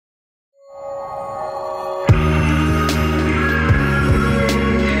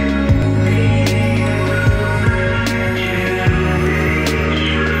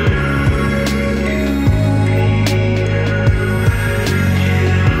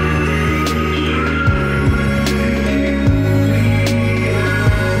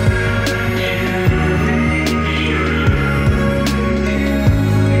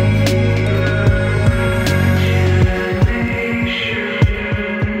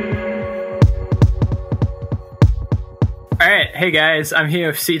right, hey guys, I'm here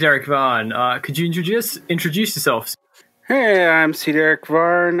with C. Derick Varn. Could you introduce yourselves? Hey, I'm C. Derick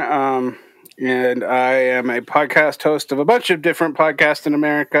Varn, and I am a podcast host of a bunch of different podcasts in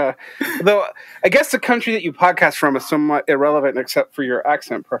America. Though I guess the country that you podcast from is somewhat irrelevant except for your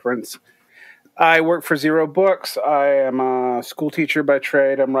accent preference. I work for Zero Books. I am a school teacher by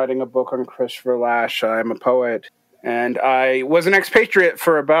trade. I'm writing a book on Christopher Lasch. I'm a poet. And I was an expatriate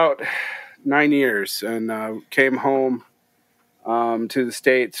for about 9 years and came home to the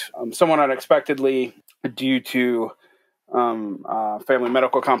States somewhat unexpectedly due to family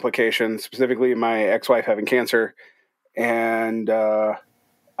medical complications, specifically my ex-wife having cancer. And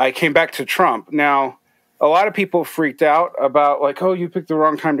I came back to Trump. Now, a lot of people freaked out about like, oh, you picked the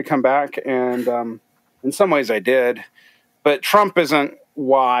wrong time to come back. And in some ways I did. But Trump isn't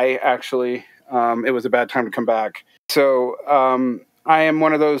why, actually. It was a bad time to come back. So I am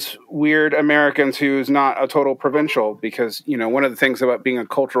one of those weird Americans who's not a total provincial because, you know, one of the things about being a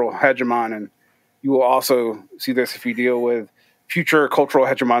cultural hegemon, and you will also see this if you deal with future cultural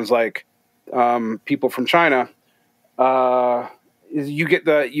hegemons like people from China, is you get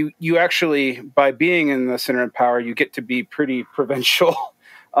you actually, by being in the center of power, you get to be pretty provincial.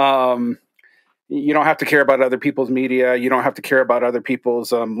 You don't have to care about other people's media. You don't have to care about other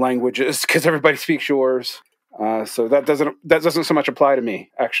people's languages because everybody speaks yours. So that doesn't so much apply to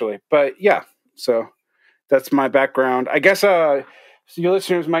me, actually. But yeah, so that's my background. I guess so your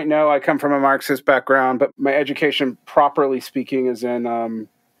listeners might know I come from a Marxist background, but my education, properly speaking, is in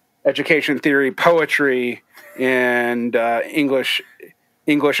education theory, poetry, and English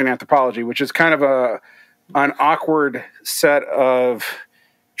and anthropology, which is kind of an awkward set of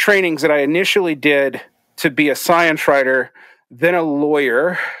trainings that I initially did to be a science writer, then a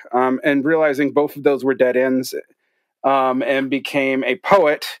lawyer, and realizing both of those were dead ends, and became a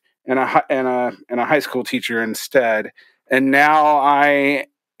poet and a high school teacher instead. And now I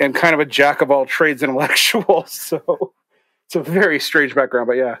am kind of a jack of all trades intellectual. So it's a very strange background,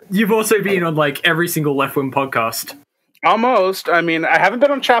 but yeah. You've also been on like every single left-wing podcast. Almost. I mean, I haven't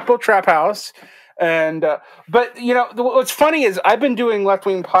been on CHAPO Trap House. And but you know what's funny is I've been doing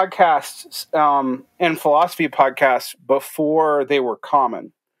left-wing podcasts and philosophy podcasts before they were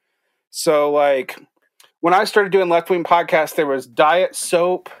common. So like when I started doing left-wing podcasts, there was Diet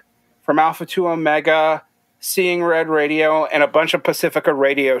Soap from Alpha 2 Omega, Seeing Red Radio, and a bunch of Pacifica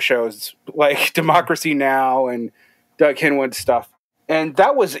radio shows like Democracy Now! And Doug Henwood stuff. And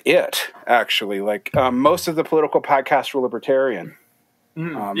that was it, actually. Like most of the political podcasts were libertarian.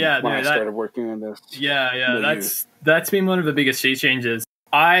 When I started working on this. That's been one of the biggest sea changes.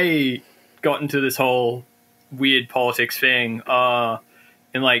 I got into this whole weird politics thing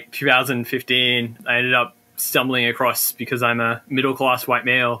in like 2015. I ended up stumbling across, because I'm a middle-class white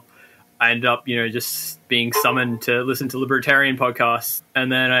male, I ended up, just being summoned to listen to libertarian podcasts. And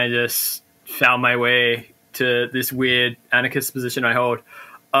then I just found my way to this weird anarchist position I hold.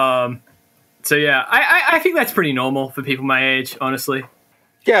 So yeah, I think that's pretty normal for people my age, honestly.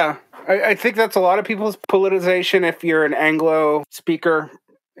 Yeah, I think that's a lot of people's politicization if you're an Anglo speaker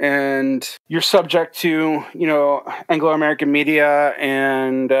and you're subject to, Anglo-American media,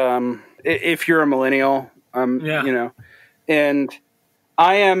 and if you're a millennial, and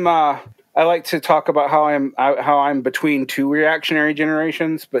I am, I like to talk about how I'm between two reactionary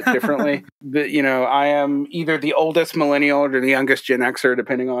generations, but differently. But, I am either the oldest millennial or the youngest Gen Xer,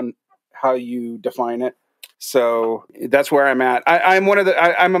 depending on how you define it. So that's where I'm at. I'm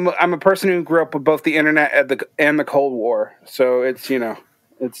I'm a person who grew up with both the internet and the Cold War. So it's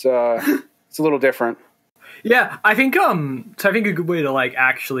it's a little different. Yeah, I think a good way to like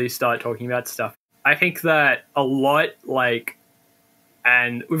actually start talking about stuff. I think that a lot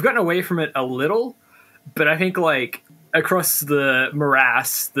and we've gotten away from it a little, but I think like across the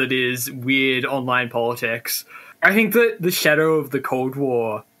morass that is weird online politics, I think that the shadow of the Cold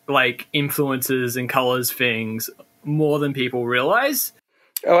War like influences and colors things more than people realize.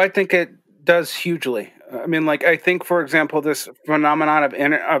 Oh, I think it does hugely. I mean, like, I think, for example, this phenomenon of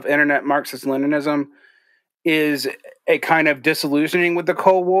internet Marxist-Leninism is a kind of disillusioning with the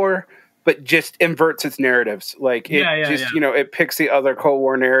Cold War, but just inverts its narratives. Like, it picks the other Cold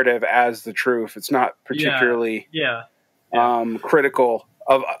War narrative as the truth. It's not particularly critical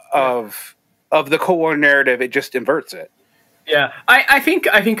of the Cold War narrative. It just inverts it. Yeah, I think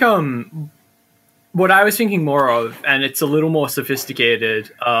what I was thinking more of, and it's a little more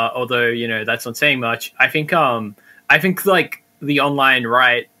sophisticated, although that's not saying much. I think like the online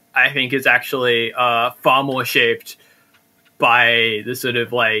right, I think is actually far more shaped by the sort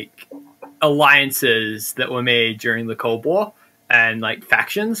of like alliances that were made during the Cold War and like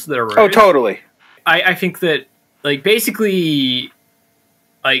factions that arose. Oh, totally. I think that basically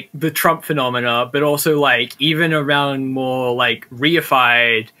like the Trump phenomena, but also like even around more like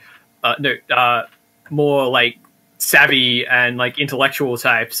reified, more like savvy and like intellectual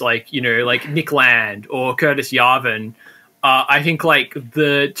types, like, you know, like Nick Land or Curtis Yarvin. I think like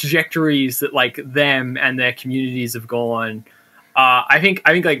the trajectories that like them and their communities have gone, I think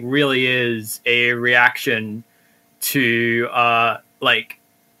like really is a reaction to I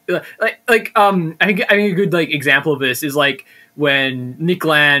think a good like example of this is like when Nick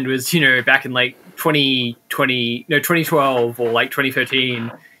Land was, you know, back in like 2012 or like 2013,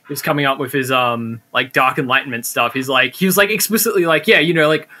 he was coming up with his like dark enlightenment stuff. He was like explicitly like, yeah, you know,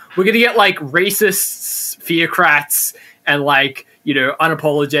 like we're gonna get like racists, theocrats, and like, you know,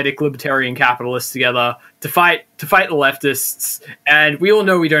 unapologetic libertarian capitalists together to fight the leftists, and we all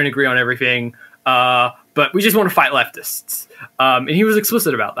know we don't agree on everything, but we just want to fight leftists. And he was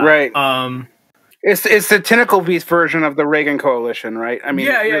explicit about that. Right. It's the tentacle beast version of the Reagan coalition, right? I mean,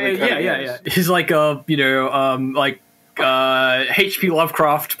 yeah. He's like H.P.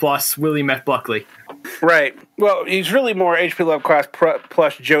 Lovecraft plus William F. Buckley. Right. Well, he's really more H.P. Lovecraft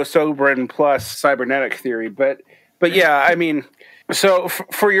plus Joe Sobran plus cybernetic theory, but yeah, I mean, so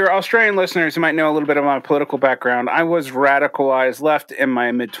for your Australian listeners who might know a little bit of my political background, I was radicalized left in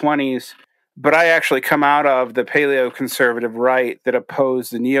my mid-20s, but I actually come out of the paleo-conservative right that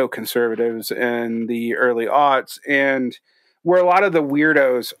opposed the neoconservatives in the early aughts, and where a lot of the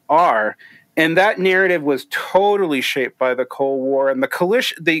weirdos are. And that narrative was totally shaped by the Cold War and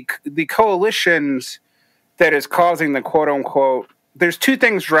the coalitions that is causing the quote-unquote, there's two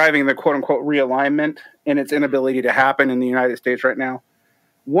things driving the quote-unquote realignment and its inability to happen in the United States right now.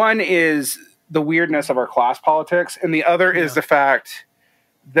 One is the weirdness of our class politics, and the other is the fact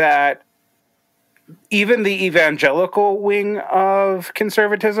that even the evangelical wing of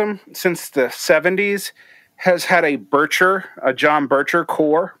conservatism since the 70s has had a John Bircher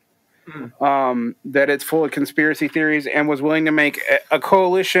core, that it's full of conspiracy theories, and was willing to make a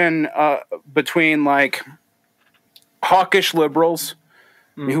coalition between like hawkish liberals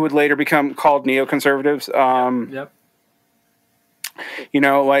who would later become called neoconservatives. You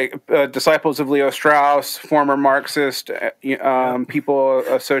know, like disciples of Leo Strauss, former Marxist, people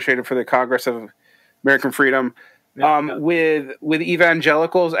associated for the Congress of American Freedom, with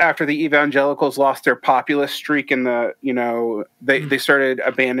evangelicals after the evangelicals lost their populist streak in the, you know, they started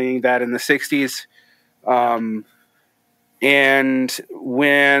abandoning that in the 60s.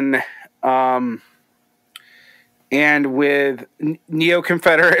 And with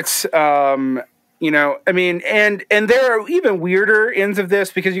neo-Confederates, you know, I mean, and there are even weirder ends of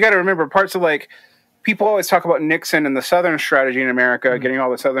this, because you got to remember parts of like, people always talk about Nixon and the Southern strategy in America, getting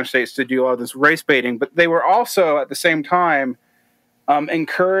all the Southern states to do all this race baiting, but they were also at the same time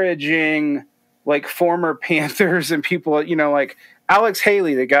encouraging like former Panthers and people, you know, like Alex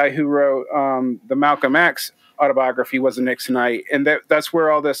Haley, the guy who wrote the Malcolm X autobiography, was a Nixonite, and that's where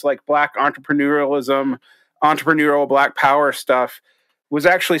all this like black entrepreneurial black power stuff was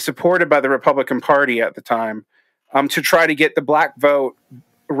actually supported by the Republican Party at the time, to try to get the black vote,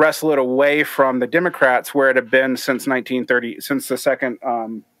 wrestle it away from the Democrats, where it had been since 1930, since the second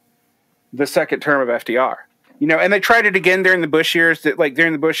term of FDR. You know, and they tried it again during the Bush years.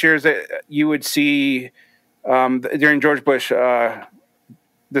 That you would see during George Bush, the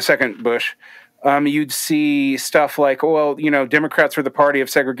second Bush, you'd see stuff like, well, you know, Democrats were the party of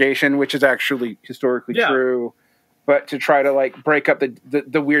segregation, which is actually historically true, but to try to like break up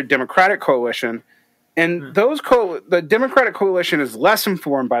the weird Democratic coalition. And the Democratic coalition is less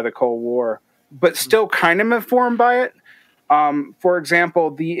informed by the Cold War, but still kind of informed by it. For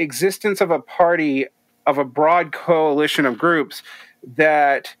example, the existence of a party, of a broad coalition of groups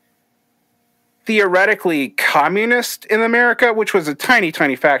that theoretically communist in America, which was a tiny,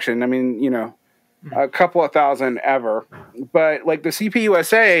 tiny faction. I mean, you know, a couple of thousand ever. But like the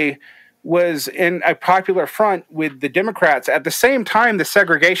CPUSA was in a popular front with the Democrats. At the same time, the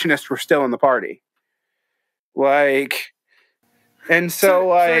segregationists were still in the party. Like, and so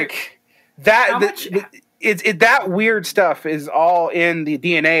like that weird stuff is all in the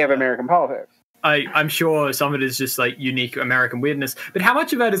DNA of American politics. I'm sure some of it is just like unique American weirdness, but how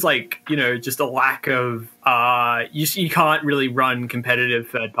much of that is like, you know, just a lack of you can't really run competitive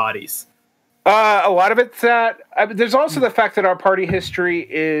third parties? A lot of it's that. There's also the fact that our party history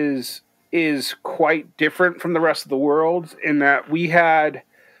is quite different from the rest of the world, in that we had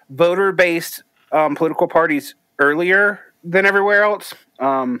voter-based political parties earlier than everywhere else.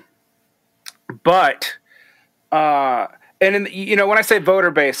 And you know, when I say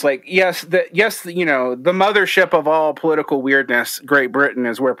voter base, like you know, the mothership of all political weirdness, Great Britain,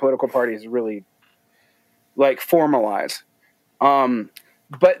 is where political parties really like formalize.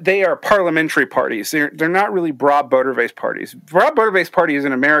 But they are parliamentary parties. They're not really broad voter-based parties. Broad voter-based parties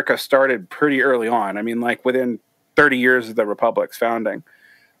in America started pretty early on. I mean, like within 30 years of the Republic's founding.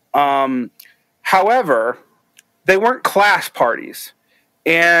 However, they weren't class parties.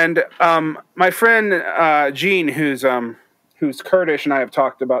 And my friend Gene, who's Kurdish, and I have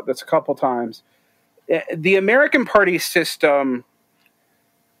talked about this a couple times. The American party system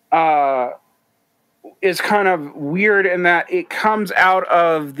is kind of weird in that it comes out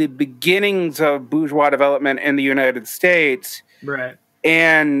of the beginnings of bourgeois development in the United States. Right.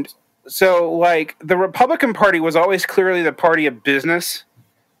 And so, like, the Republican Party was always clearly the party of business.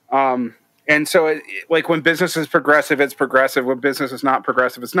 And so, like, when business is progressive, it's progressive. When business is not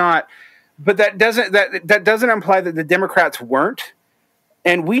progressive, it's not. But that doesn't imply that the Democrats weren't.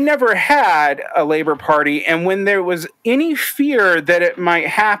 And we never had a Labor Party. And when there was any fear that it might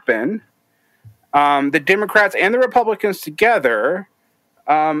happen, the Democrats and the Republicans together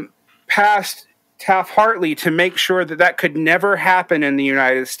passed Taft-Hartley to make sure that that could never happen in the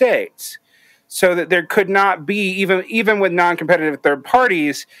United States, so that there could not be, even with non-competitive third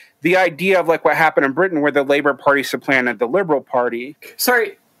parties, the idea of like what happened in Britain where the Labor Party supplanted the Liberal Party.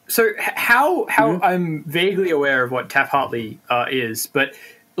 Sorry. So how I'm vaguely aware of what Taft-Hartley is, but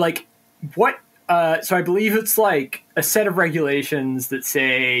like what? So I believe it's like a set of regulations that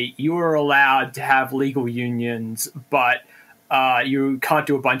say you are allowed to have legal unions, but you can't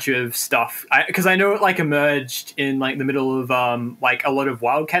do a bunch of stuff. Because I know it like emerged in like the middle of like a lot of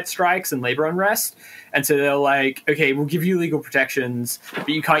wildcat strikes and labor unrest, and so they're like, okay, we'll give you legal protections, but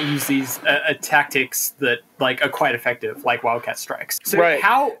you can't use these tactics that like are quite effective, like wildcat strikes. So right.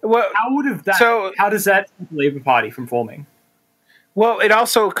 how would have that? So, how does that stop the Labor Party from forming? Well, it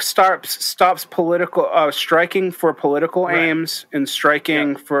also stops political striking for political aims and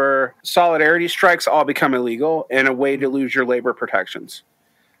striking for solidarity strikes all become illegal and a way to lose your labor protections.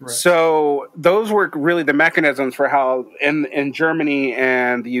 Right. So those were really the mechanisms for how in Germany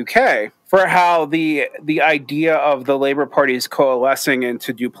and the UK for how the idea of the Labor parties coalescing and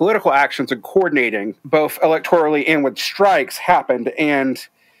to do political actions and coordinating both electorally and with strikes happened. And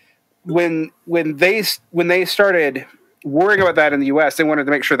when they started worrying about that in the U.S., they wanted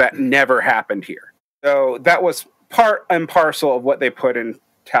to make sure that never happened here. So that was part and parcel of what they put in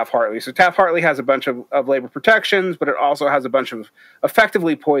Taft-Hartley. So Taft-Hartley has a bunch of labor protections, but it also has a bunch of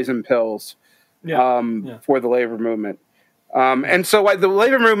effectively poison pills for the labor movement. And so like, the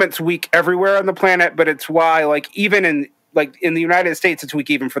labor movement's weak everywhere on the planet, but it's why like even in the United States, it's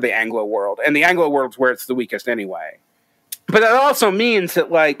weak even for the Anglo world. And the Anglo world's where it's the weakest anyway. But that also means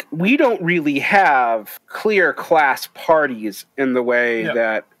that, like, we don't really have clear class parties in the way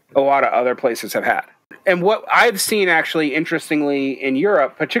that a lot of other places have had. And what I've seen, actually, interestingly, in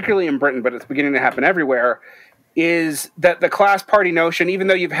Europe, particularly in Britain, but it's beginning to happen everywhere, is that the class party notion, even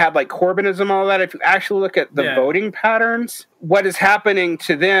though you've had, like, Corbynism and all that, if you actually look at the voting patterns, what is happening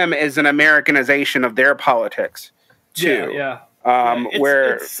to them is an Americanization of their politics, too.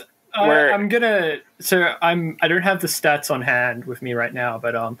 I don't have the stats on hand with me right now,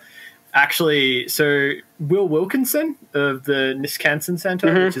 but actually, so Will Wilkson of the Niskanen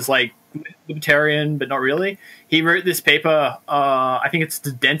Center, which is like libertarian but not really, he wrote this paper, I think it's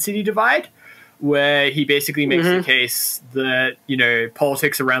The Density Divide, where he basically makes the case that, you know,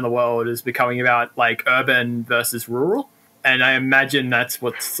 politics around the world is becoming about like urban versus rural, and I imagine that's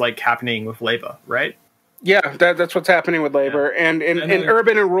what's like happening with labor, right? Yeah, that's what's happening with labor. And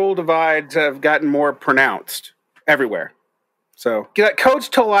urban and rural divides have gotten more pronounced everywhere. So that codes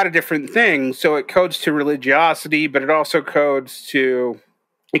to a lot of different things. So it codes to religiosity, but it also codes to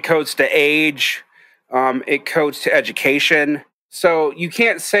age. It codes to education. So you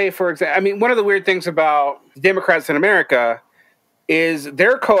can't say, for example, I mean, one of the weird things about Democrats in America is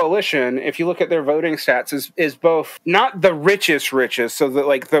their coalition, if you look at their voting stats, is both not the richest, so that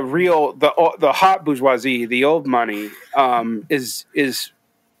like the hot bourgeoisie, the old money, is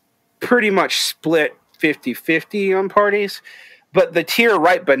pretty much split 50-50 on parties, but the tier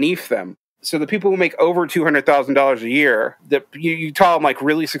right beneath them, so the people who make over $200,000 a year, that you call them like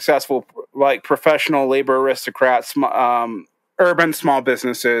really successful, like professional labor aristocrats, urban small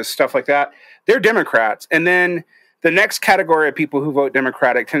businesses, stuff like that, they're Democrats. And then the next category of people who vote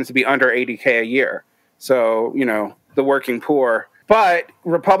Democratic tends to be under $80K a year. So, you know, the working poor. But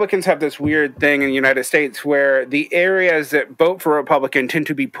Republicans have this weird thing in the United States where the areas that vote for Republican tend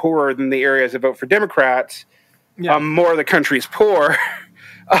to be poorer than the areas that vote for Democrats. More of the country's poor.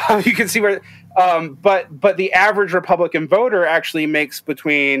 You can see where, but the average Republican voter actually makes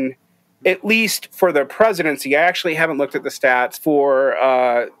between, at least for the presidency, I actually haven't looked at the stats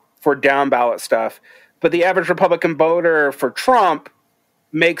for down ballot stuff, but the average Republican voter for Trump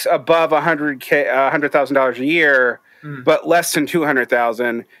makes above $100,000 a year, but less than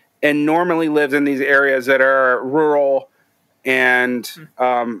 200,000, and normally lives in these areas that are rural and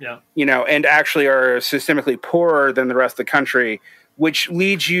and actually are systemically poorer than the rest of the country, which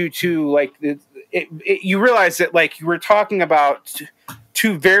leads you to like you realize that like you were talking about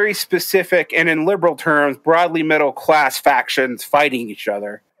two very specific and in liberal terms broadly middle class factions fighting each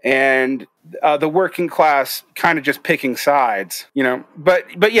other, and the working class kind of just picking sides,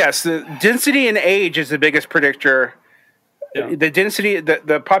 but yes, the density and age is the biggest predictor. The density,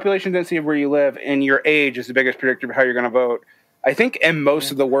 the population density of where you live and your age is the biggest predictor of how you're going to vote, I think, in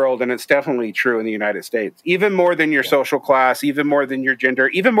most of the world, and it's definitely true in the United States, even more than your social class, even more than your gender,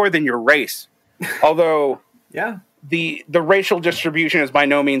 even more than your race. Although the racial distribution is by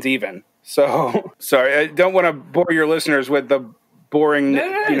no means even. So, sorry, I don't want to bore your listeners with the boring,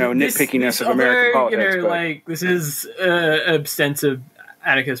 nitpickiness of American politics. This is an extensive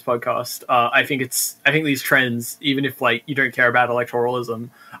anarchist podcast. I think these trends, even if like you don't care about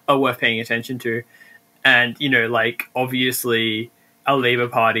electoralism, are worth paying attention to. And obviously a Labour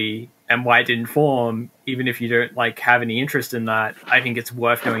Party and why it didn't form, even if you don't have any interest in that, I think it's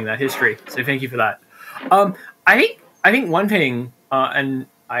worth knowing that history. So thank you for that. I think one thing, and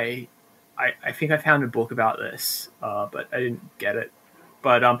I think I found a book about this, but I didn't get it.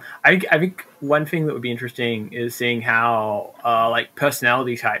 But I think one thing that would be interesting is seeing how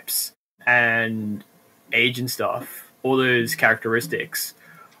personality types and age and stuff, all those characteristics,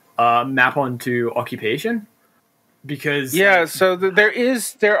 map onto occupation. Because so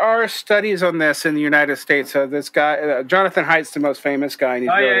there are studies on this in the United States. This guy Jonathan Haidt's the most famous guy, and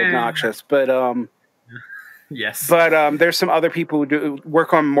he's really obnoxious. But yes, but there's some other people who do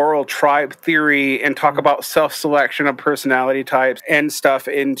work on moral tribe theory and talk about self-selection of personality types and stuff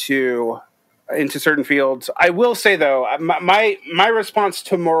into certain fields. I will say though, my response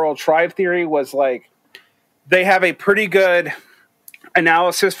to moral tribe theory was they have a pretty good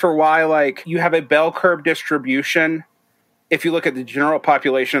analysis for why you have a bell curve distribution if you look at the general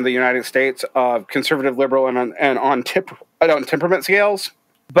population of the United States of conservative, liberal, and on temperament scales.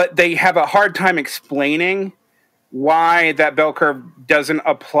 But they have a hard time explaining why that bell curve doesn't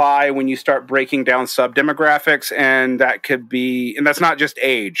apply when you start breaking down sub-demographics, and that's not just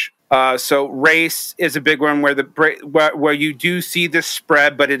age. So race is a big one where you do see this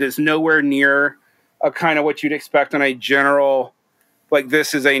spread, but it is nowhere near a kind of what you'd expect on a general,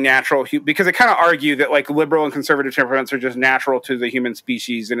 this is a natural, because they kind of argue that liberal and conservative temperaments are just natural to the human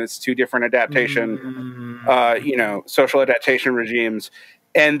species, and it's two different adaptation, social adaptation regimes.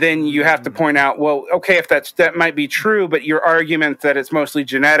 And then you have to point out, well, okay, if that might be true, but your argument that it's mostly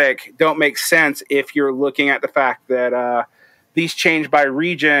genetic don't make sense if you're looking at the fact that these change by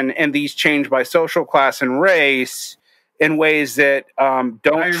region and these change by social class and race in ways that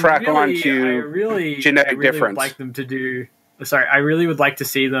don't track on to genetic difference. Would like them to do. Sorry, I really would like to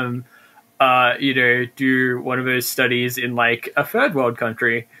see them, do one of those studies in a third world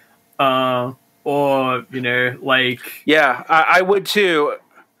country. I would too.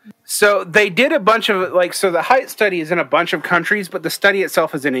 So they did a bunch of so the Haidt study is in a bunch of countries, but the study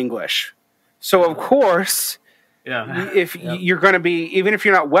itself is in English. So of course, you're going to be, even if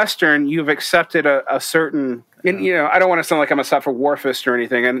you're not Western, you've accepted a certain, and I don't want to sound like I'm a suffer warfist or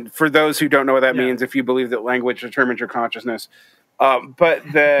anything. And for those who don't know what that means, if you believe that language determines your consciousness, but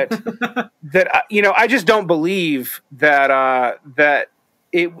that I just don't believe that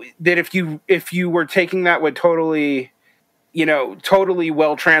if you were taking that with totally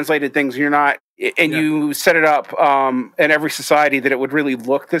well translated things, you're not, and you set it up in every society, that it would really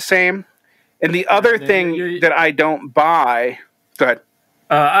look the same. And the other thing that I don't buy, go ahead.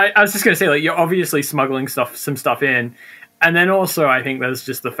 I was just going to say, you're obviously smuggling some stuff in, and then also I think there's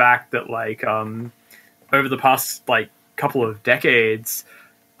just the fact that over the past couple of decades,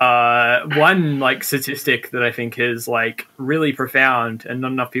 one statistic that I think is really profound and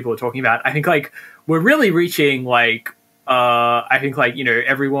not enough people are talking about. I think we're really reaching I think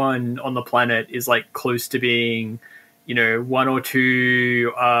everyone on the planet is close to being one or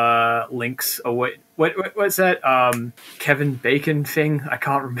two links, or what's that Kevin Bacon thing? I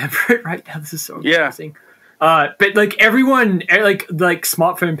can't remember it right now. This is so embarrassing. But everyone,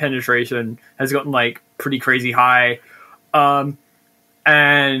 smartphone penetration has gotten pretty crazy high, and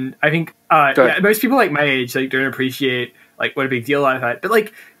I think most people my age don't appreciate what a big deal I've had.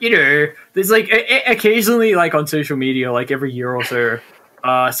 But there's occasionally on social media, every year or so,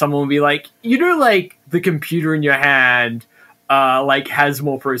 someone will be the computer in your hand has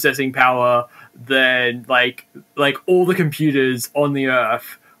more processing power than all the computers on the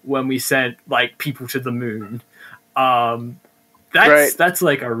earth when we sent like people to the moon. That's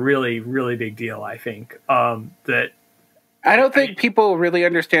like a really, really big deal, I think. That I don't think people really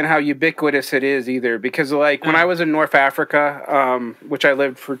understand how ubiquitous it is either, because like when I was in North Africa, which I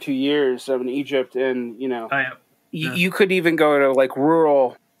lived for 2 years in Egypt, and you could even go to like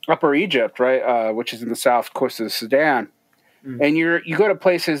rural Upper Egypt, right, which is in the south coast of Sudan, and you go to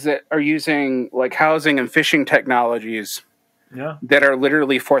places that are using like housing and fishing technologies that are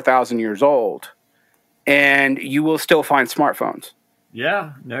literally 4,000 years old, and you will still find smartphones.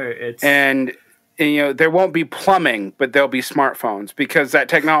 Yeah, no, it's and there won't be plumbing, but there'll be smartphones, because that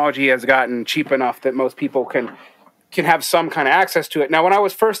technology has gotten cheap enough that most people can have some kind of access to it. Now, when I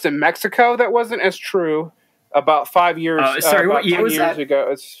was first in Mexico, that wasn't as true. About 5 years, what year was that?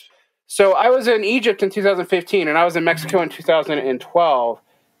 Ago. So I was in Egypt in 2015, and I was in Mexico in 2012.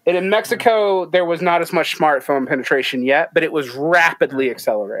 And in Mexico, there was not as much smartphone penetration yet, but it was rapidly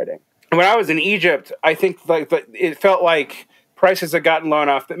accelerating. When I was in Egypt, I think it felt like prices had gotten low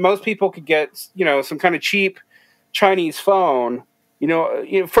enough that most people could get, some kind of cheap Chinese phone.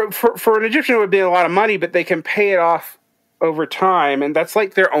 For an Egyptian, it would be a lot of money, but they can pay it off over time, and that's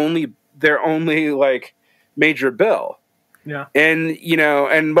like their only like major bill. Yeah. And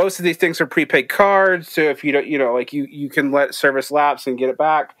and most of these things are prepaid cards, so if you don't, like you can let service lapse and get it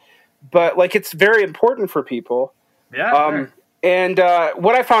back. But like it's very important for people. Yeah. And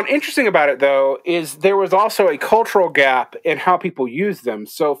what I found interesting about it, though, is there was also a cultural gap in how people use them.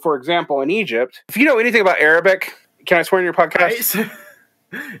 So, for example, in Egypt, if you know anything about Arabic, can I swear in your podcast?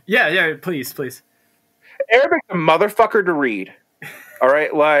 Yeah, please. Arabic's a motherfucker to read. All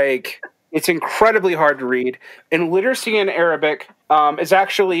right? Like, it's incredibly hard to read. And literacy in Arabic is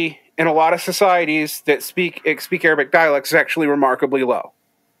actually, in a lot of societies that speak Arabic dialects, is actually remarkably low.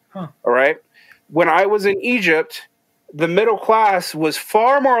 Huh. All right? When I was in Egypt, the middle class was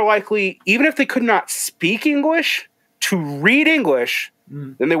far more likely, even if they could not speak English, to read English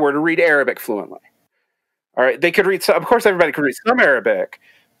than they were to read Arabic fluently. All right, they could read. Of course, everybody could read some Arabic,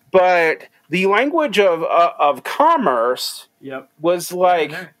 but the language of commerce was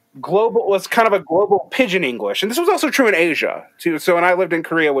like global. Was kind of a global pidgin English, and this was also true in Asia too. So, when I lived in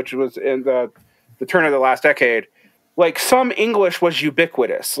Korea, which was in the turn of the last decade, like some English was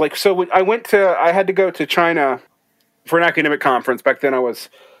ubiquitous. Like, so when I had to go to China for an academic conference. Back then I was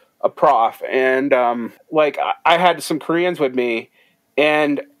a prof, and I had some Koreans with me,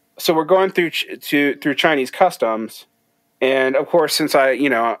 and so we're going through Chinese customs, and of course, since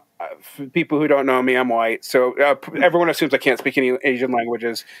for people who don't know me, I'm white, so everyone assumes I can't speak any Asian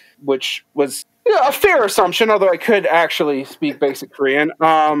languages, which was a fair assumption, although I could actually speak basic Korean.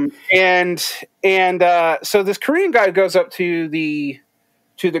 So this Korean guy goes up to the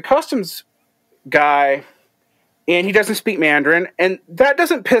customs guy, and he doesn't speak Mandarin, and that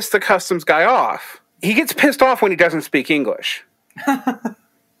doesn't piss the customs guy off. He gets pissed off when he doesn't speak English.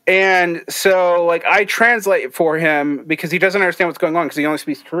 And so, like, I translate for him because he doesn't understand what's going on because he only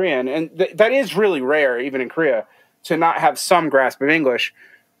speaks Korean. And that is really rare, even in Korea, to not have some grasp of English.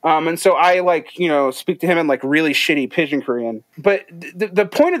 And so I, speak to him in, really shitty pidgin Korean. But the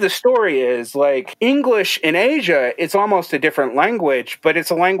point of the story is, English in Asia, it's almost a different language, but it's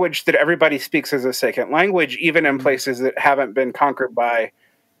a language that everybody speaks as a second language, even in places that haven't been conquered by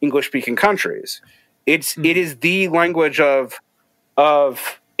English-speaking countries. It is the language of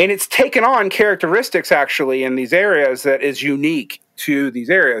and it's taken on characteristics, actually, in these areas that is unique to these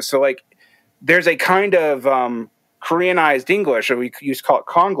areas. So, there's a kind of Koreanized English, or we used to call it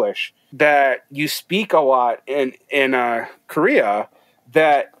Konglish, that you speak a lot in Korea.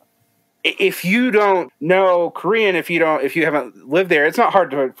 That if you don't know Korean, if you haven't lived there, it's not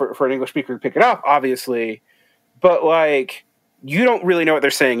hard for an English speaker to pick it up, obviously. But you don't really know what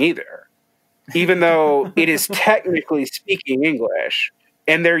they're saying either, even though it is technically speaking English,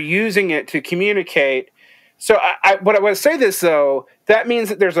 and they're using it to communicate. So what I want to say this, though, that means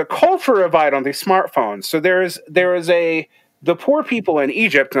that there's a culture divide on these smartphones. So there is the poor people in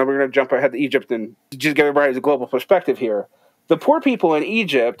Egypt, and we're going to jump ahead to Egypt and just give everybody a global perspective here. The poor people in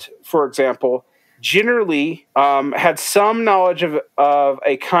Egypt, for example, generally had some knowledge of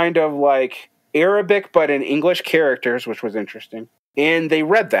a kind of Arabic, but in English characters, which was interesting. And they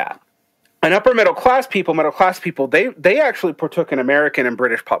read that. And upper middle class people, they actually partook in American and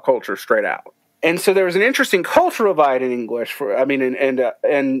British pop culture straight out. And so there was an interesting cultural divide in English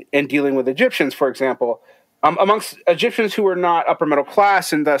and dealing with Egyptians, for example, amongst Egyptians who were not upper middle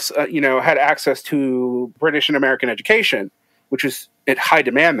class and thus had access to British and American education, which was at high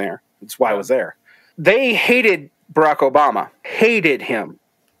demand there. That's why I was there. They hated Barack Obama, hated him.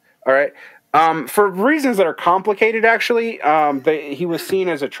 All right. For reasons that are complicated, actually. He was seen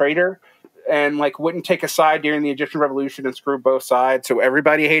as a traitor and like wouldn't take a side during the Egyptian Revolution and screwed both sides, so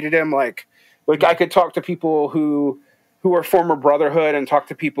everybody hated him. Like I could talk to people who were former Brotherhood and talk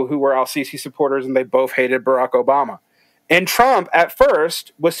to people who were al-Sisi supporters, and they both hated Barack Obama. And Trump, at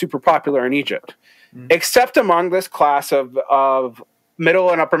first, was super popular in Egypt, except among this class of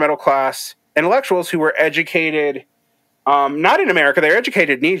middle and upper middle class intellectuals who were educated, not in America. They were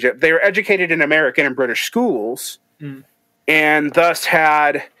educated in Egypt. They were educated in American and British schools, and thus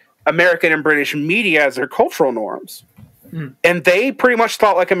had American and British media as their cultural norms. And they pretty much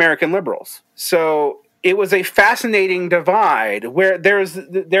thought like American liberals. So it was a fascinating divide where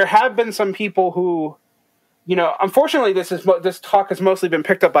there have been some people who, unfortunately, this talk has mostly been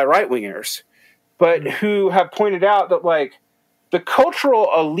picked up by right-wingers, but who have pointed out that like the cultural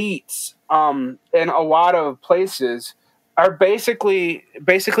elites in a lot of places are basically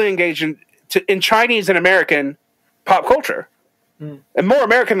engaged in Chinese and American pop culture. And more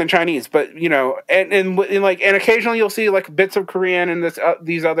American than Chinese, but and occasionally you'll see like bits of Korean and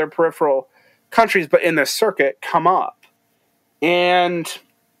these other peripheral countries, but in this circuit come up, and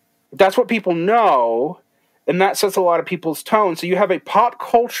that's what people know, and that sets a lot of people's tone. So you have a pop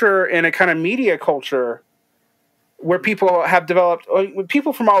culture and a kind of media culture where people have developed,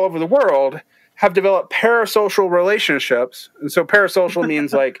 people from all over the world have developed parasocial relationships, and so parasocial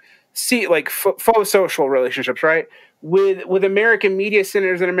means faux social relationships, right? With American media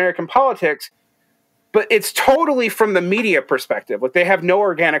centers and American politics, but it's totally from the media perspective. Like they have no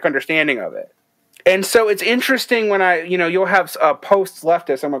organic understanding of it. And so it's interesting when you'll have post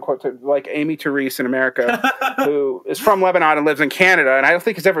leftists, I'm going to quote like Amy Therese in America, who is from Lebanon and lives in Canada, and I don't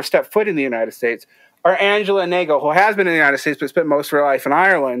think has ever stepped foot in the United States, or Angela Nagle, who has been in the United States but spent most of her life in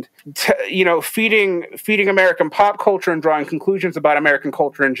Ireland, feeding American pop culture and drawing conclusions about American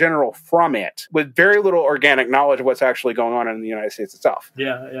culture in general from it, with very little organic knowledge of what's actually going on in the United States itself.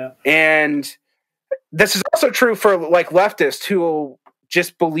 Yeah. And this is also true for like leftists who will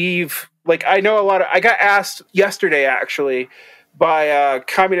just believe. Like I got asked yesterday actually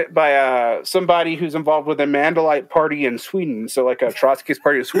by somebody who's involved with a Mandalite party in Sweden, so like a Trotskyist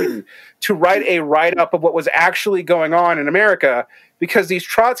party of Sweden, to write a write-up of what was actually going on in America, because these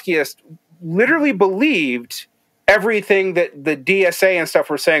Trotskyists literally believed everything that the DSA and stuff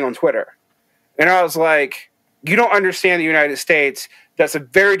were saying on Twitter. And I was like, you don't understand the United States. That's a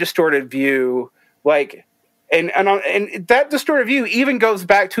very distorted view. Like, and that distorted view even goes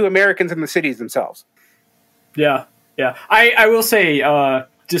back to Americans in the cities themselves. Yeah. I will say,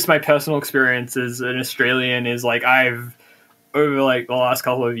 just my personal experience as an Australian is like I've over like the last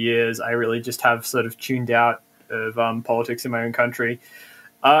couple of years, I really just have sort of tuned out of politics in my own country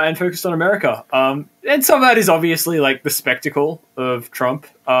and focused on America. And some of that is obviously like the spectacle of Trump.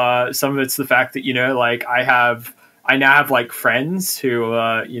 Some of it's the fact that I now have like friends who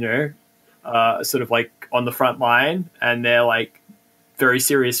sort of like on the front line, and they're like very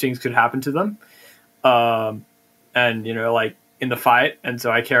serious things could happen to them. And like in the fight, and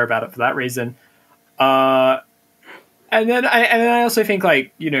so I care about it for that reason. And then I also think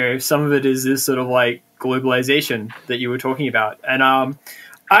like some of it is this sort of like globalization that you were talking about, and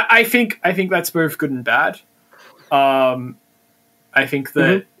I think that's both good and bad. I think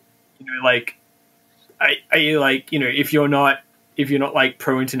that if you're not like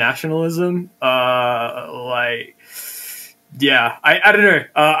pro internationalism, I don't know.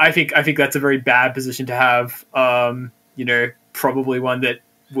 I think that's a very bad position to have. Probably one that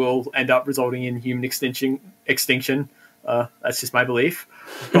will end up resulting in human extinction. That's just my belief.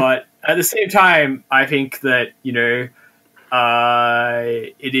 But at the same time, I think that it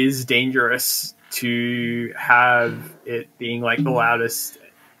is dangerous to have it being like the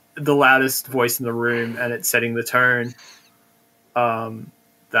loudest voice in the room, and it's setting the tone.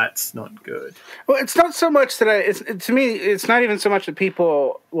 That's not good. Well, it's not so much that to me, it's not even so much that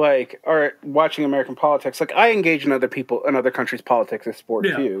people like are watching American politics. Like I engage in other countries' politics as sport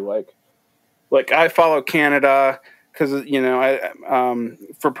too. Like I follow Canada because I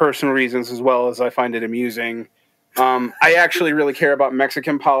for personal reasons as well as I find it amusing. I actually really care about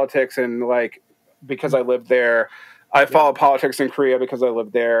Mexican politics, and like because I lived there, I follow politics in Korea because I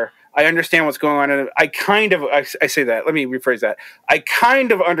lived there. I understand what's going on. And I say that. Let me rephrase that. I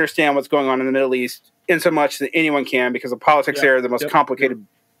kind of understand what's going on in the Middle East in so much that anyone can, because the politics there are the most complicated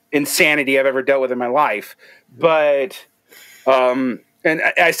insanity I've ever dealt with in my life. But, and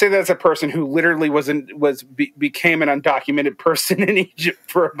I say that as a person who literally became an undocumented person in Egypt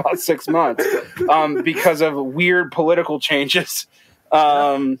for about 6 months because of weird political changes.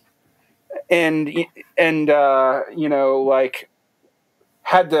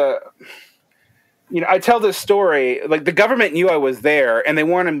 I tell this story, like the government knew I was there and they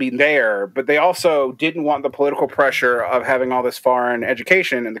wanted me there, but they also didn't want the political pressure of having all this foreign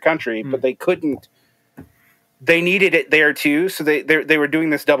education in the country, but they couldn't. They needed it there too, so they were doing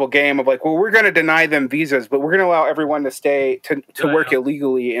this double game of like, well, we're going to deny them visas, but we're going to allow everyone to stay to work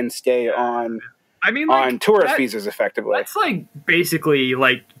illegally and stay on. I mean, like, on tourist visas, effectively. That's like basically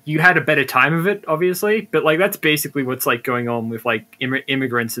like you had a better time of it, obviously, but like that's basically what's like going on with like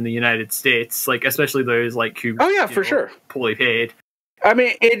immigrants in the United States, like especially those like who for sure poorly paid. I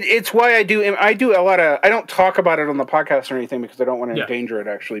mean, it's why I do a lot of. I don't talk about it on the podcast or anything because I don't want to endanger it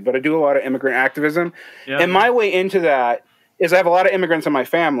actually, but I do a lot of immigrant activism, and my way into that is I have a lot of immigrants in my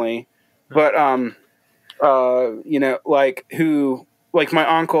family, but like who. Like my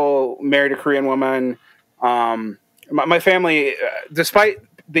uncle married a Korean woman. My family, despite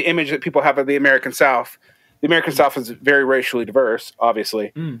the image that people have of the American South is very racially diverse,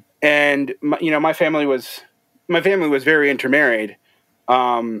 obviously. And my family was very intermarried.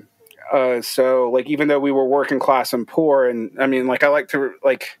 So like even though we were working class and poor, and I mean like I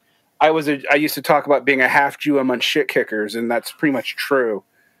used to talk about being a half Jew among shit kickers, and that's pretty much true.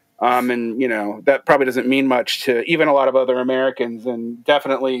 And that probably doesn't mean much to even a lot of other Americans, and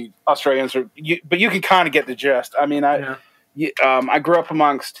definitely Australians. But you can kind of get the gist. I mean, I grew up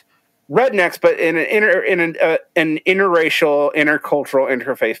amongst rednecks, but in an interracial, intercultural,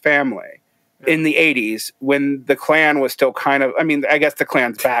 interfaith family in the 80s when the Klan was still kind of. I mean, I guess the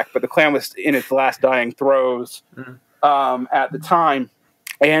Klan's back, but the Klan was in its last dying throes at the time,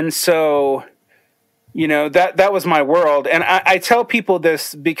 and so. That was my world, and I tell people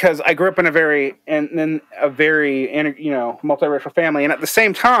this because I grew up in a very multiracial family, and at the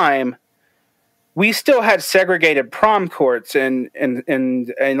same time, we still had segregated prom courts, and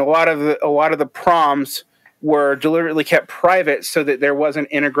a lot of the proms were deliberately kept private so that there wasn't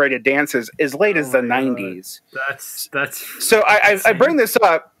integrated dances as late as the 90s. That's so I bring this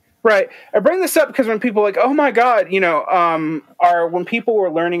up. Right. I bring this up because when people are like, oh my God, when people were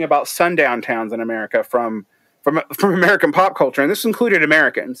learning about sundown towns in America from American pop culture, and this included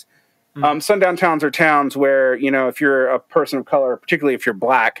Americans, sundown towns are towns where, if you're a person of color, particularly if you're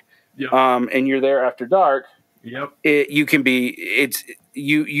black, and you're there after dark, you're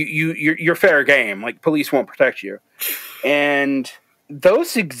fair game. Like police won't protect you. And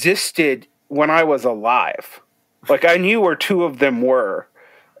those existed when I was alive. Like I knew where two of them were.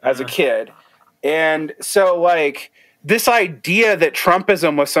 As a kid. And so like this idea that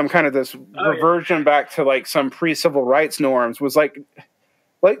Trumpism was some kind of this reversion back to like some pre-civil rights norms was like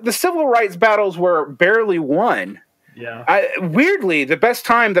the civil rights battles were barely won. Weirdly, the best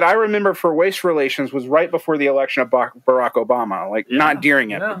time that I remember for race relations was right before the election of Barack Obama. Not during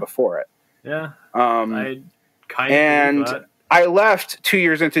it, but before it. I kind of believe that. I left 2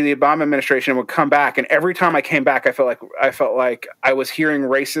 years into the Obama administration and would come back, and every time I came back, I felt like I was hearing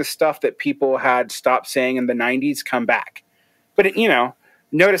racist stuff that people had stopped saying in the 90s come back. But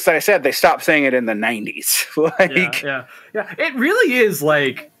notice that I said they stopped saying it in the 90s. It really is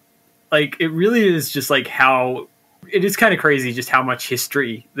it really is just like how it is kind of crazy just how much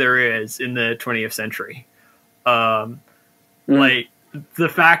history there is in the 20th century. Like the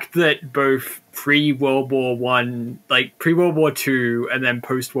fact that both pre-World War I, like pre-World War II, and then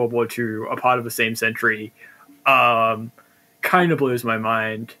post-World War II are part of the same century, kind of blows my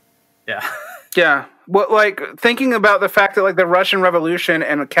mind. Yeah. Yeah. Well, like thinking about the fact that like the Russian Revolution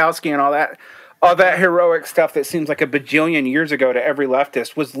and Kautsky and all that heroic stuff that seems like a bajillion years ago to every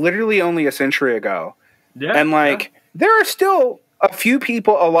leftist was literally only a century ago. Yeah. And there are still a few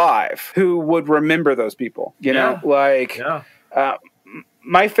people alive who would remember those people,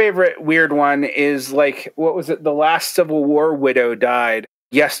 my favorite weird one is like, what was it? The last Civil War widow died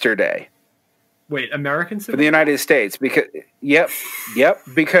yesterday. Wait, American Civil for the United States because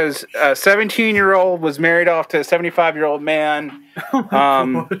because a 17-year-old was married off to a 75-year-old man,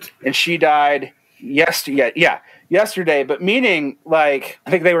 and she died yesterday. But meaning like I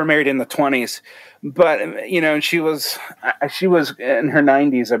think they were married in the 20s, but she was in her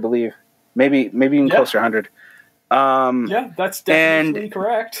 90s, I believe, maybe even closer to 100. That's definitely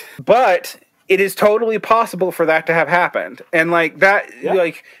correct. But it is totally possible for that to have happened, and like that,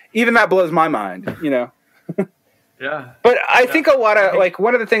 like even that blows my mind, But I think a lot of like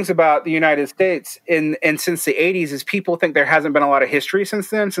one of the things about the United States and since the 80s is people think there hasn't been a lot of history since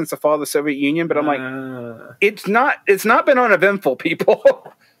then, since the fall of the Soviet Union. But I'm like, it's not been uneventful, people.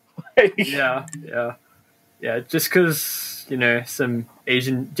 Just because some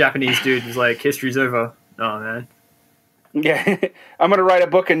Asian Japanese dude was like, history's over. Oh man. Yeah, I'm going to write a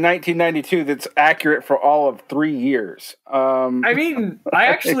book in 1992 that's accurate for all of 3 years. I mean, I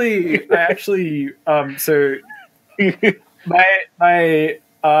actually, so my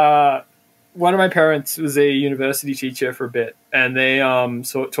one of my parents was a university teacher for a bit, and they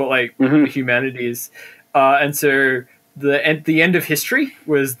taught like the humanities, and so the end of history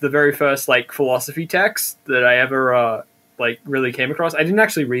was the very first like philosophy text that I ever like really came across. I didn't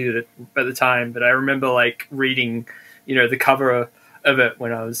actually read it at the time, but I remember like reading, the cover of it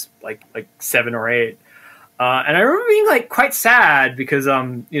when I was like 7 or 8, and I remember being like quite sad because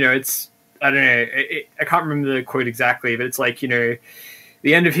it's, I don't know, I can't remember the quote exactly, but it's like,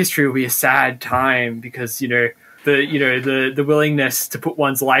 the end of history will be a sad time because the willingness to put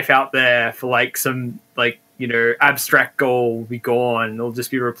one's life out there for like some like abstract goal will be gone. It'll just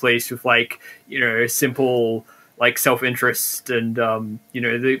be replaced with like simple like self-interest and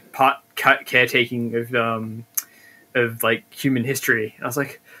the caretaking of like human history. And I was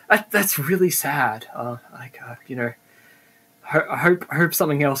like, that's really sad. I hope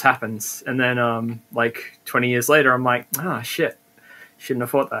something else happens. And then like 20 years later, I'm like, shit. Shouldn't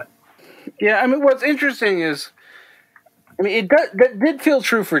have thought that. Yeah, I mean, what's interesting is, I mean, that did feel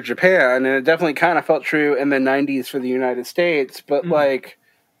true for Japan, and it definitely kind of felt true in the 90s for the United States. But Fukuyama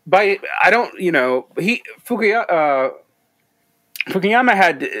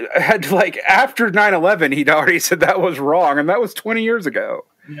had like after 9/11, he'd already said that was wrong, and that was 20 years ago.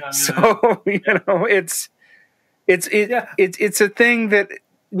 Yeah, so it's a thing that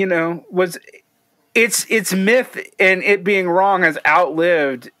was. Its myth and it being wrong has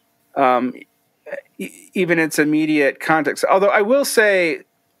outlived even its immediate context. Although I will say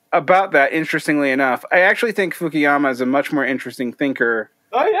about that, interestingly enough, I actually think Fukuyama is a much more interesting thinker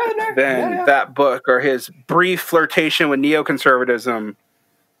than that book or his brief flirtation with neoconservatism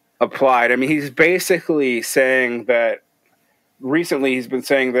applied. I mean, he's basically saying that recently he's been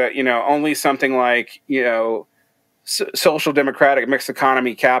saying that, only something like, social democratic mixed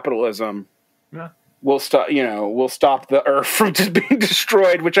economy capitalism will stop the earth from just being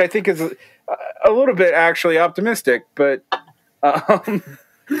destroyed, which I think is a little bit actually optimistic, but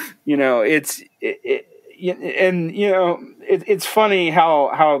it's funny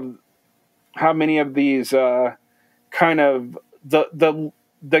how many of these kind of the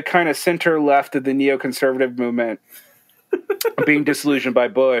kind of center left of the neoconservative movement being disillusioned by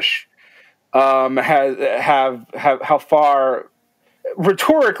Bush have how far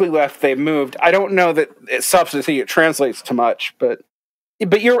rhetorically left they've moved. I don't know that substantively it translates to much, but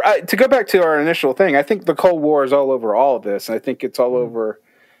you're to go back to our initial thing. I think the Cold War is all over all of this. I think it's all over.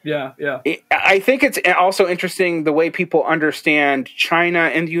 Yeah. I think it's also interesting the way people understand China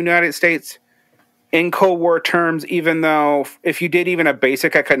and the United States in Cold War terms, even though if you did even a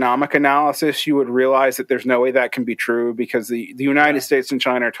basic economic analysis, you would realize that there's no way that can be true because the United States and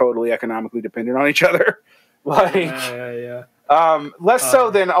China are totally economically dependent on each other. Less so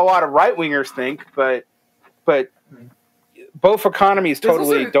than a lot of right-wingers think, but both economies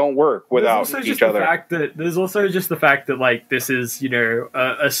totally don't work without each other. There's also just the fact that like this is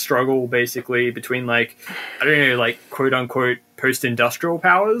a struggle basically between like I don't know like quote unquote post-industrial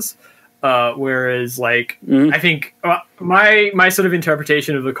powers, whereas like I think my sort of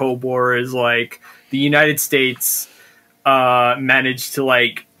interpretation of the Cold War is like the United States managed to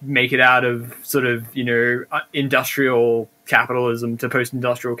like make it out of sort of industrial capitalism to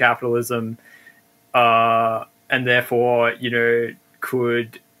post-industrial capitalism, and therefore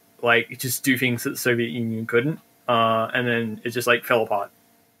could like just do things that the Soviet Union couldn't, and then it just like fell apart.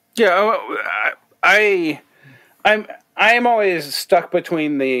 Yeah, I'm always stuck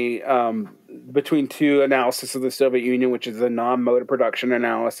between between two analysis of the Soviet Union, which is the non-mode of production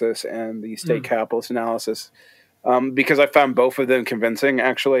analysis and the state capitalist analysis, because I found both of them convincing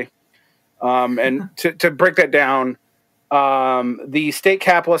actually. And to break that down, the state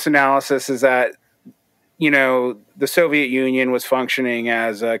capitalist analysis is that the Soviet Union was functioning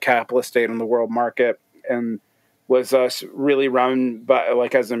as a capitalist state on the world market and was really run by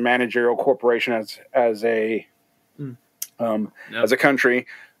like as a managerial corporation as a country,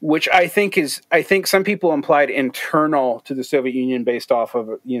 which I think some people implied internal to the Soviet Union based off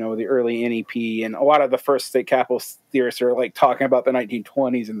of the early NEP, and a lot of the first state capitalist theorists are like talking about the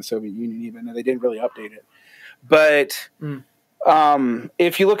 1920s in the Soviet Union, even though they didn't really update it. But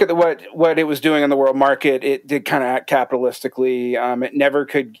if you look at what it was doing on the world market, it did kind of act capitalistically. It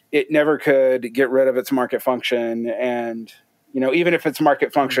never could get rid of its market function, and even if its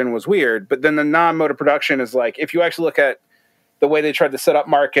market function was weird. But then the non-mode of production is like if you actually look at the way they tried to set up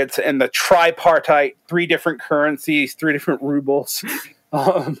markets and the tripartite, 3 different currencies, 3 different rubles,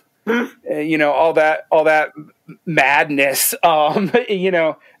 and all that madness.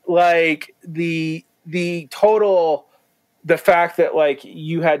 Like the fact that like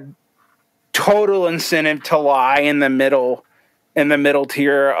you had total incentive to lie in the middle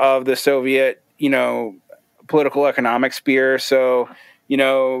tier of the Soviet, political economic sphere. So,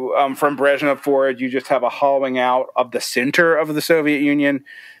 from Brezhnev forward, you just have a hollowing out of the center of the Soviet Union,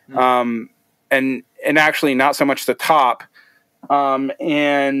 and actually not so much the top,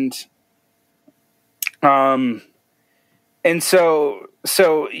 and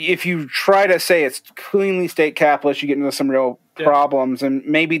so if you try to say it's cleanly state capitalist, you get into some real problems, and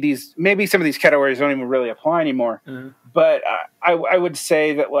maybe some of these categories don't even really apply anymore. But I would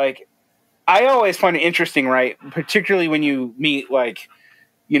say that, like, I always find it interesting, right? Particularly when you meet, like,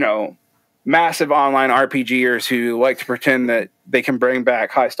 massive online RPGers who like to pretend that they can bring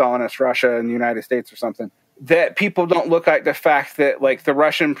back high Stalinist Russia and the United States or something, that people don't look at the fact that, like, the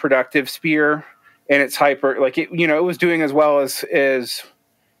Russian productive sphere and its it was doing as well as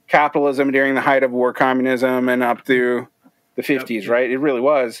capitalism during the height of war communism and up through the 50s, right? It really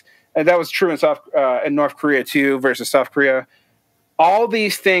was. And that was true in North Korea too, versus South Korea. All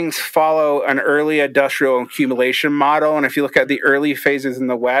these things follow an early industrial accumulation model. And if you look at the early phases in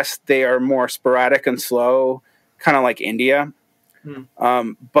the West, they are more sporadic and slow, kind of like India.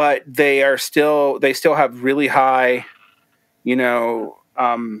 But they still have really high,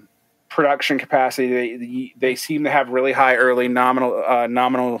 production capacity. They seem to have really high early nominal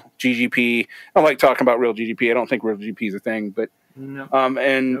GDP. I don't like talking about real GDP. I don't think real GDP is a thing, but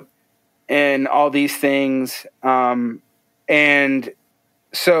and all these things. And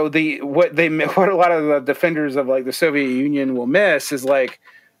so what a lot of the defenders of, like, the Soviet Union will miss is, like,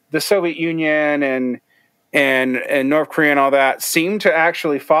 the Soviet Union and North Korea and all that seem to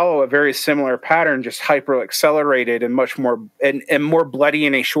actually follow a very similar pattern, just hyper accelerated and much more and more bloody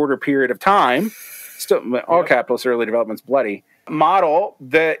in a shorter period of time. Still, all capitalist early development's bloody. Model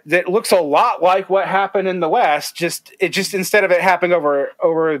that looks a lot like what happened in the West. Just instead of it happening over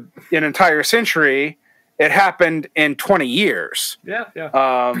an entire century, it happened in 20 years.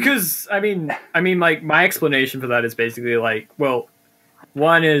 Because I mean, like, my explanation for that is basically, like, well,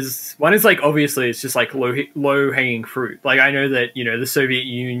 one is like, obviously it's just like low hanging fruit. Like, I know that, the Soviet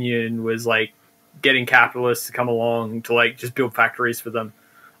Union was, like, getting capitalists to come along to, like, just build factories for them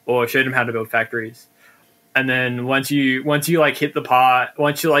or show them how to build factories. And then once you like hit the part,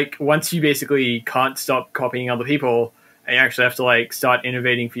 once you basically can't stop copying other people and you actually have to, like, start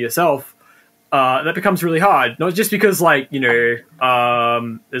innovating for yourself, that becomes really hard. Not just because, like, there's,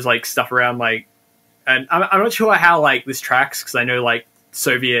 like, stuff around, like, and I'm not sure how, like, this tracks, because I know, like,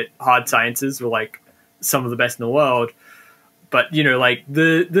 Soviet hard sciences were, like, some of the best in the world, but, like,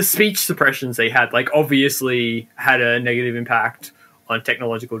 the speech suppressions they had, like, obviously had a negative impact on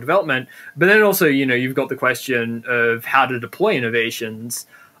technological development. But then also, you've got the question of how to deploy innovations,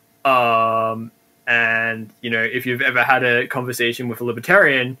 and if you've ever had a conversation with a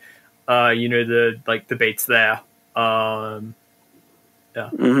libertarian, the, like, debates there. Well,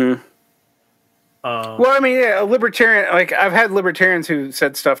 I mean, a libertarian, like, I've had libertarians who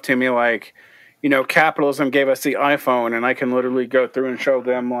said stuff to me like, capitalism gave us the iPhone, and I can literally go through and show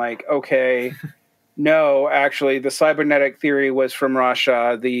them, like, okay, no, actually, the cybernetic theory was from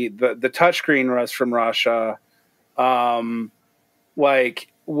Russia. The touchscreen was from Russia. Like,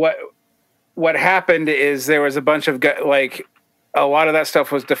 what happened is there was a bunch of, like, a lot of that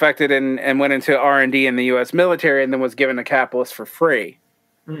stuff was defected and went into R&D in the U.S. military and then was given to capitalists for free.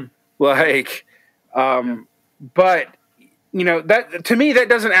 Like, but, that, to me, that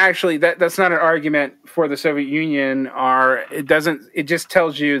doesn't actually, that's not an argument for the Soviet Union, or it just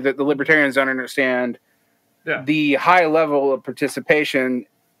tells you that the libertarians don't understand the high level of participation,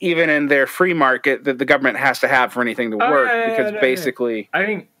 even in their free market, that the government has to have for anything to work, because basically... I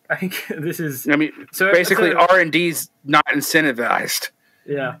think this is... I mean, so basically R&D's not incentivized.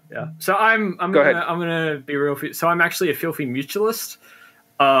 Yeah. So I'm gonna be real. So I'm actually a filthy mutualist.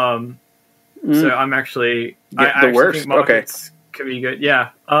 So I'm actually I actually worst. think markets could be good. Yeah.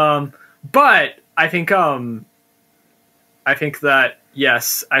 But I think that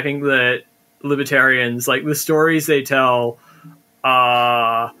libertarians, like, the stories they tell,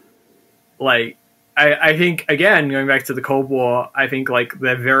 like, I think, again, going back to the Cold War, I think, like,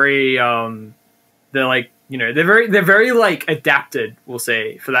 they're very they're very like adapted, we'll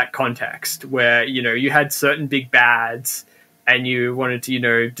say, for that context where, you had certain big bads and you wanted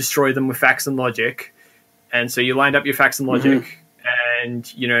to, destroy them with facts and logic. And so you lined up your facts and logic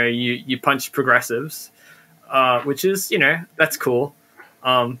and, you punched progressives, which is, that's cool.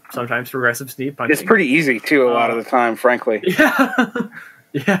 Sometimes progressives need punching. It's pretty easy too, a lot of the time, frankly. Yeah.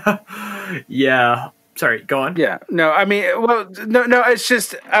 Yeah. Yeah. Sorry, go on. Yeah. No, I mean, well, no, it's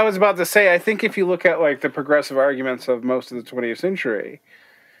just, I was about to say, I think if you look at like the progressive arguments of most of the 20th century,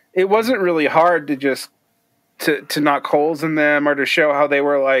 it wasn't really hard to just to knock holes in them or to show how they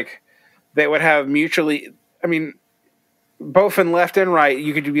were like, they would have mutually, I mean, both in left and right,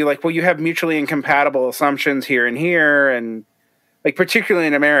 you could be like, well, you have mutually incompatible assumptions here and here. And like, particularly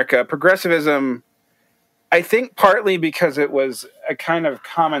in America, progressivism, I think partly because it was a kind of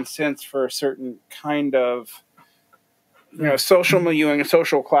common sense for a certain kind of, social milieu and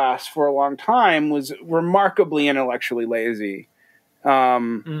social class for a long time, was remarkably intellectually lazy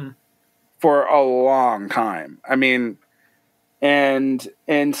for a long time. I mean, and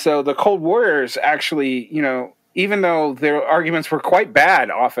so the Cold Warriors actually, even though their arguments were quite bad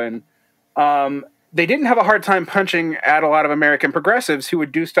often, they didn't have a hard time punching at a lot of American progressives who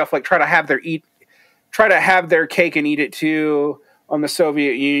would do stuff like try to have their cake and eat it too on the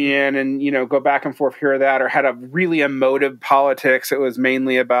Soviet Union, and go back and forth here or that, or had a really emotive politics that was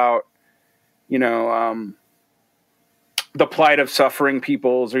mainly about the plight of suffering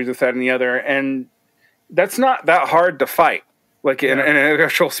peoples, or either that and the other, and that's not that hard to fight, like in an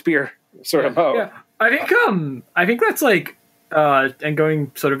actual spear sort of mode. Yeah. I think that's like, and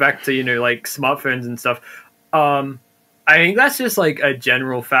going sort of back to like smartphones and stuff. I think that's just like a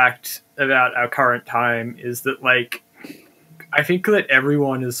general fact about our current time, is that like, I think that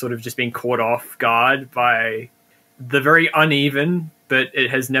everyone is sort of just being caught off guard by the very uneven, but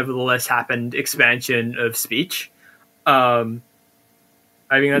it has nevertheless happened, expansion of speech. I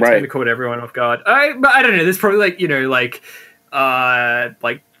think that's going to caught everyone off guard. But I don't know. There's probably like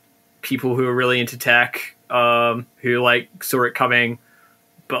people who are really into tech, who like saw it coming.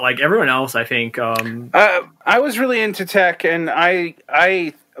 But like everyone else, I think. I was really into tech, and I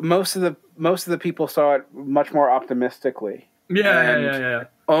most of the people saw it much more optimistically. Yeah.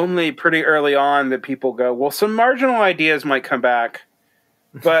 Only pretty early on that people go, well, some marginal ideas might come back,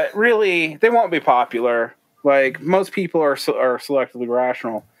 but really they won't be popular. Like most people are selectively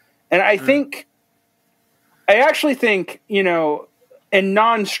rational, and I actually think in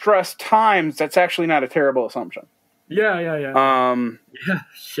non-stress times, that's actually not a terrible assumption. Yeah.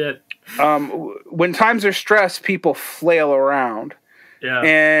 Shit. When times are stressed, people flail around. Yeah.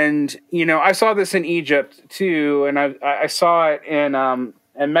 And I saw this in Egypt too, and I saw it in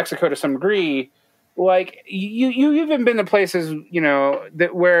Mexico to some degree. Like you even been to places that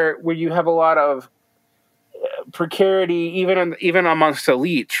where you have a lot of precarity, even amongst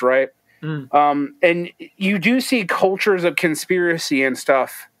elites, right? And you do see cultures of conspiracy and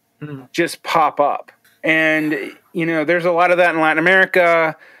stuff just pop up. And, there's a lot of that in Latin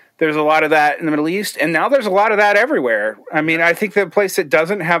America. There's a lot of that in the Middle East. And now there's a lot of that everywhere. I mean, I think the place that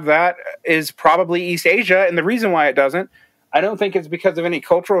doesn't have that is probably East Asia. And the reason why it doesn't, I don't think it's because of any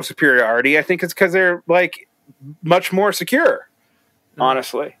cultural superiority. I think it's because they're, like, much more secure,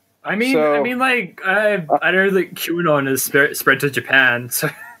 honestly. I mean, like, I know that QAnon is spread to Japan, so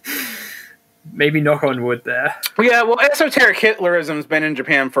maybe knock on wood there. Yeah, well, esoteric Hitlerism's been in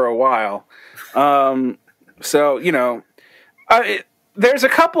Japan for a while. There's a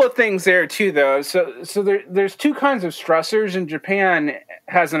couple of things there too, though. So there's two kinds of stressors, and Japan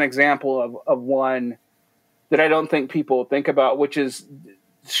has an example of one that I don't think people think about, which is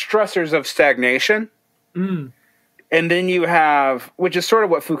stressors of stagnation. And then you have, which is sort of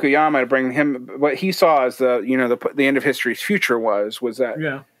what Fukuyama, what he saw as the end of history's future was that.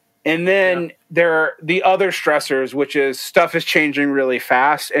 Yeah. And then there are the other stressors, which is stuff is changing really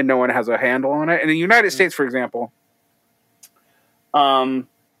fast and no one has a handle on it. In the United States, for example, there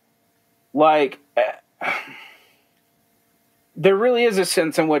really is a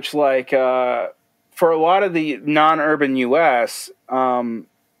sense in which, like, for a lot of the non-urban U.S.,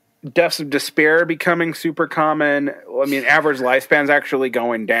 deaths of despair are becoming super common. I mean, average lifespan's actually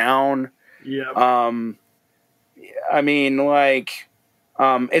going down. Yeah. I mean, like,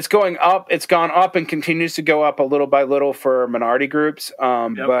 it's going up. It's gone up and continues to go up a little by little for minority groups.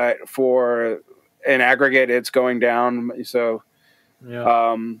 But for an aggregate, it's going down. So,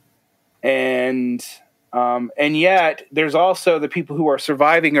 and yet there's also the people who are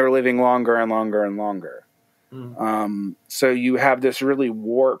surviving are living longer and longer and longer. So you have this really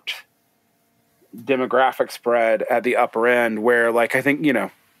warped demographic spread at the upper end where, like, I think,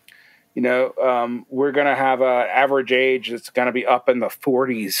 we're going to have an average age that's going to be up in the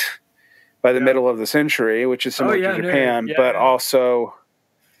 40s by the middle of the century, which is similar to Japan, but also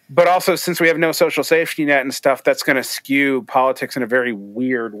since we have no social safety net and stuff, that's going to skew politics in a very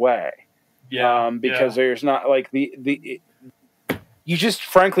weird way. Because there's not like you just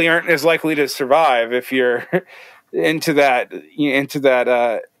frankly aren't as likely to survive if you're into that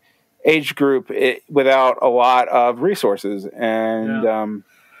age group without a lot of resources. And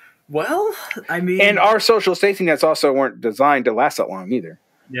well, I mean, and our social safety nets also weren't designed to last that long either.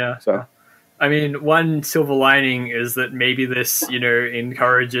 Yeah. So, I mean, one silver lining is that maybe this,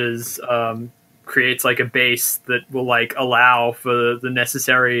 encourages, creates like a base that will like allow for the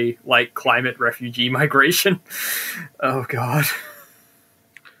necessary like climate refugee migration. Oh God.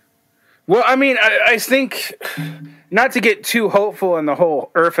 Well, I mean, I think not to get too hopeful in the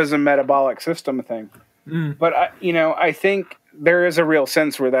whole Earth as a metabolic system thing, but I think there is a real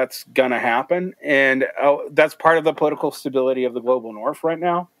sense where that's gonna happen, and that's part of the political stability of the global North right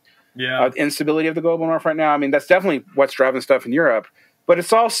now. Yeah, instability of the global North right now. I mean, that's definitely what's driving stuff in Europe, but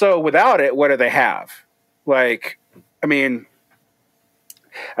it's also without it, what do they have? Like, I mean,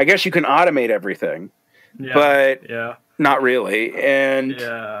 I guess you can automate everything, but not really. And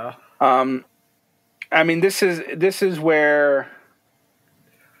I mean, this is where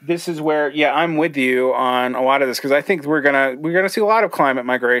I'm with you on a lot of this, because I think we're gonna see a lot of climate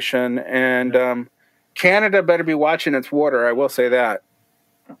migration, and Canada better be watching its water. I will say that.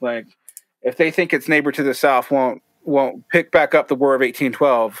 Like, if they think its neighbor to the south won't pick back up the War of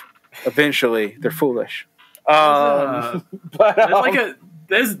 1812, eventually they're foolish. But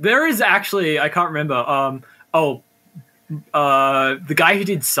there is actually, I can't remember. The guy who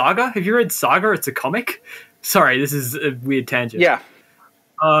did Saga. Have you read Saga? It's a comic. Sorry, this is a weird tangent. Yeah.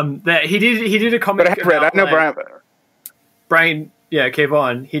 That he did a comic. But I have read. I know Brian. Yeah, K.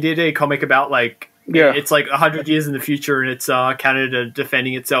 Vaughan. He did a comic about like. Yeah. It's like 100 years in the future, and it's Canada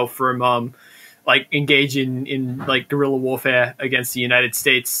defending itself from like engaging in like guerrilla warfare against the United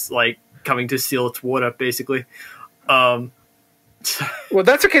States, like coming to steal its water, basically. Well,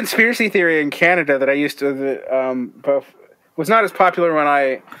 that's a conspiracy theory in Canada that I used to was not as popular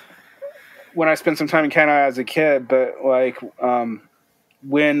when I spent some time in Canada as a kid, but like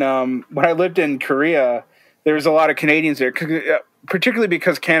when I lived in Korea, there was a lot of Canadians there, particularly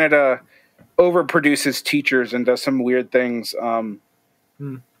because Canada overproduces teachers and does some weird things. And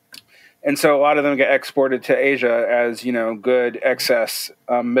so a lot of them get exported to Asia, as, good excess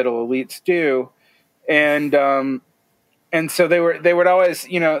middle elites do. And so they would always,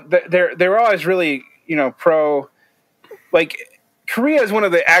 they were always really, pro, like, Korea is one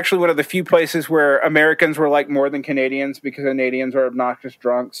of the few places where Americans were like more than Canadians, because Canadians are obnoxious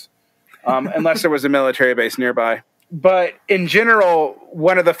drunks, unless there was a military base nearby. But in general,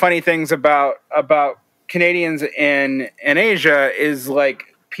 one of the funny things about Canadians in Asia is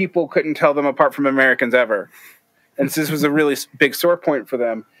like people couldn't tell them apart from Americans ever. And so this was a really big sore point for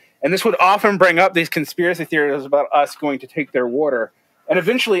them. And this would often bring up these conspiracy theories about us going to take their water. And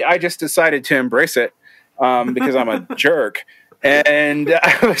eventually I just decided to embrace it because I'm a jerk. And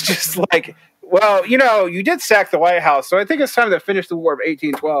I was just like, well, you did sack the White House, so I think it's time to finish the War of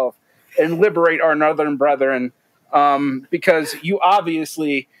 1812 and liberate our northern brethren. Because you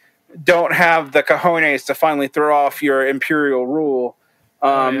obviously don't have the cojones to finally throw off your imperial rule,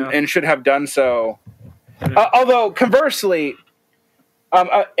 and should have done so. Although conversely,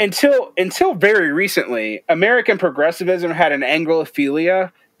 until very recently, American progressivism had an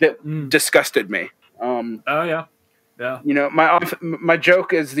Anglophilia that disgusted me. My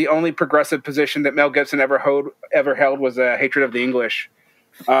joke is the only progressive position that Mel Gibson ever held was a hatred of the English.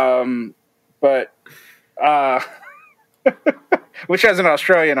 Which, as an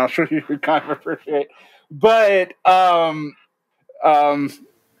Australian, I'm sure you would kind of appreciate. But the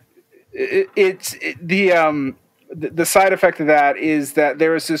side effect of that is that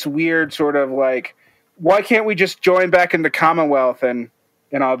there is this weird sort of like, why can't we just join back into Commonwealth and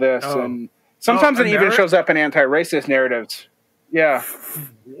all this? And sometimes it even shows up in anti-racist narratives. Yeah.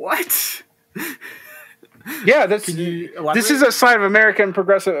 What? Yeah, this is a sign of American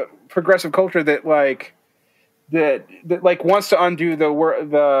progressive culture that like. That wants to undo the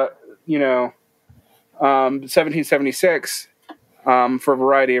 1776 for a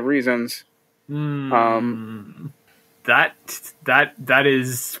variety of reasons. That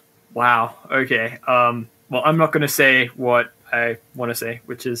is wow. Okay. Well, I'm not going to say what I want to say,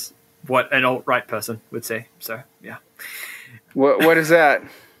 which is what an alt-right person would say. So yeah. What is that?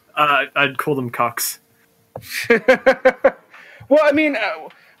 I'd call them cocks. Well, I mean,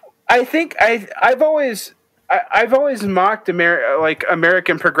 I think I've always mocked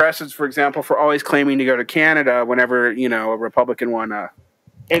American progressives, for example, for always claiming to go to Canada whenever, a Republican won.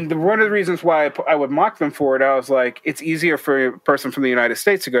 And one of the reasons why I would mock them for it, I was like, it's easier for a person from the United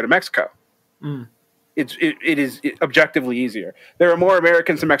States to go to Mexico. It is objectively easier. There are more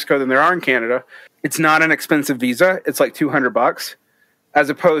Americans in Mexico than there are in Canada. It's not an expensive visa. It's like $200, as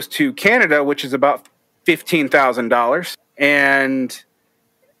opposed to Canada, which is about $15,000, and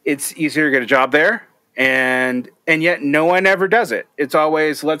it's easier to get a job there. And yet no one ever does it. It's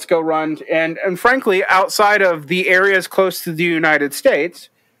always, let's go run. And frankly, outside of the areas close to the United States,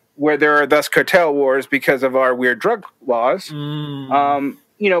 where there are thus cartel wars because of our weird drug laws,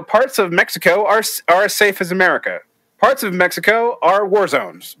 parts of Mexico are as safe as America. Parts of Mexico are war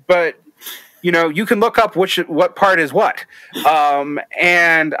zones, but you can look up what part is what.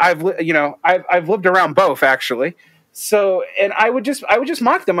 And I've lived around both, actually. So, and I would just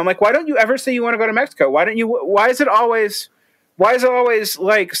mock them. I'm like, why don't you ever say you want to go to Mexico? Why is it always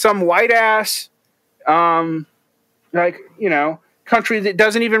like some white ass, country that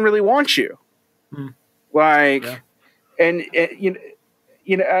doesn't even really want you?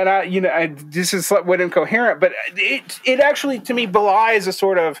 This is what incoherent, but it actually, to me, belies a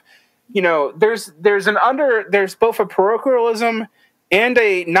sort of, there's both a parochialism and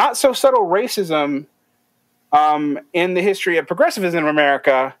a not so subtle racism in the history of progressivism in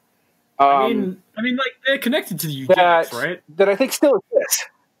America. Like they're connected to the eugenics, right? That I think still exists.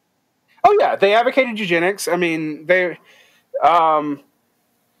 Oh yeah, they advocated eugenics. I mean,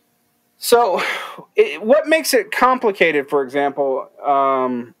 what makes it complicated, for example,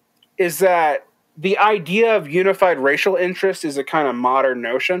 is that the idea of unified racial interest is a kind of modern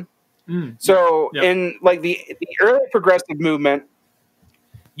notion. In like the early progressive movement,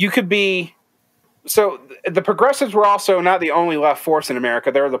 the progressives were also not the only left force in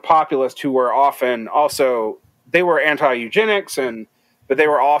America. There were the populists who were often also, they were anti-eugenics, but they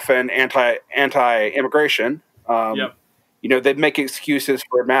were often anti-immigration. They'd make excuses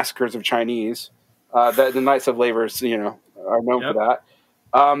for massacres of Chinese. The Knights of Labor, are known for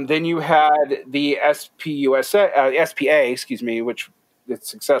that. Then you had the SPA, which its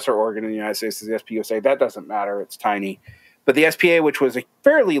successor organ in the United States is the SPUSA. That doesn't matter. It's tiny. But the SPA, which was a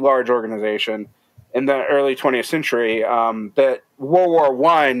fairly large organization in the early 20th century, that World War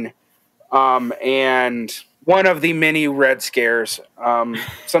I and one of the many Red Scares,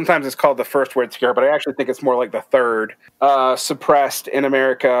 sometimes it's called the first Red Scare, but I actually think it's more like the third, suppressed in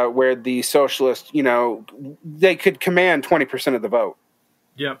America, where the socialists, they could command 20% of the vote.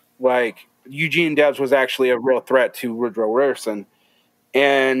 Yep. Like Eugene Debs was actually a real threat to Woodrow Wilson,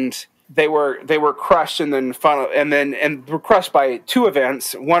 and they were crushed and were crushed by two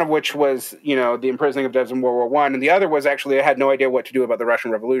events. One of which was the imprisoning of Debs in World War I, and the other was actually they had no idea what to do about the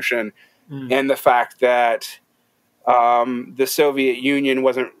Russian Revolution and the fact that the Soviet Union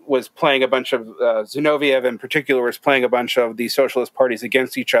was playing a bunch of Zinoviev in particular was playing a bunch of the socialist parties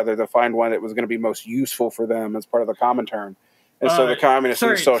against each other to find one that was going to be most useful for them as part of the Comintern. And so the communists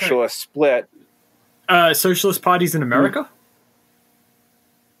and the socialists split. Socialist parties in America?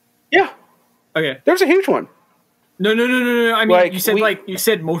 Yeah. Okay. There's a huge one. No. I mean, you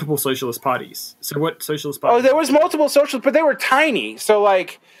said multiple socialist parties. So what socialist parties? Oh, there was multiple socialist, but they were tiny. If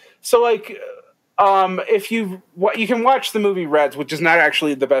you can watch the movie Reds, which is not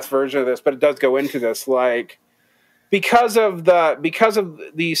actually the best version of this, but it does go into this, because of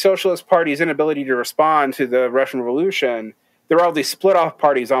the socialist party's inability to respond to the Russian Revolution, there were all these split off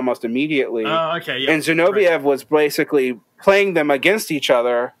parties almost immediately. And Zinoviev was basically playing them against each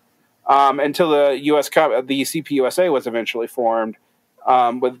other until the CPUSA was eventually formed,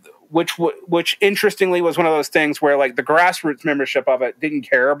 which interestingly was one of those things where the grassroots membership of it didn't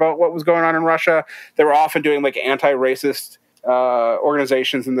care about what was going on in Russia. They were often doing anti-racist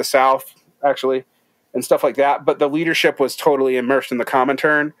organizations in the South, actually, and stuff like that. But the leadership was totally immersed in the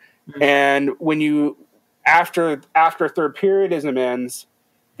Comintern. Mm-hmm. And when after third periodism ends,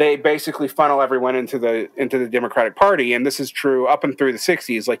 they basically funnel everyone into the Democratic Party, and this is true up and through the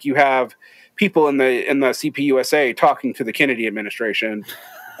 60s. You have people in the CPUSA talking to the Kennedy administration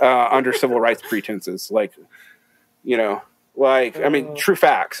under civil rights pretenses, true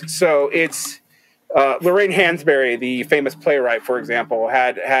facts. So it's Lorraine Hansberry, the famous playwright, for example,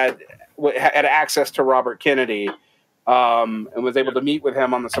 had access to Robert Kennedy and was able to meet with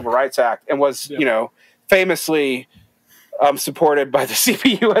him on the Civil Rights Act, and was famously supported by the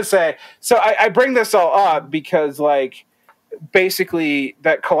CPUSA. So I bring this all up because, basically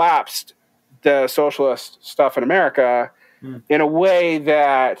that collapsed the socialist stuff in America in a way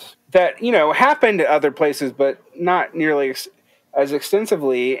that happened at other places, but not nearly as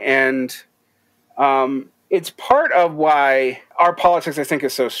extensively. And it's part of why our politics, I think,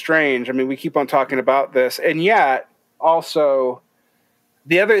 is so strange. I mean, we keep on talking about this, and yet also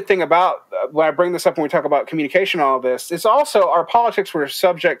the other thing about when I bring this up when we talk about communication, all of this, is also our politics were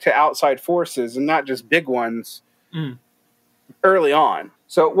subject to outside forces and not just big ones early on.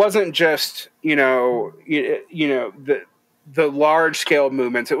 So it wasn't just, the large scale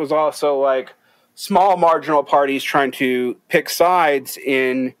movements. It was also small marginal parties trying to pick sides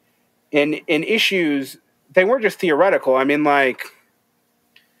in issues. They weren't just theoretical. I mean, like,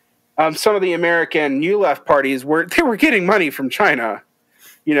 some of the American New Left parties were getting money from China,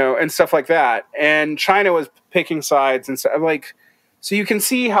 you know, and stuff like that. And China was picking sides and stuff like. So you can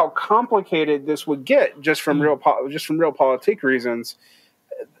see how complicated this would get just from realpolitik reasons.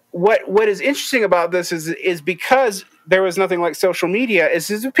 What is interesting about this is because there was nothing like social media,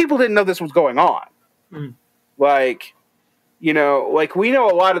 is people didn't know this was going on. Like, you know, like we know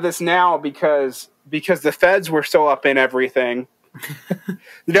a lot of this now because the feds were so up in everything.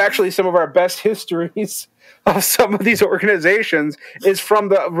 That actually some of our best histories of some of these organizations is from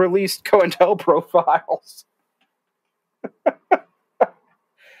the released COINTEL profiles.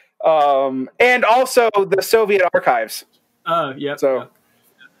 And also the Soviet archives. Oh, yeah. So yeah.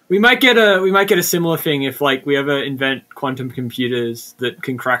 We might get a similar thing if like we ever invent quantum computers that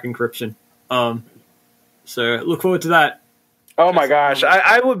can crack encryption. So look forward to that. Oh my gosh,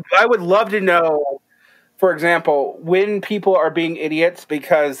 I would love to know, for example, when people are being idiots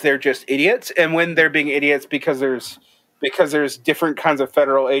because they're just idiots, and when they're being idiots because there's different kinds of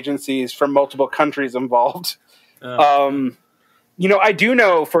federal agencies from multiple countries involved. You know, I do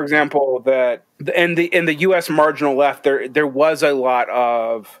know, for example, that in the U.S. marginal left, there was a lot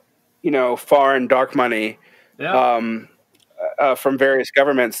of, you know, foreign dark money from various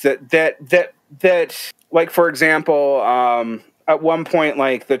governments that like, for example, at one point,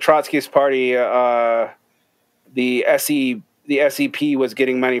 like the Trotskyist Party, the SEP was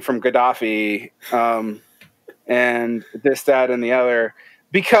getting money from Gaddafi, and this, that, and the other,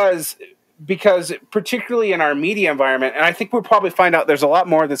 because particularly in our media environment, and I think we'll probably find out there's a lot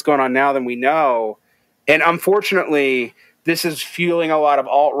more that's going on now than we know. And unfortunately, this is fueling a lot of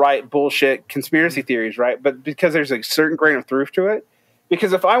alt-right bullshit conspiracy theories, right? But because there's a certain grain of truth to it.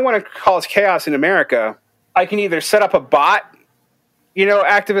 Because if I want to cause chaos in America, I can either set up a bot, you know,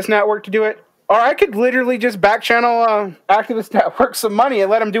 activist network to do it, or I could literally just back channel activist network some money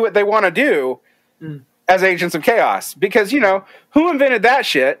and let them do what they want to do as agents of chaos. Because, you know, who invented that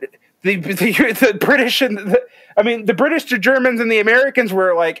shit? The British and the British, the Germans, and the Americans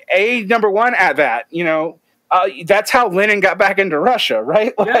were like number one at that. You know, that's how Lenin got back into Russia,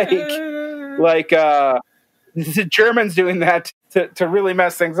 right? Like the Germans doing that to really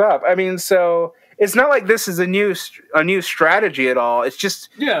mess things up. I mean, so it's not like this is a new strategy at all. It's just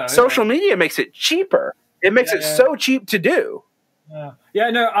social media makes it cheaper. It makes it so cheap to do. No.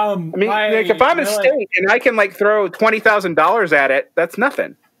 I mean, like if I'm a state and I can like throw $20,000 at it, that's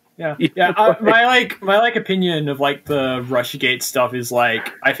nothing. My opinion of like the Russiagate stuff is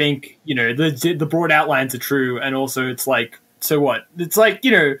like, I think, you know, the broad outlines are true, and also it's like, so what? It's like,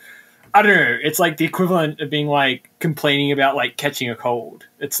 you know, I don't know. It's like the equivalent of being like complaining about like catching a cold.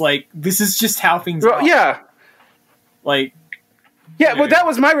 It's like, this is just how things are. Yeah. Like. Yeah, well, that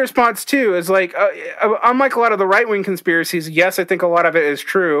was my response too. Is like, unlike a lot of the right-wing conspiracies, yes, I think a lot of it is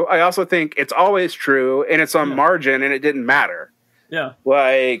true. I also think it's always true, and it's on margin, and it didn't matter. Yeah.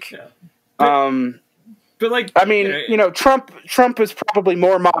 Like, but like, I mean, you know, Trump is probably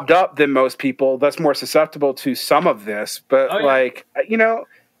more mobbed up than most people. That's more susceptible to some of this. But like, you know,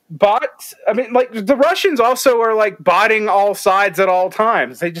 bots. I mean, like the Russians also are like botting all sides at all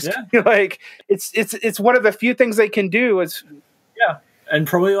times. They just like it's one of the few things they can do. Is and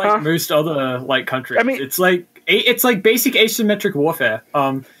probably like most other like countries. I mean, it's like basic asymmetric warfare.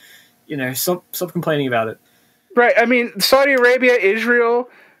 You know, stop complaining about it. Right. I mean, Saudi Arabia, Israel,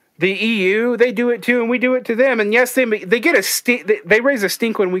 the EU, they do it too, and we do it to them. And yes, they get a stink. They raise a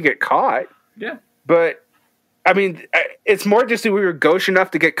stink when we get caught. Yeah. But I mean, it's more just that we were gauche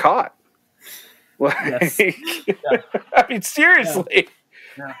enough to get caught. Like, yes. I mean, seriously.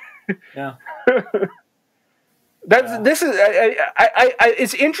 Yeah. This is.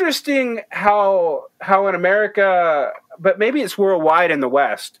 It's interesting how in America, but maybe it's worldwide in the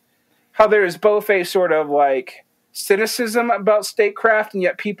West, how there is both a sort of like cynicism about statecraft, and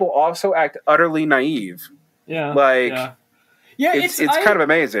yet people also act utterly naive. Yeah. Like, it's kind of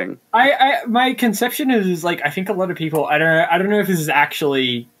amazing. My conception is like, I think a lot of people, I don't know if this is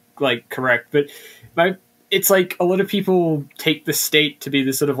actually like correct, but it's like a lot of people take the state to be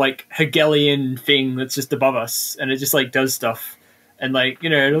this sort of like Hegelian thing that's just above us, and it just like does stuff, and like, you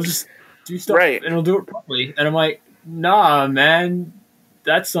know, it'll just do stuff, and it'll do it properly. And I'm like, nah, man,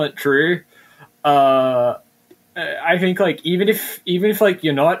 that's not true. I think like even if like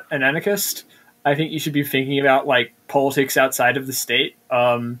you're not an anarchist, I think you should be thinking about like politics outside of the state.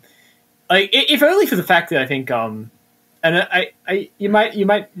 Like if only for the fact that I think and you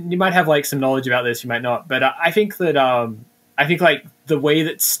might have like some knowledge about this, you might not, but I think that I think like the way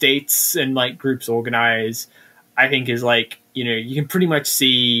that states and like groups organize, I think is like, you know, you can pretty much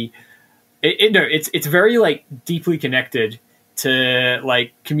see it's very like deeply connected to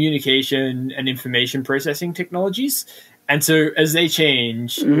like communication and information processing technologies. And so as they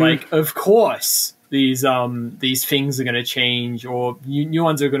change, like, of course, these things are going to change, or new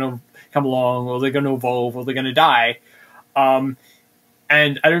ones are going to come along, or they're going to evolve, or they're going to die. And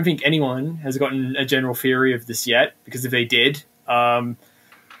I don't think anyone has gotten a general theory of this yet, because if they did,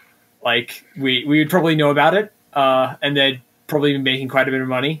 like we would probably know about it, and they'd probably be making quite a bit of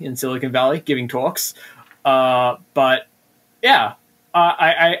money in Silicon Valley giving talks. But yeah,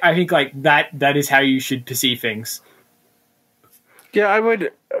 I think like that is how you should perceive things. Yeah, I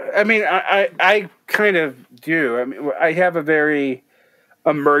would. I mean, I kind of do. I mean, I have a very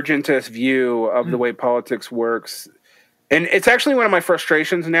emergentist view of the way politics works. And it's actually one of my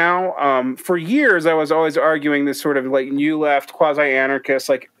frustrations now. For years, I was always arguing this sort of like new left, quasi-anarchist,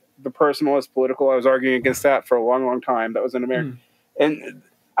 like the personalist political. I was arguing against that for a long, long time. That was in America. And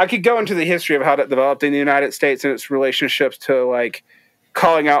I could go into the history of how that developed in the United States and its relationships to like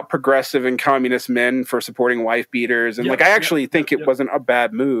calling out progressive and communist men for supporting wife beaters. And like, I actually think it wasn't a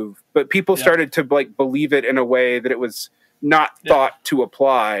bad move, but people started to like believe it in a way that it was not thought to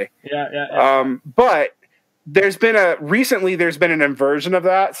apply. But there's been recently there's been an inversion of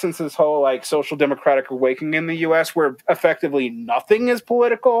that since this whole like social democratic awakening in the US, where effectively nothing is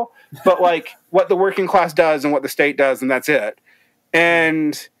political, but like what the working class does and what the state does, and that's it.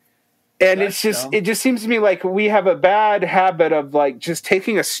 And it's just, it just seems to me like we have a bad habit of like just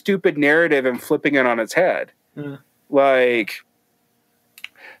taking a stupid narrative and flipping it on its head. Like,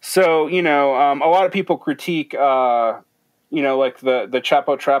 so, you know, a lot of people critique, you know, like the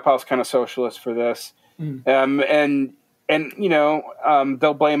Chapo Trap House kind of socialists for this. And you know,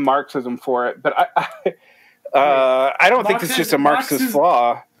 they'll blame Marxism for it, but I don't think it's just a Marxist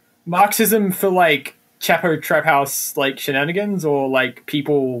flaw. Marxism for like Chapo Trap House like shenanigans, or like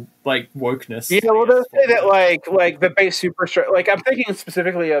people like wokeness. Yeah, well, they'll say that like the base superstructure. Like, I'm thinking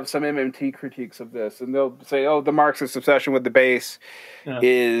specifically of some MMT critiques of this, and they'll say, "Oh, the Marxist obsession with the base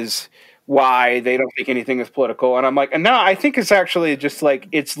is why they don't think anything is political." And I'm like, no, I think it's actually just like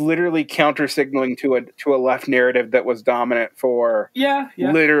it's literally counter signaling to a left narrative that was dominant for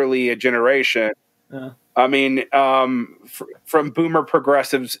literally a generation. I mean, from boomer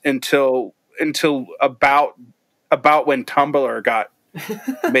progressives until about when Tumblr got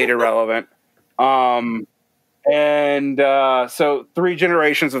made irrelevant. So 3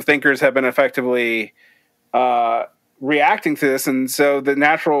 generations of thinkers have been effectively reacting to this, and so the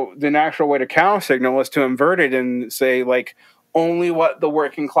natural way to counter signal is to invert it and say like only what the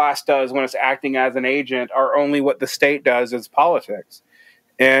working class does when it's acting as an agent, or only what the state does is politics.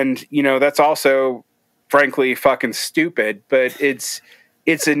 And you know, that's also frankly fucking stupid, but it's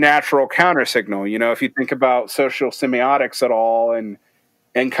a natural counter signal. You know, if you think about social semiotics at all, and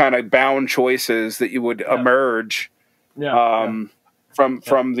kind of bound choices that you would emerge from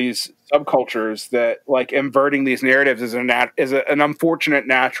these subcultures, that like inverting these narratives is an unfortunate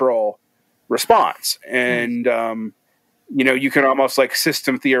natural response. And you know, you can almost like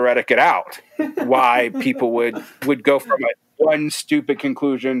system theoretic it out why people would go from one stupid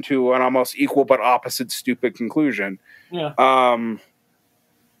conclusion to an almost equal but opposite stupid conclusion. You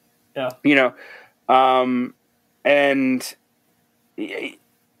know, and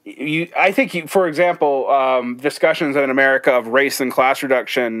I think, for example, discussions in America of race and class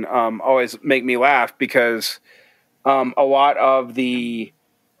reduction always make me laugh, because a lot of the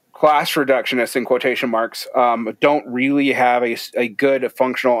class reductionists, in quotation marks, don't really have a good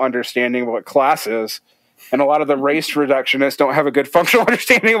functional understanding of what class is. And a lot of the race reductionists don't have a good functional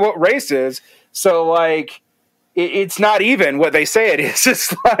understanding of what race is. So, like, it's not even what they say it is.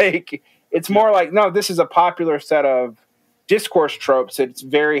 It's like, it's more like, no, this is a popular set of discourse tropes.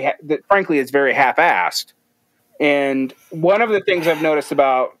 That frankly, it's very half-assed. And one of the things I've noticed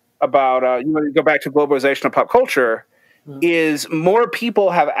about you want to go back to globalization of pop culture, is more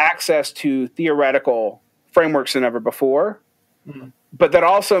people have access to theoretical frameworks than ever before. But that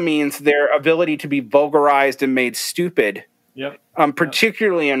also means their ability to be vulgarized and made stupid,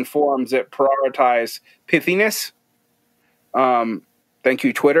 particularly in forms that prioritize pithiness. Thank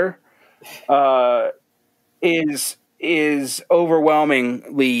you, Twitter. Is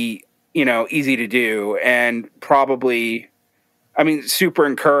overwhelmingly, you know, easy to do, and probably, I mean, super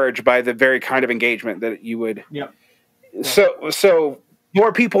encouraged by the very kind of engagement that you would. So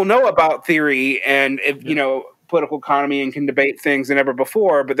more people know about theory and you know, political economy, and can debate things than ever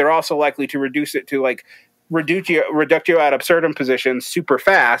before, but they're also likely to reduce it to like reductio ad absurdum positions super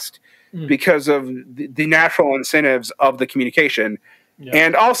fast, because of the natural incentives of the communication. Yeah.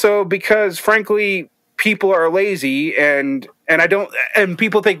 And also because, frankly, people are lazy, and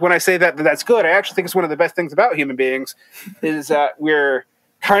people think when I say that that's good. I actually think it's one of the best things about human beings is that we're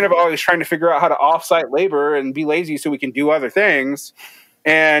kind of always trying to figure out how to off-site labor and be lazy so we can do other things.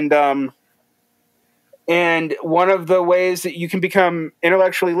 And one of the ways that you can become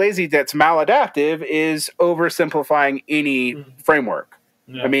intellectually lazy that's maladaptive is oversimplifying any framework.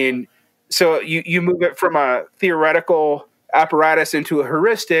 Yeah. I mean, so you move it from a theoretical apparatus into a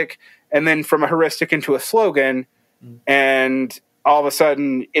heuristic, and then from a heuristic into a slogan, and all of a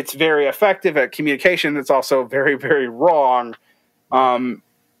sudden it's very effective at communication. That's also very, very wrong.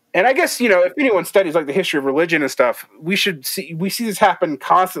 And I guess, if anyone studies like the history of religion and stuff, we see this happen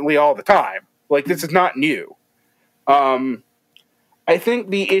constantly all the time. Like, this is not new. I think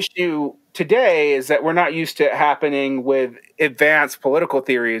the issue today is that we're not used to it happening with advanced political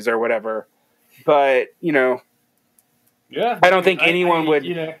theories or whatever. But, yeah, I don't think anyone would.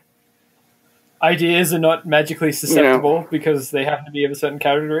 Ideas are not magically susceptible because they happen to be of a certain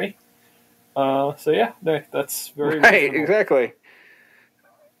category. So yeah, no, that's very right. reasonable. Exactly.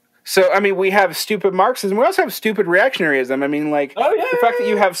 So I mean, we have stupid Marxism. We also have stupid reactionaryism. I mean, like the fact that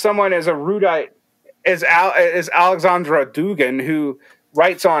you have someone as erudite as Alexandra Dugin, who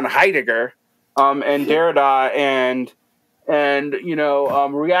writes on Heidegger and Derrida and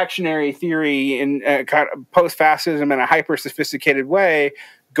reactionary theory and kind of post-fascism in a hyper-sophisticated way,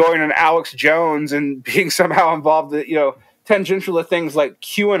 going on Alex Jones and being somehow involved, tangential to things like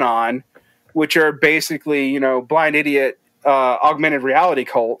QAnon, which are basically, blind idiot augmented reality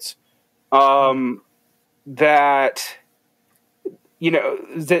cults. That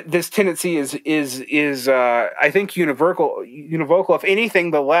this tendency is I think univocal. If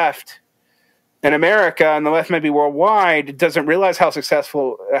anything, the left in America and the left maybe worldwide doesn't realize how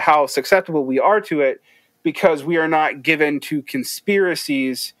susceptible we are to it, because we are not given to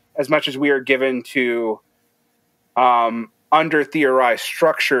conspiracies as much as we are given to under-theorized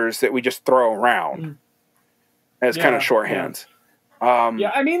structures that we just throw around as kind of shorthands.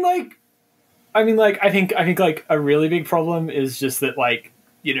 Yeah. I think like a really big problem is just that, like,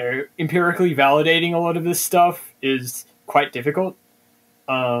 empirically validating a lot of this stuff is quite difficult.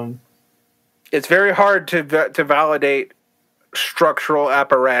 It's very hard to validate structural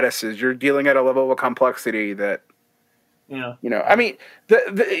apparatuses. You're dealing at a level of complexity that, I mean,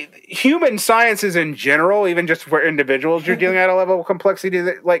 the human sciences in general, even just for individuals, you're dealing at a level of complexity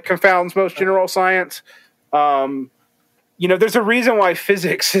that, like, confounds most general science. There's a reason why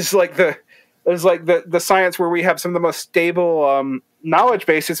physics is like the science where we have some of the most stable knowledge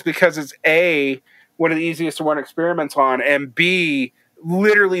bases, because it's A, one of the easiest to run experiments on, and B,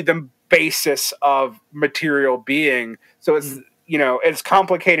 literally the basis of material being. So it's as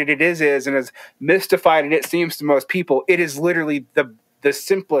complicated it is and as mystified it seems to most people, it is literally the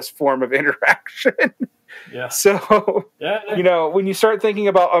simplest form of interaction. Yeah. So when you start thinking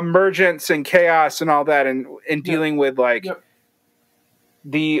about emergence and chaos and all that, and dealing with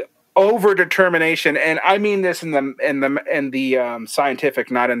the overdetermination, and I mean this in the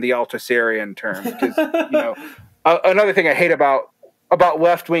scientific, not in the Althusserian term, because another thing I hate about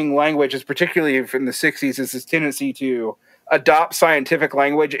left-wing language, is particularly from the 60s, is this tendency to adopt scientific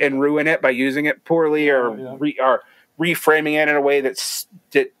language and ruin it by using it poorly or reframing it in a way that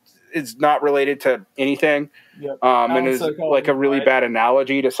is not related to anything. Yep. And is like a really bad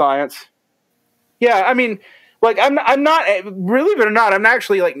analogy to science. Yeah, I mean, like, I'm not, believe it or not, I'm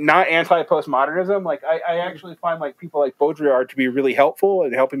actually, like, not anti-postmodernism. Like, I actually find, like, people like Baudrillard to be really helpful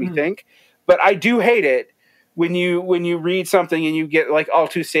in helping me think. But I do hate it when you read something and you get, like,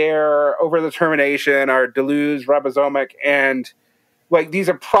 Althusser, overdetermination, or Deleuze, ribosomic, and, like, these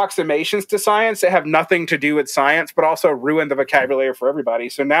approximations to science that have nothing to do with science, but also ruin the vocabulary for everybody.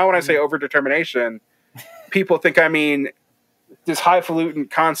 So now when I say overdetermination, people think I mean this highfalutin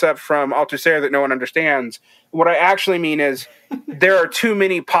concept from Althusser that no one understands. What I actually mean is there are too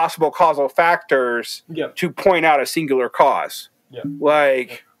many possible causal factors to point out a singular cause.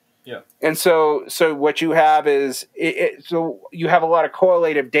 And so what you have is so you have a lot of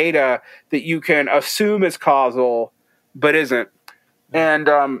correlative data that you can assume is causal, but isn't. And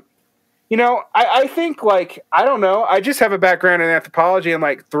I think, like, I don't know. I just have a background in anthropology and,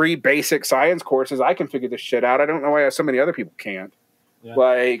 like, 3 basic science courses. I can figure this shit out. I don't know why so many other people can't. Yeah.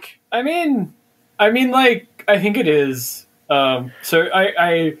 Like, I mean, like, I think it is. So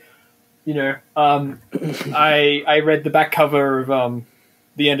I read the back cover of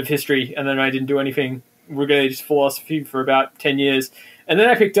The End of History, and then I didn't do anything religious philosophy for about 10 years. And then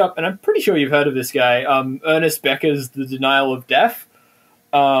I picked up, and I'm pretty sure you've heard of this guy, Ernest Becker's The Denial of Death,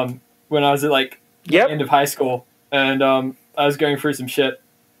 when I was at like the end of high school, and I was going through some shit,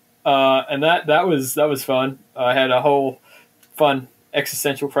 and that was fun. I had a whole fun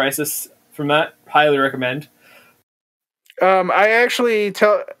existential crisis from that. Highly recommend. I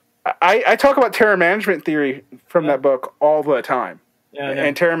talk about terror management theory from that book all the time.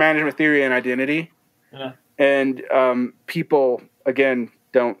 And terror management theory and identity. Yeah. And people, again,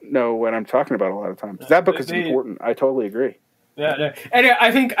 don't know what I'm talking about a lot of times. That book is important. I totally agree. Yeah. And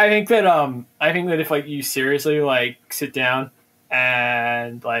I think that if like you seriously like sit down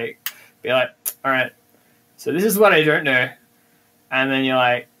and like be like, all right, so this is what I don't know, and then you're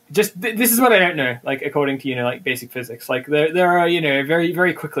like, this is what I don't know, like according to like basic physics, like there are very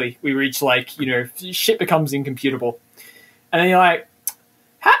very quickly we reach like shit becomes incomputable, and then you're like,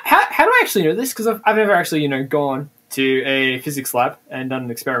 how do I actually know this? Because I've never actually gone to a physics lab and done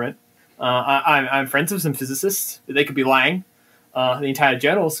an experiment. I'm friends with some physicists, but they could be lying. The entire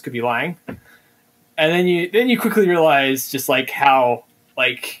journals could be lying, and then you quickly realize just like how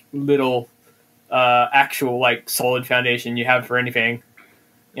like little actual like solid foundation you have for anything.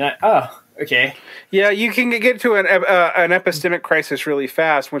 You're like, oh, okay. Yeah, you can get to an epistemic crisis really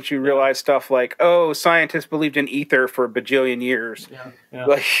fast once you realize stuff like, oh, scientists believed in ether for a bajillion years. Yeah.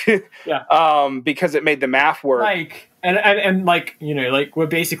 Like, because it made the math work. Like, and like, like we're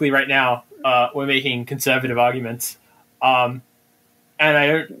basically right now, we're making conservative arguments. And I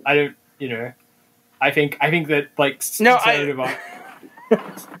don't, I think that like conservative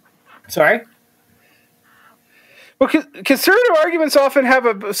sorry? Well, conservative arguments often have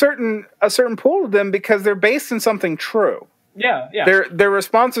a certain pull to them because they're based in something true. Yeah. Their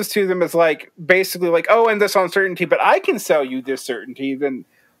responses to them is like basically like, oh, and this uncertainty, but I can sell you this certainty, then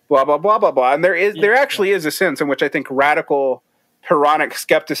blah blah blah blah blah. And there actually is a sense in which I think radical Pyrrhonic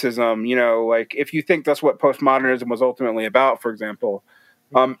skepticism, like if you think that's what postmodernism was ultimately about, for example,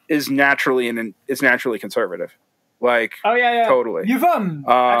 is naturally conservative. Like, oh yeah, totally. You've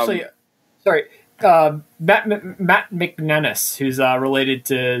actually, sorry. Matt McManus, who's related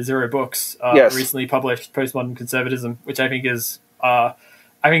to Zero Books, recently published Postmodern Conservatism, which I think is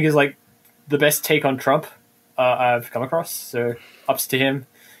like the best take on Trump I've come across. So ups to him.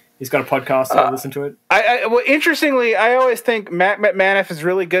 He's got a podcast, so I'll listen to it. Well, interestingly, I always think Matt McManus is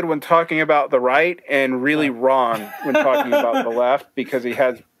really good when talking about the right and really wrong when talking about the left because he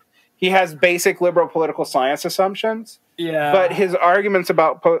has basic liberal political science assumptions. Yeah. But his arguments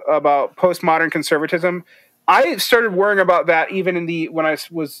about postmodern conservatism, I started worrying about that even when I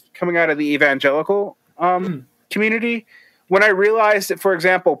was coming out of the evangelical community, when I realized that, for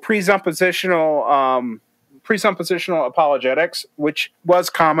example, presuppositional apologetics, which was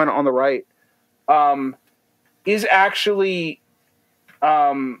common on the right, is actually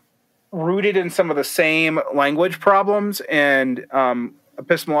rooted in some of the same language problems and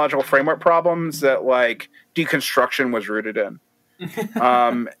epistemological framework problems that like deconstruction was rooted in.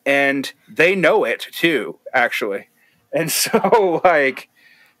 And they know it too, actually. And so like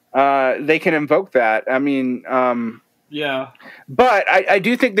they can invoke that. I mean, yeah. But I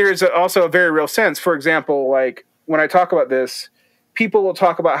do think there is also a very real sense. For example, like when I talk about this, people will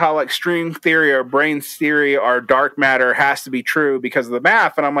talk about how like string theory or brain theory or dark matter has to be true because of the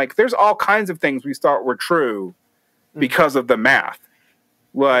math. And I'm like, there's all kinds of things we thought were true because of the math.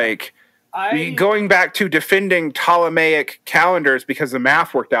 Like going back to defending Ptolemaic calendars because the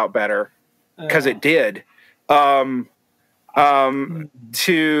math worked out better because it did. To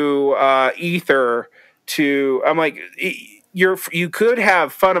ether. I'm like, you could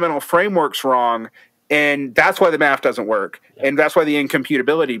have fundamental frameworks wrong, and that's why the math doesn't work, and that's why the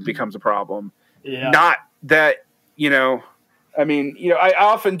incomputability becomes a problem. Yeah. Not that I mean, I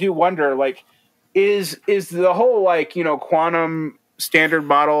often do wonder, like, is the whole like quantum standard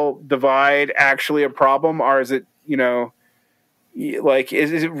model divide actually a problem, or is it like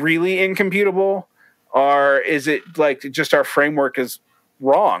is it really incomputable, or is it like just our framework is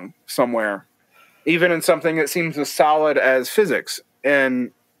wrong somewhere? Even in something that seems as solid as physics.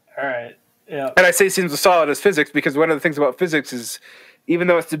 And all right. Yeah. And I say seems as solid as physics because one of the things about physics is even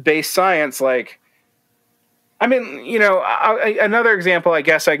though it's the base science, like, I mean, another example I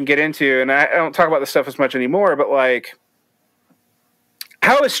guess I can get into, and I don't talk about this stuff as much anymore, but like,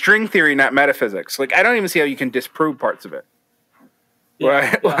 how is string theory not metaphysics? Like, I don't even see how you can disprove parts of it. Yeah,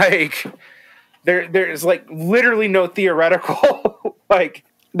 right? Yeah. Like, there's like literally no theoretical, like,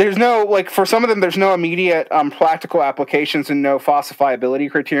 there's no, like, for some of them, there's no immediate practical applications and no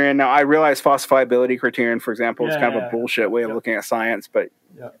falsifiability criterion. Now, I realize falsifiability criterion, for example, is kind of a bullshit way of looking at science, but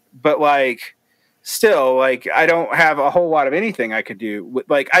like, still, like, I don't have a whole lot of anything I could do.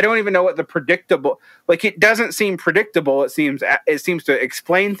 Like, I don't even know what the predictable, like, it doesn't seem predictable. It seems to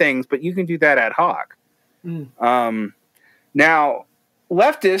explain things, but you can do that ad hoc. Now,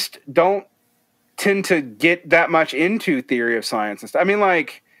 leftists don't tend to get that much into theory of science and stuff. I mean,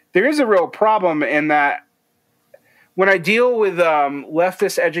 like, there is a real problem in that when I deal with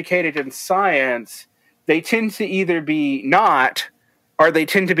leftists educated in science, they tend to either be not, or they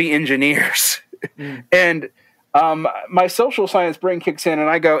tend to be engineers. And my social science brain kicks in, and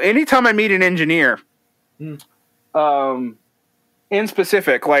I go, anytime I meet an engineer, in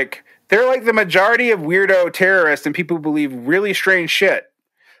specific, like, they're like the majority of weirdo terrorists and people who believe really strange shit.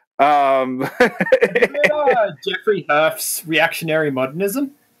 Jeffery Herf's Reactionary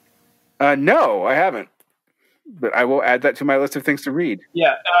Modernism? No, I haven't. But I will add that to my list of things to read.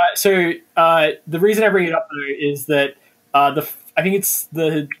 Yeah. So the reason I bring it up, though, is that I think it's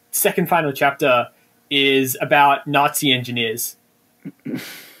the second final chapter is about Nazi engineers.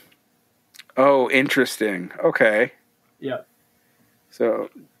 Oh, interesting. Okay. Yeah. So,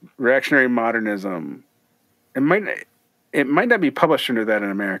 reactionary modernism. It might not be published under that in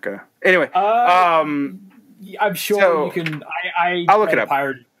America. Anyway, I'm sure you can. I'll look it up.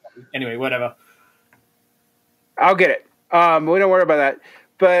 Anyway, whatever. I'll get it. We don't worry about that.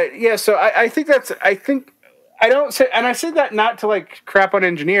 But yeah, so I think I don't say, and I said that not to like crap on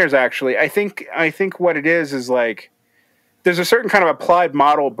engineers. Actually, I think what it is like there's a certain kind of applied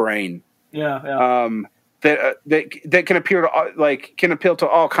model brain. Yeah. That can appeal to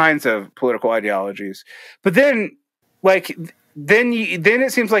all kinds of political ideologies. But then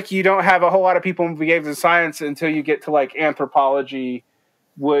it seems like you don't have a whole lot of people engaged in science until you get to like anthropology,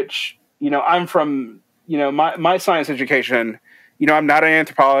 which I'm from. My science education, I'm not an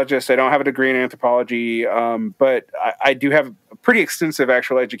anthropologist. I don't have a degree in anthropology, but I do have a pretty extensive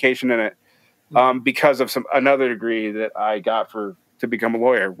actual education in it because of another degree that I got to become a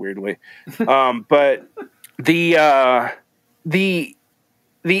lawyer, weirdly. But the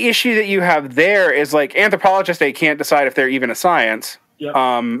issue that you have there is like anthropologists, they can't decide if they're even a science. Yep.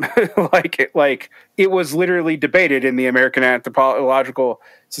 It was literally debated in the American Anthropological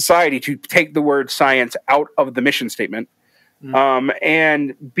Society to take the word science out of the mission statement,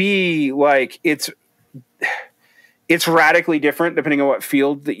 and be like it's radically different depending on what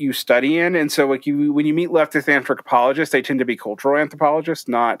field that you study in. And so, like when you meet leftist anthropologists, they tend to be cultural anthropologists,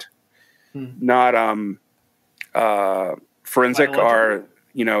 not forensic or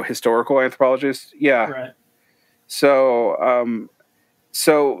historical anthropologists. Yeah. Right. So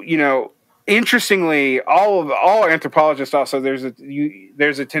interestingly, all anthropologists also there's a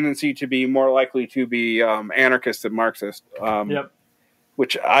tendency to be more likely to be anarchist than Marxist. Yep.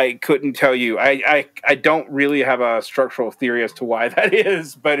 Which I couldn't tell you. I don't really have a structural theory as to why that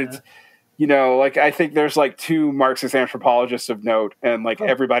is, but it's I think there's like two Marxist anthropologists of note, and like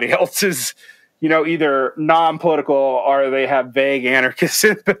everybody else is either non-political or they have vague anarchist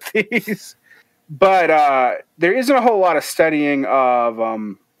sympathies. But there isn't a whole lot of studying of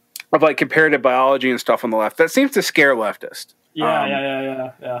like comparative biology and stuff on the left. That seems to scare leftists.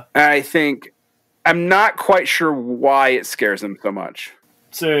 Yeah. And I think I'm not quite sure why it scares them so much.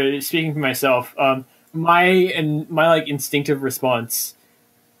 So speaking for myself, my like instinctive response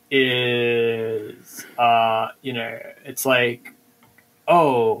is it's like,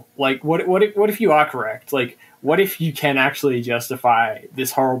 oh, like what if you are correct? Like what if you can actually justify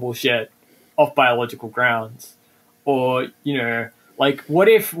this horrible shit off biological grounds? Or like what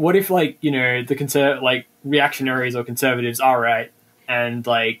if like the reactionaries or conservatives are right, and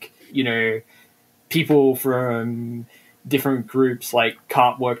like people from different groups like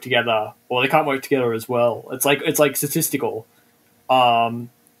can't work together, or they can't work together as well. It's like statistical, and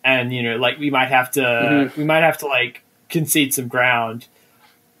like we might have to like concede some ground,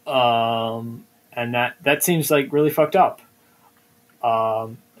 and that seems like really fucked up.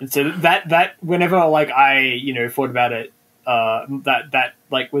 And so that whenever like I thought about it, that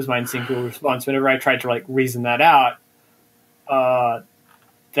like was my instinctual response. Whenever I tried to like reason that out, that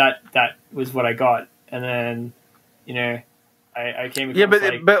was what I got. And then I came across,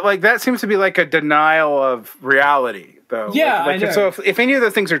 but like that seems to be like a denial of reality, though. Yeah, I know. So if any of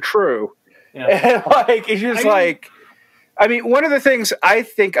those things are true, yeah. like it's just one of the things I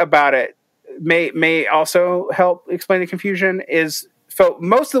think about it may also help explain the confusion is. So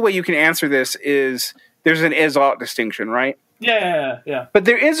most of the way you can answer this is there's an is-ought distinction, right? Yeah. But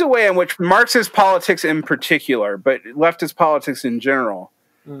there is a way in which Marxist politics in particular, but leftist politics in general,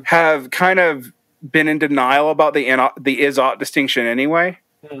 have kind of been in denial about the is-ought distinction anyway.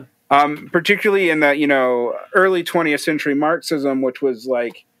 Particularly in the early 20th century Marxism, which was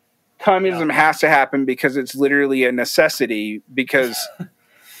like communism has to happen because it's literally a necessity, because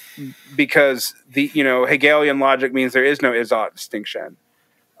the Hegelian logic means there is no is-ought distinction.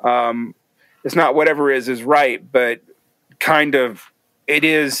 It's not whatever is right, but kind of it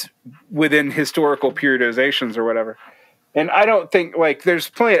is within historical periodizations or whatever. And I don't think, like, there's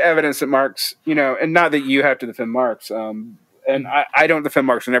plenty of evidence that Marx, and not that you have to defend Marx, and I don't defend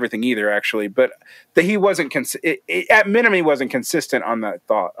Marx on everything either, actually, but that he wasn't, at minimum, he wasn't consistent on that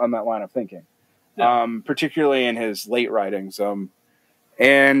thought, on that line of thinking, particularly in his late writings.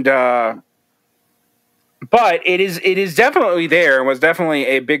 But it is definitely there, and was definitely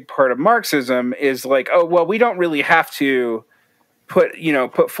a big part of Marxism, is like, oh, well, we don't really have to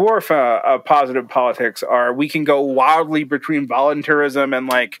put forth a positive politics, or we can go wildly between voluntarism and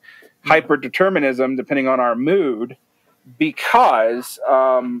like hyper-determinism depending on our mood, because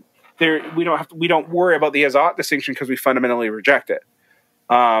we don't worry about the is-ought distinction because we fundamentally reject it.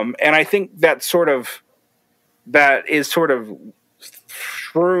 And I think that is sort of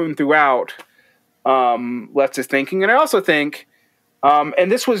strewn throughout leftist thinking. And I also think,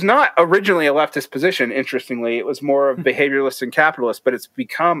 and this was not originally a leftist position, interestingly, it was more of behavioralist and capitalist, but it's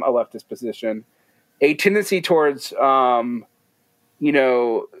become a leftist position, a tendency towards, the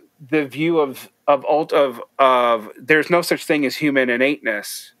view of there's no such thing as human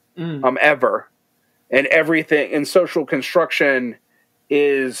innateness, ever. And everything in social construction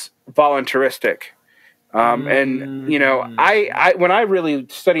is voluntaristic. And I when I really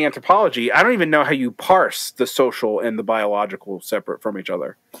study anthropology, I don't even know how you parse the social and the biological separate from each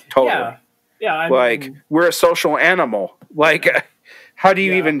other. Totally. Yeah. Like, we're a social animal. Like, how do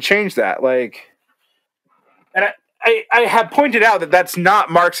you even change that? Like, and I have pointed out that that's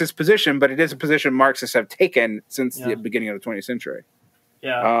not Marx's position, but it is a position Marxists have taken since the beginning of the 20th century.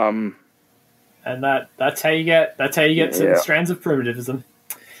 Yeah. And that's how you get some strands of primitivism.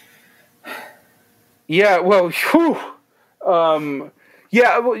 Yeah, well, are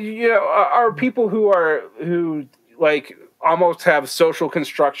people who like almost have social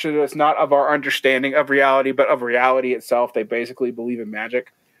construction that's not of our understanding of reality, but of reality itself. They basically believe in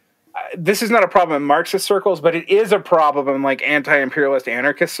magic. This is not a problem in Marxist circles, but it is a problem in like anti-imperialist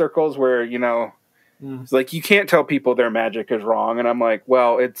anarchist circles where, it's like, you can't tell people their magic is wrong. And I'm like,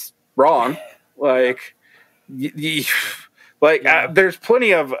 well, it's wrong. Like, there's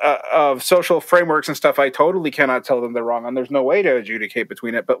plenty of social frameworks and stuff I totally cannot tell them they're wrong on. There's no way to adjudicate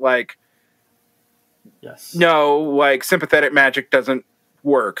between it, but like, no, like, sympathetic magic doesn't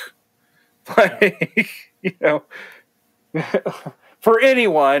work. Like, for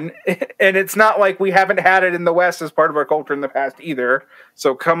anyone, and it's not like we haven't had it in the West as part of our culture in the past either.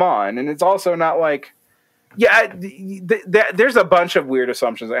 So come on. And it's also not like, there's a bunch of weird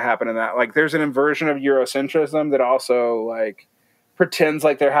assumptions that happen in that. Like, there's an inversion of Eurocentrism that also like pretends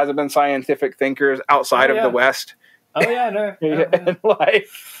like there hasn't been scientific thinkers outside of the West. Oh yeah, no. And like,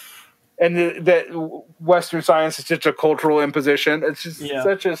 and that Western science is just a cultural imposition. It's just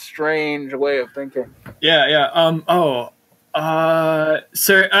such a strange way of thinking.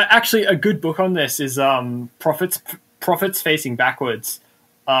 So actually, a good book on this is Prophets Facing Backwards,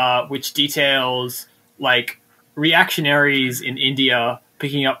 which details like reactionaries in India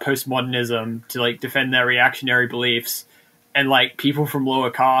picking up postmodernism to like defend their reactionary beliefs, and like people from lower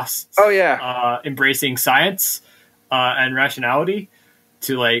castes embracing science and rationality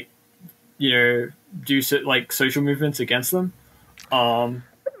to like do like social movements against them.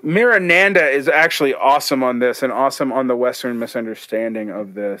 Mirananda is actually awesome on this, and awesome on the Western misunderstanding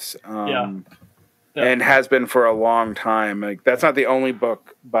of this. And has been for a long time. Like, that's not the only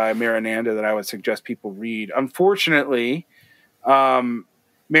book by Mirananda that I would suggest people read. Unfortunately,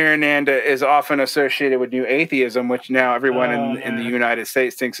 Mirananda is often associated with New Atheism, which now everyone in the United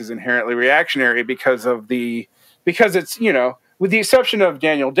States thinks is inherently reactionary because it's, with the exception of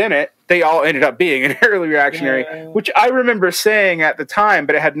Daniel Dennett, they all ended up being inherently reactionary, which I remember saying at the time,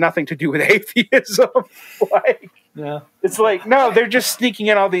 but it had nothing to do with atheism. It's like, no, they're just sneaking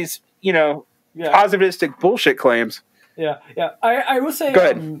in all these, positivistic bullshit claims. I will say, go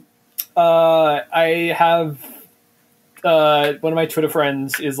ahead. I have one of my Twitter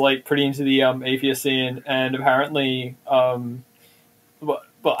friends is like pretty into the atheist scene, and apparently, well,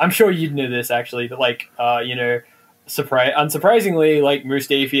 I'm sure you'd know this actually, that like unsurprisingly, like most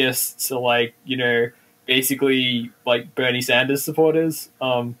atheists are like basically like Bernie Sanders supporters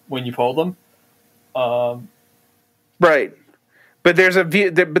when you poll them. Right. But there's a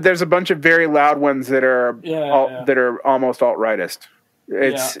bunch of very loud ones that are that are almost alt-rightist.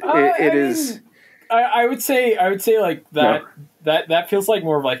 I would say like that feels like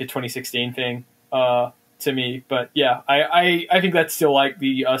more of like a 2016 thing to to me. But yeah, I think that's still like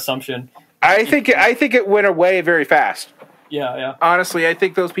the assumption. I think it went away very fast. Yeah. Honestly, I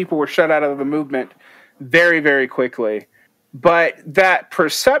think those people were shut out of the movement very, very quickly. But that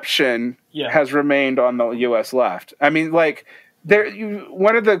perception has remained on the U.S. left. I mean, like,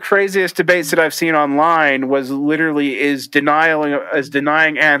 one of the craziest debates that I've seen online was literally is denying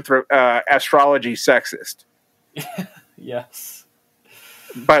astrology sexist. Yes.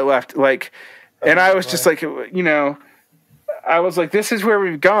 By left, like, and I was just like, I was like, this is where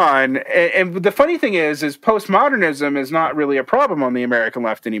we've gone. And the funny thing is postmodernism is not really a problem on the American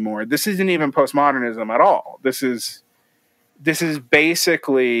left anymore. This isn't even postmodernism at all. This is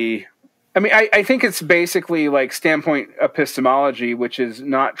basically, I mean, I think it's basically like standpoint epistemology, which is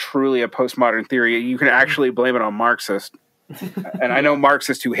not truly a postmodern theory. You can actually blame it on Marxist. And I know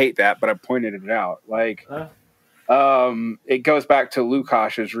Marxists who hate that, but I pointed it out. Like, it goes back to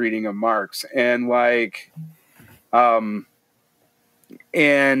Lukash's reading of Marx. And like,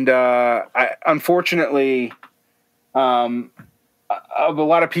 unfortunately, of a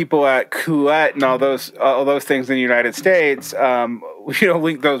lot of people at Couette and all those things in the United States,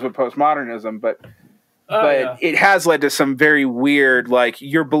 link those with postmodernism, but it has led to some very weird, like,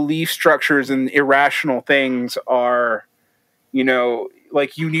 your belief structures and irrational things are,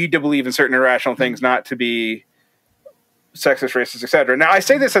 like, you need to believe in certain irrational things not to be sexist, racist, etc. Now, I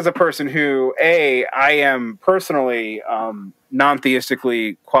say this as a person who, I am personally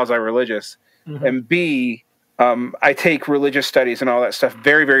non-theistically quasi-religious, and B, I take religious studies and all that stuff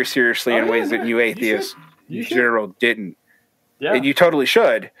very, very seriously in ways that you atheists in general didn't. Yeah. And you totally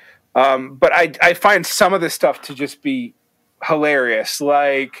should. But I find some of this stuff to just be hilarious.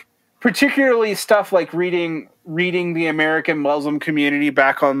 Like, particularly stuff like reading the American Muslim community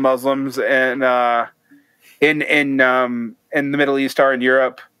back on Muslims and in the Middle East or in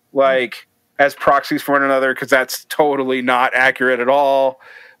Europe, like, as proxies for one another, because that's totally not accurate at all.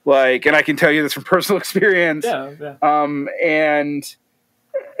 Like, and I can tell you this from personal experience. Yeah. And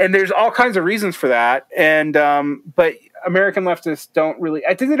there's all kinds of reasons for that. And but American leftists don't really,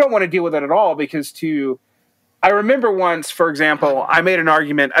 I think they don't want to deal with it at all, because I remember once, for example, I made an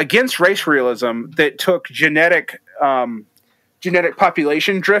argument against race realism that took genetic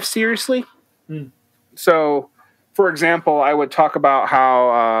population drift seriously. So, for example, I would talk about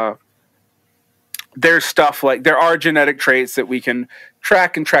how there's stuff like there are genetic traits that we can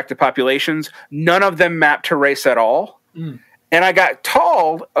track the populations. None of them map to race at all. And I got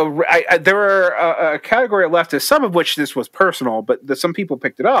told there were a category of leftists, some of which this was personal, but some people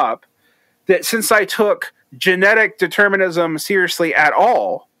picked it up, that since I took genetic determinism seriously at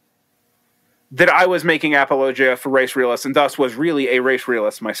all, that I was making apologia for race realists and thus was really a race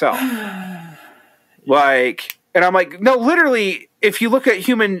realist myself. Like, and I'm like, no, literally, if you look at the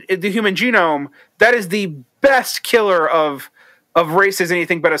human genome, that is the best killer of race as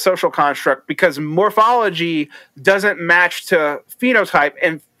anything but a social construct, because morphology doesn't match to phenotype,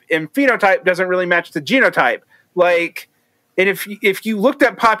 and phenotype doesn't really match to genotype. Like, and if you looked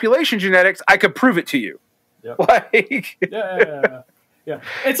at population genetics, I could prove it to you. Yep. Like, yeah.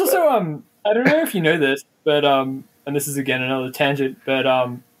 It's also I don't know if you know this, but and this is again another tangent, but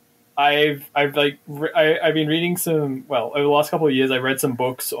I've been reading some, over the last couple of years, I read some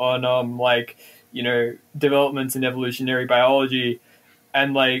books on developments in evolutionary biology,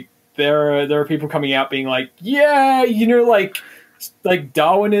 and like there are people coming out being like, like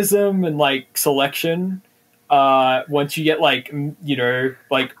Darwinism and like selection, once you get like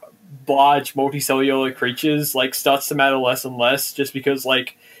large multicellular creatures, like, starts to matter less and less, just because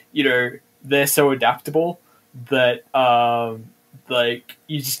they're so adaptable that like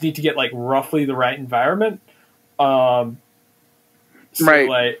you just need to get like roughly the right environment. So, right.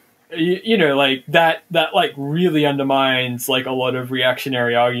 Like, like that like really undermines like a lot of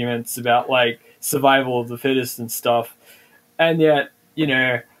reactionary arguments about like survival of the fittest and stuff. And yet,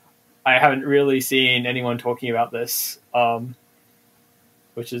 I haven't really seen anyone talking about this,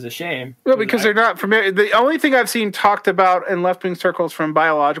 which is a shame. Well, because they're not familiar. The only thing I've seen talked about in left-wing circles from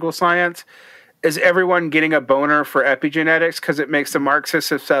biological science is everyone getting a boner for epigenetics, because it makes the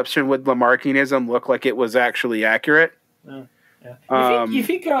Marxist obsession with Lamarckianism look like it was actually accurate. Yeah. You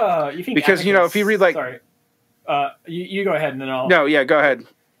think because if you read like, sorry, you go ahead and then I'll. No, yeah, go ahead.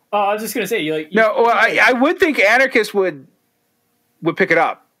 I was just gonna say I would think anarchists would pick it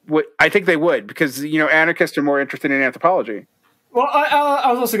up. I think they would, because anarchists are more interested in anthropology. Well,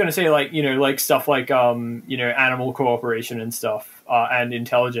 I was also going to say, like stuff like animal cooperation and stuff, and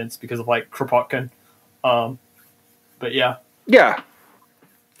intelligence, because of like Kropotkin. But yeah.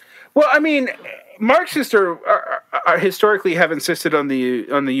 Well, I mean, Marxists are historically have insisted on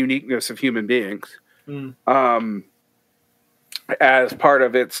the uniqueness of human beings. as part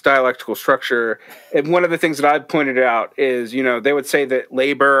of its dialectical structure. And one of the things that I've pointed out is, they would say that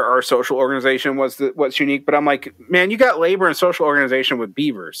labor or social organization was what's unique, but I'm like, man, you got labor and social organization with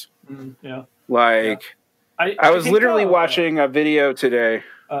beavers. Yeah. Like, yeah. I was literally watching a video today.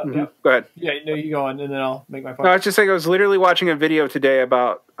 Yeah. Go ahead. Yeah, no, you go on, and then I'll make my point. No, I was just saying I was literally watching a video today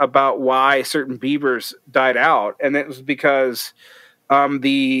about why certain beavers died out, and it was because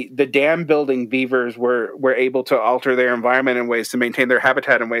the dam building beavers were able to alter their environment in ways to maintain their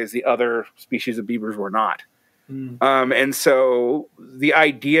habitat in ways the other species of beavers were not. And so the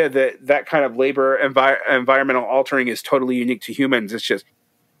idea that kind of labor environmental altering is totally unique to humans is just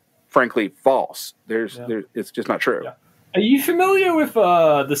frankly false. It's just not true. Yeah. Are you familiar with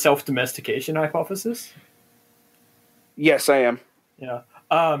the self-domestication hypothesis? Yes, I am. Yeah.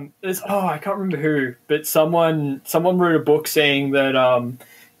 I can't remember who, but someone wrote a book saying that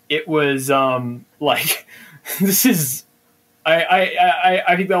it was like this is I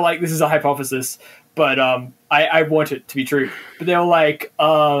think they're like, this is a hypothesis, but I want it to be true. But they were like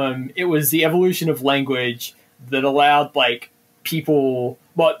it was the evolution of language that allowed like people,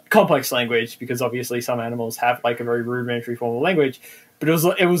 complex language, because obviously some animals have like a very rudimentary form of language, but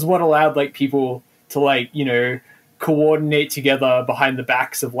it was what allowed like people to like, coordinate together behind the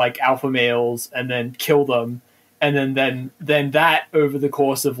backs of like alpha males and then kill them, and then that over the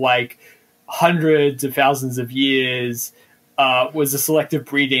course of like hundreds of thousands of years was a selective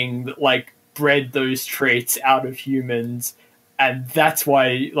breeding that like bred those traits out of humans, and that's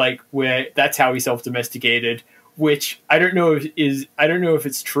why like that's how we self-domesticated. Which I don't know if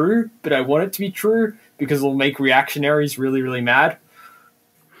it's true, but I want it to be true because it'll make reactionaries really, really mad.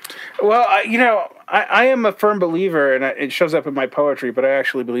 Well, I am a firm believer, and it shows up in my poetry, but I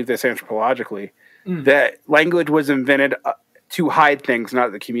actually believe this anthropologically, that language was invented to hide things, not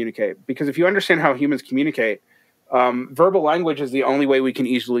to communicate. Because if you understand how humans communicate, verbal language is the only way we can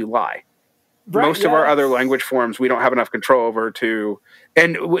easily lie. Right, most of our other language forms we don't have enough control over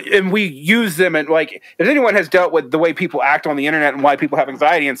and we use them, and like if anyone has dealt with the way people act on the internet and why people have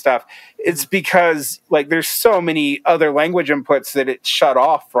anxiety and stuff, it's because like there's so many other language inputs that it's shut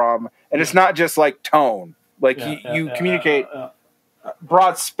off from, and it's not just like tone. Like you communicate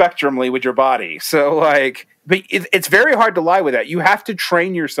broad spectrumly with your body, so like but it's very hard to lie with that. You have to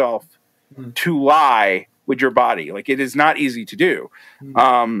train yourself to lie with your body. Like it is not easy to do.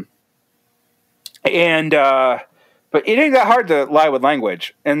 But it ain't that hard to lie with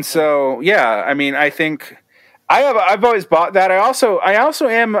language. And so, yeah, I mean, I think I've always bought that. I also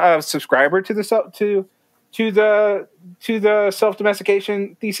am a subscriber to the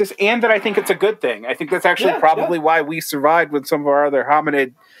self-domestication thesis, and that I think it's a good thing. I think that's actually probably why we survived when some of our other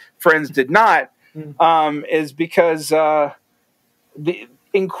hominid friends did not, is because the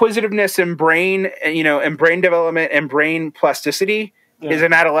inquisitiveness in brain, and brain development and brain plasticity is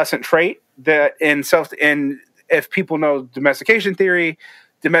an adolescent trait that if people know domestication theory,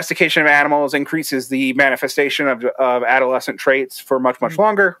 domestication of animals increases the manifestation of adolescent traits for much, much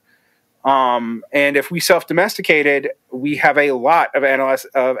longer. And if we self-domesticated, we have a lot of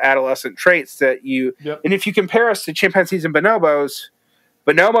adolescent traits that and if you compare us to chimpanzees and bonobos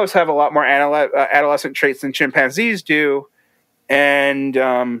have a lot more adolescent traits than chimpanzees do. And,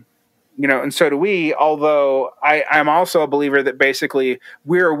 and so do we, although I'm also a believer that basically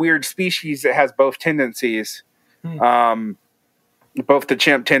we're a weird species that has both tendencies, both the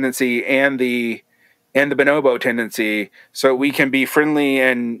chimp tendency and the bonobo tendency. So we can be friendly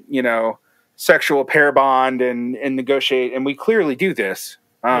and, sexual pair bond and negotiate. And we clearly do this.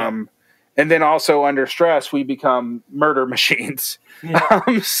 And then also under stress, we become murder machines.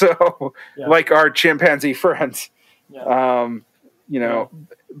 Like our chimpanzee friends,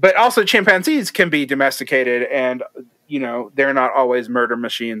 but also chimpanzees can be domesticated, and they're not always murder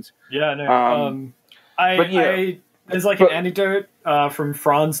machines. There's like an anecdote from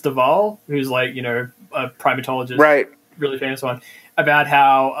Franz de Waal, who's like a primatologist, right, really famous one, about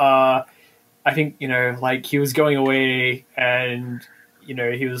how I think like he was going away and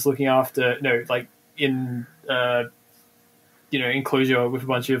he was looking after in enclosure with a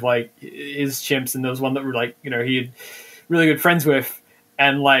bunch of like his chimps, and there was one that were like he had really good friends with.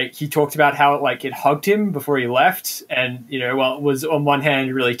 And like he talked about how it hugged him before he left, and it was on one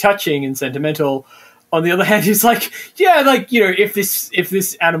hand really touching and sentimental. On the other hand, he's like, if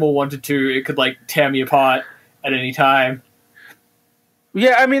this animal wanted to, it could like tear me apart at any time.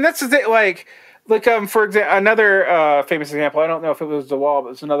 Yeah, I mean that's the thing. Like for example, another famous example. I don't know if it was de Waal, but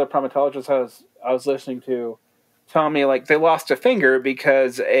it's another primatologist I was listening to telling me like they lost a finger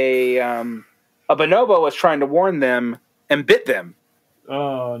because a bonobo was trying to warn them and bit them.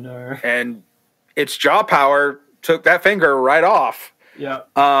 Oh no! And its jaw power took that finger right off. Yeah.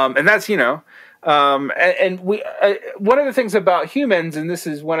 And that's, and we, one of the things about humans, and this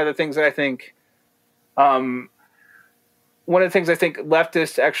is one of the things that I think,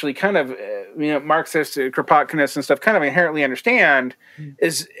 leftists actually kind of, Marxist, Kropotkinist and stuff kind of inherently understand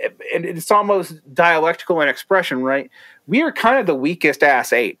is, and it's almost dialectical in expression, right? We are kind of the weakest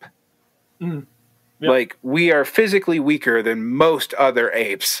ass ape. Yep. Like, we are physically weaker than most other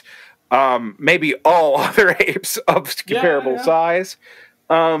apes. Maybe all other apes of comparable size.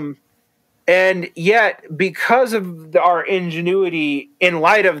 And yet, because of our ingenuity, in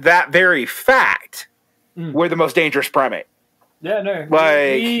light of that very fact, we're the most dangerous primate. Yeah, no.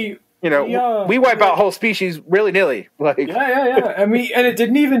 We wipe out whole species willy-nilly. Like, yeah. And it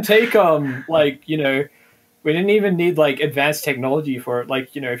didn't even take we didn't even need like advanced technology for it. Like,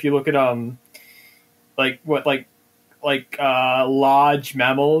 if you look at large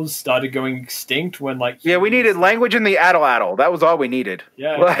mammals started going extinct when we needed language in the addle. That was all we needed.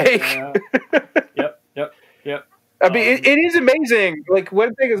 Yep. I mean, it is amazing. Like,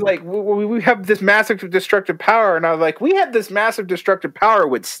 one thing is, like, we have this massive destructive power, and I was like, we had this massive destructive power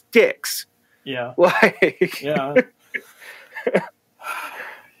with sticks. Yeah.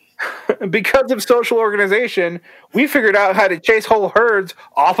 Because of social organization, we figured out how to chase whole herds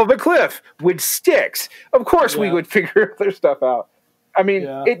off of a cliff with sticks. Of course, we would figure their stuff out. I mean,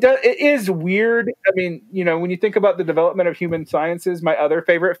 it is weird. I mean, when you think about the development of human sciences, my other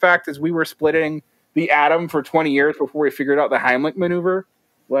favorite fact is we were splitting the atom for 20 years before we figured out the Heimlich maneuver.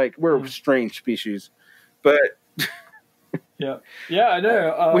 Like, we're a strange species, but yeah, I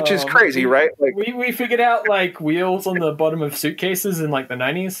know. Which is crazy, right? Like, we figured out like wheels on the bottom of suitcases in like the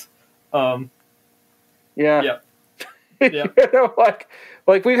 90s. Yeah.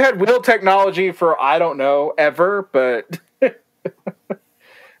 Like we've had wheel technology for I don't know ever, but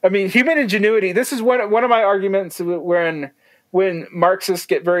I mean, human ingenuity. This is one of my arguments when Marxists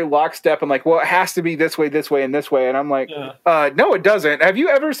get very lockstep and like, well, it has to be this way, and this way. And I'm like, no, it doesn't. Have you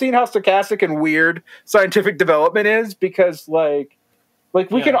ever seen how stochastic and weird scientific development is? Because like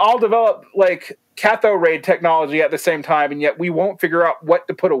we can all develop like cathode ray technology at the same time, and yet we won't figure out what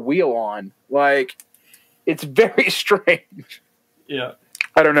to put a wheel on. Like, it's very strange. Yeah.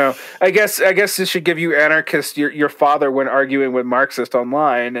 I don't know. I guess this should give you anarchist your father when arguing with Marxist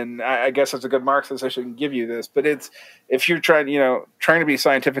online, and I guess as a good Marxist I shouldn't give you this, but it's if you're trying to be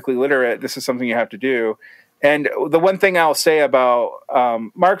scientifically literate, this is something you have to do. And the one thing I'll say about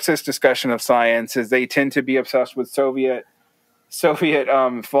Marxist discussion of science is they tend to be obsessed with Soviet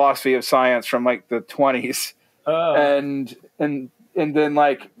philosophy of science from like the 20s, and then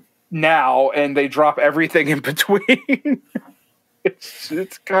like now, and they drop everything in between.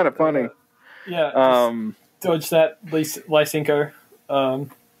 It's kind of funny. Dodge that Lysenko.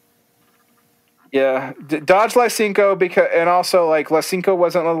 Dodge Lysenko and also like Lysenko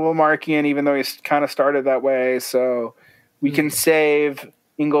wasn't a Lamarckian, even though he kind of started that way. So we can save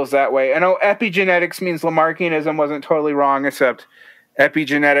Engels that way. I know epigenetics means Lamarckianism wasn't totally wrong, except the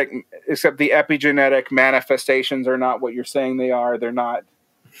epigenetic manifestations are not what you're saying they are. They're not.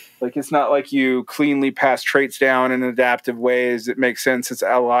 Like, it's not like you cleanly pass traits down in adaptive ways. It makes sense.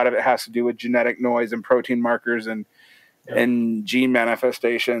 A lot of it has to do with genetic noise and protein markers and gene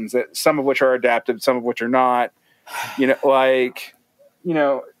manifestations, that some of which are adaptive, some of which are not. Leftist,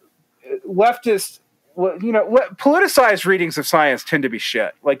 politicized readings of science tend to be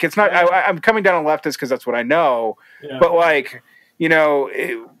shit. Like, it's not. I'm coming down on leftists because that's what I know. Yeah. But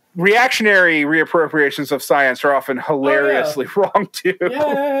reactionary reappropriations of science are often hilariously wrong too.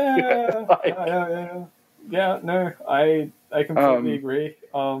 No, I completely agree.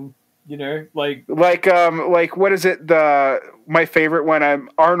 Like what is it? My favorite one.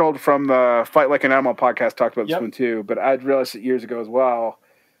 Arnold from the Fight Like an Animal podcast talked about this one too, but I'd realized it years ago as well.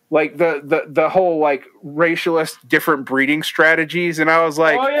 Like the whole like racialist different breeding strategies, and I was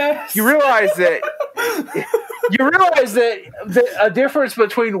like, you realize that. You realize that a difference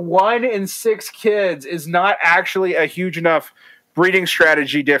between 1 and 6 kids is not actually a huge enough breeding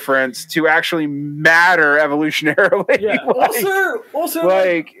strategy difference to actually matter evolutionarily. Yeah. Also,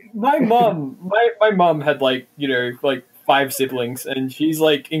 like my mom had like 5 siblings, and she's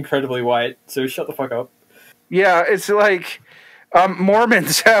like incredibly white. So shut the fuck up. Yeah, it's like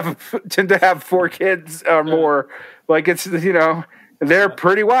Mormons tend to have 4 kids or more. Like, it's they're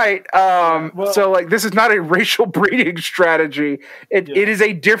pretty white. So like, this is not a racial breeding strategy. It is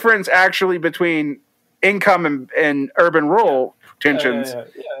a difference actually between income and urban rural tensions.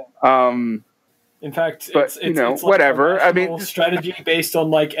 In fact, but it's whatever. Like, I mean, strategy based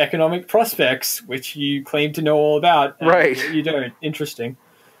on like economic prospects, which you claim to know all about. Right. You don't. Interesting.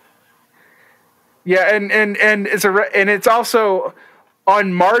 Yeah, and it's also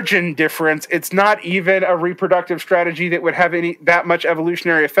on margin difference. It's not even a reproductive strategy that would have that much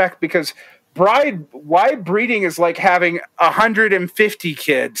evolutionary effect, because wide breeding is like having 150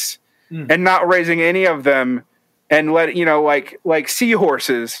 kids and not raising any of them, and like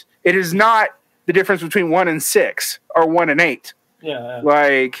seahorses. It is not the difference between 1 and 6 or 1 and 8. Yeah.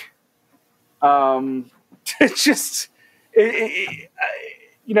 Like, it's just it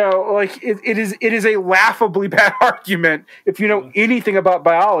is a laughably bad argument if you know anything about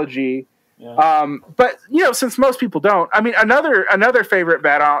biology. Yeah. But since most people don't, I mean, another favorite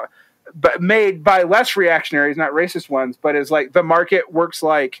battle, but made by less reactionaries, not racist ones, but is like the market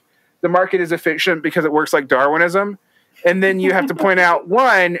is efficient because it works like Darwinism. And then you have to point out,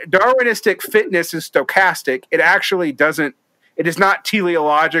 one, Darwinistic fitness is stochastic. It actually doesn't. It is not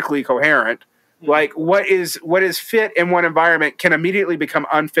teleologically coherent. Like what is fit in one environment can immediately become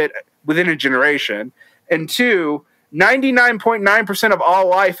unfit within a generation. And two, 99.9% of all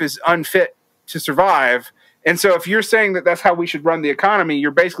life is unfit to survive. And so if you're saying that that's how we should run the economy,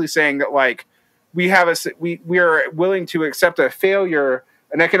 you're basically saying that like we are willing to accept an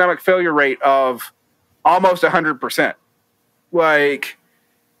economic failure rate of almost 100%. Like,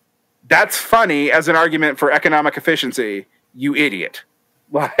 that's funny as an argument for economic efficiency, you idiot.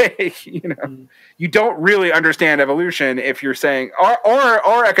 Like, you don't really understand evolution if you're saying,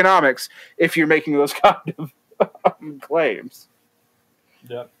 or economics, if you're making those kind of claims.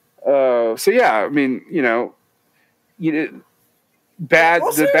 Yeah. So yeah, I mean, the bad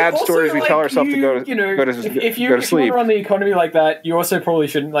stories we tell ourselves to go to sleep. If you want to run the economy like that, you also probably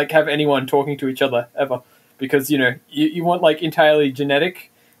shouldn't like have anyone talking to each other ever, because you want like entirely genetic,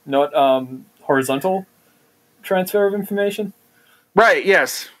 not horizontal transfer of information. Right.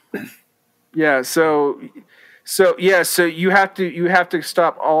 Yes. Yeah. So you have to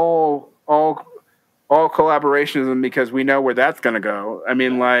stop all collaborationism, because we know where that's going to go. I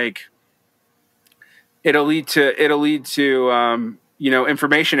mean, like, it'll lead to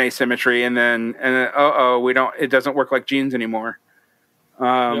information asymmetry, and then it doesn't work like genes anymore.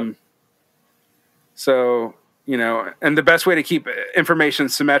 So and the best way to keep information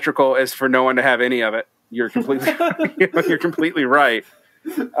symmetrical is for no one to have any of it. You're completely you're completely right.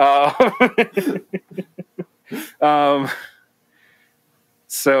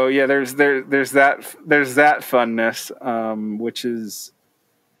 So yeah, there's that funness, which is,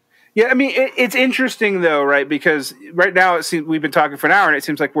 yeah. I mean, it's interesting though, right? Because right now it seems we've been talking for an hour, and it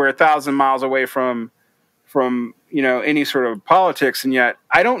seems like we're 1,000 miles away from any sort of politics, and yet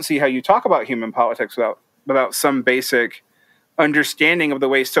I don't see how you talk about human politics without some basic understanding of the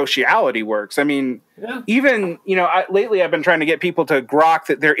way sociality works. I mean, even lately I've been trying to get people to grok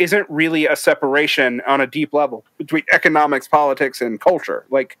that there isn't really a separation on a deep level between economics, politics, and culture.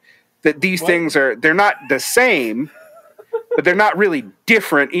 Like that these things they're not the same, but they're not really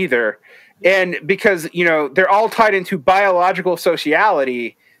different either. And because they're all tied into biological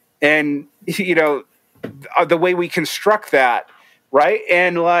sociality, and the way we construct that, right?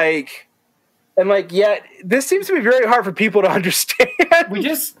 And yet this seems to be very hard for people to understand. We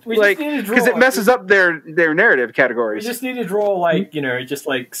just need to draw, because it messes up their narrative categories. We just need to draw just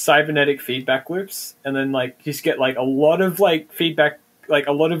like cybernetic feedback loops, and then just get a lot of feedback,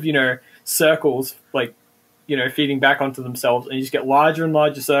 a lot of circles feeding back onto themselves, and you just get larger and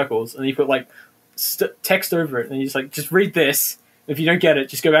larger circles, and you put text over it, and you just read this. If you don't get it,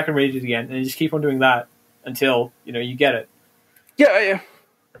 just go back and read it again, and you just keep on doing that until you get it. Yeah.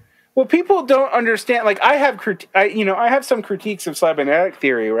 Well, people don't understand. I have some critiques of cybernetic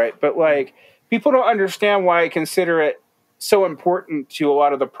theory, right? But people don't understand why I consider it so important to a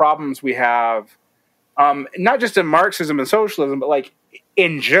lot of the problems we have, not just in Marxism and socialism, but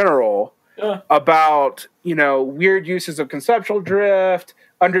in general, about weird uses of conceptual drift,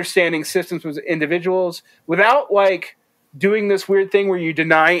 understanding systems with individuals without doing this weird thing where you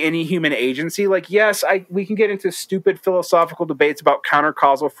deny any human agency. Yes, we can get into stupid philosophical debates about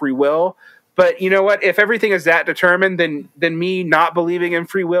countercausal free will, but you know what? If everything is that determined, then me not believing in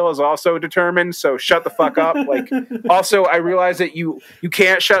free will is also determined. So shut the fuck up. Also, I realize that you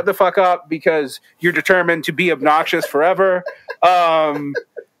can't shut the fuck up because you're determined to be obnoxious forever.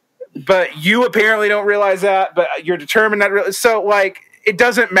 But you apparently don't realize that. But you're determined not. So it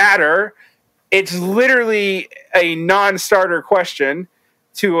doesn't matter. It's literally a non-starter question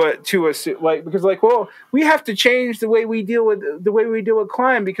because we have to change the way we deal with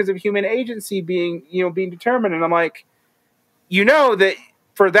crime because of human agency being determined. And I'm that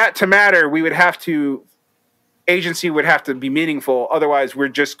for that to matter, agency would have to be meaningful. Otherwise, we're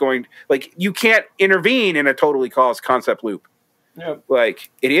just going you can't intervene in a totally caused concept loop. Yep. Like,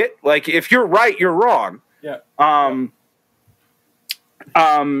 idiot. Like, if you're right, you're wrong. Yeah.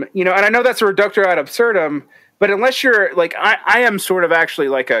 You know, and I know that's a reductor ad absurdum, but unless you're like, I am sort of actually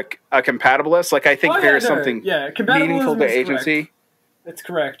like a compatibilist. Like, I think there's something meaningful to agency. Correct. That's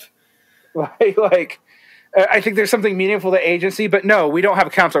correct. Like, I think there's something meaningful to agency, but no, we don't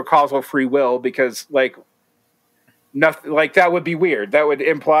have counter-causal free will because, like, nothing like that would be weird. That would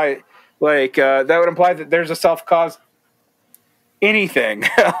imply, that there's a self-cause anything.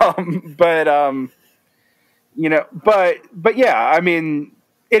 You know, but yeah, I mean,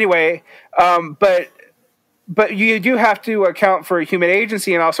 anyway, but you do have to account for human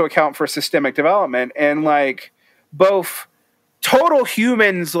agency and also account for systemic development, and like both total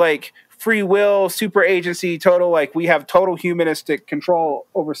humans, like free will, super agency, total, like we have total humanistic control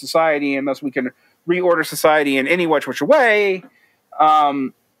over society, and thus we can reorder society in any which way.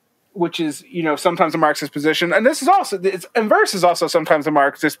 Which is, you know, sometimes a Marxist position. And this is also, inverse is also sometimes a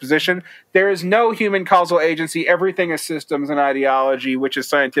Marxist position. There is no human causal agency. Everything is systems and ideology, which is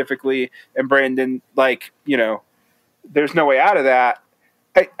scientifically embedded in, like, you know, there's no way out of that.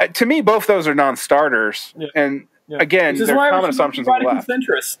 To me, both those are non-starters. Yeah. And again, they're common assumptions of the left.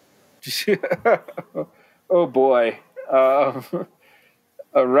 Oh boy. A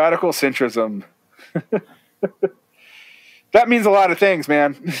radical centrism. That means a lot of things,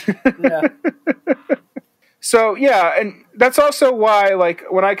 man. Yeah. So, yeah, and that's also why, like,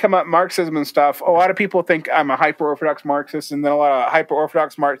 when I come up Marxism and stuff, a lot of people think I'm a hyper-Orthodox Marxist, and then a lot of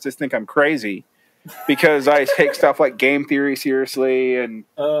hyper-Orthodox Marxists think I'm crazy because I take stuff like game theory seriously, and,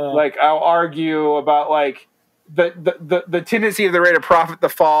 like, I'll argue about, like, the tendency of the rate of profit to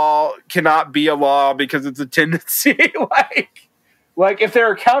fall cannot be a law because it's a tendency, Like if there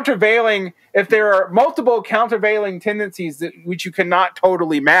are multiple countervailing tendencies which you cannot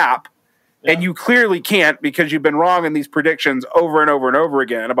totally map, and you clearly can't because you've been wrong in these predictions over and over and over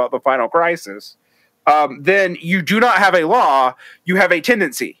again about the final crisis, then you do not have a law, you have a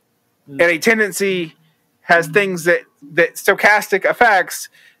tendency. And a tendency has things that stochastic effects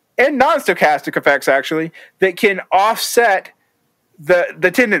and non-stochastic effects, actually, that can offset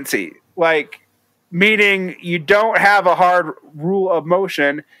the tendency. Like, meaning you don't have a hard rule of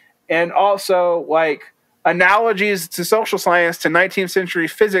motion, and also, like, analogies to social science to 19th century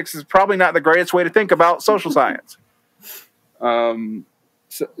physics is probably not the greatest way to think about social science.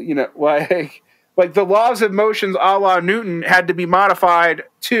 So, you know, like the laws of motions a la Newton had to be modified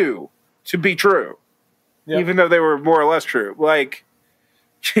to be true, even though they were more or less true. Like,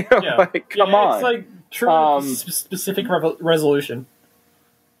 you know, like, come on. It's like true specific resolution.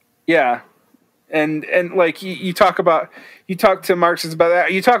 Yeah. And like you talk to Marxists about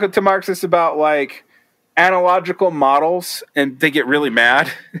that. You talk to Marxists about, like, analogical models, and they get really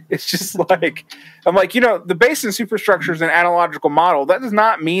mad. It's just like, I'm like, you know, the base and superstructure is an analogical model. That does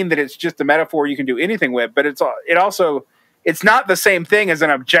not mean that it's just a metaphor you can do anything with, but it's not the same thing as an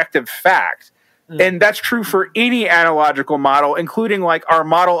objective fact. And that's true for any analogical model, including, like, our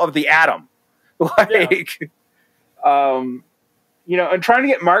model of the atom. Like, you know, and trying to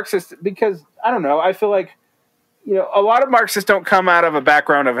get Marxists, because, I don't know, I feel like, you know, a lot of Marxists don't come out of a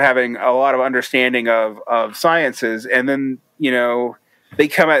background of having a lot of understanding of sciences, and then, you know, they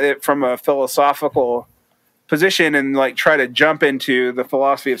come at it from a philosophical position and, like, try to jump into the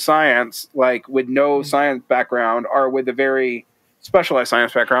philosophy of science, like, with no science background or with a very specialized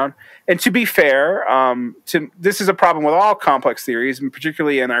science background. And to be fair, this is a problem with all complex theories, and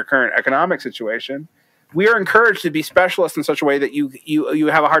particularly in our current economic situation. We are encouraged to be specialists in such a way that you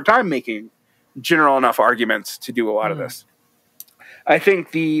have a hard time making general enough arguments to do a lot of this. I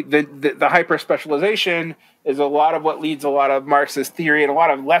think the hyper specialization is a lot of what leads a lot of Marxist theory and a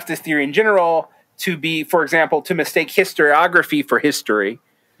lot of leftist theory in general to be, for example, to mistake historiography for history,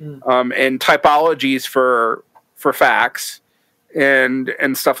 and typologies for facts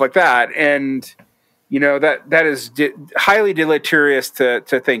and stuff like that. And, you know, that is highly deleterious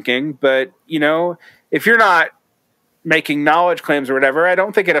to thinking. But, you know, if you're not making knowledge claims or whatever, I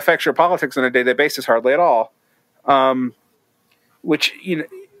don't think it affects your politics on a day-to-day basis hardly at all. Which you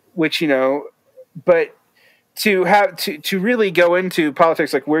know, but to have to really go into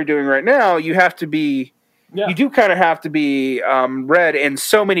politics like we're doing right now, you have to be, you do kind of have to be read in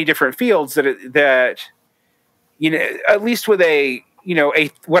so many different fields that you know, at least with a, you know, a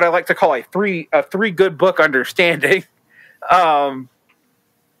what I like to call a three good book understanding, that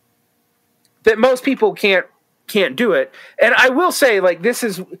most people can't do it. And I will say, like, this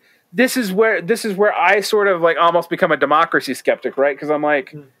is where I sort of, like, almost become a democracy skeptic, right? Because I'm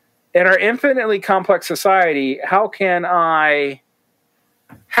like, in our infinitely complex society, how can I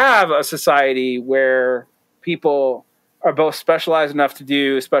have a society where people are both specialized enough to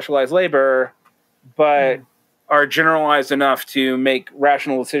do specialized labor, but are generalized enough to make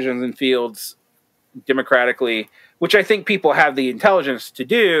rational decisions in fields democratically, which I think people have the intelligence to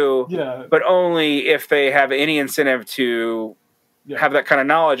do, but only if they have any incentive to have that kind of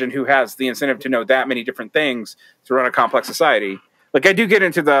knowledge, and who has the incentive to know that many different things to run a complex society. Like, I do get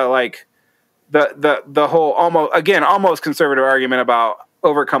into the whole almost conservative argument about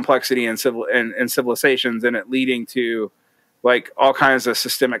over complexity in civilizations, and it leading to like all kinds of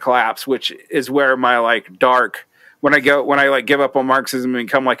systemic collapse, which is where my like dark, when I like give up on Marxism and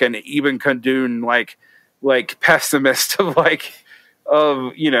become like an Ibn Khaldun like pessimist of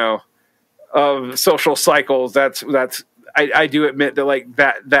social cycles. I do admit that like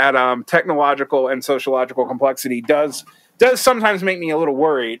that technological and sociological complexity does sometimes make me a little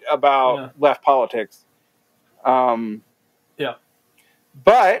worried about left politics.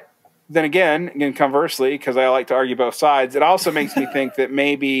 But then again, conversely, because I like to argue both sides, it also makes me think that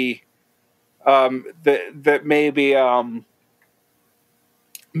maybe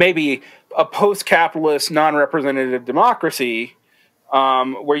maybe a post-capitalist, non-representative democracy,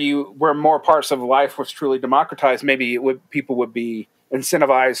 where more parts of life was truly democratized, maybe people would be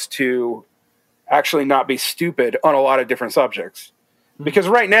incentivized to actually not be stupid on a lot of different subjects. Because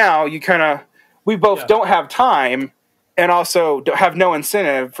right now, we both don't have time, and also have no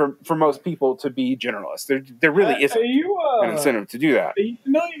incentive for most people to be generalists. There really isn't an incentive to do that. Are you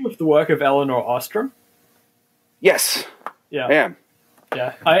familiar with the work of Elinor Ostrom? Yes. Yeah. I am.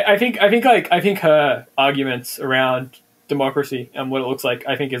 Yeah. I think her arguments around democracy and what it looks like,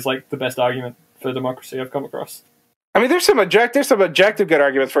 I think, is like the best argument for democracy I've come across. I mean, there's some objective good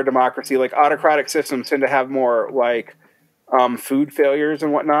arguments for democracy. Like, autocratic systems tend to have more like food failures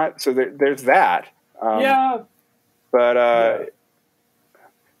and whatnot. So there's that. But I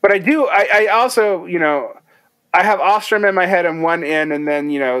also, I have Ostrom in my head on one end, and then,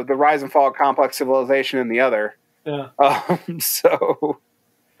 the rise and fall of complex civilization in the other. Yeah. The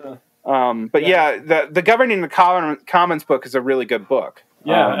Governing the Commons book is a really good book.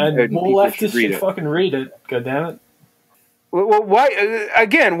 Yeah, and more leftists should fucking read it. God damn it. Well, why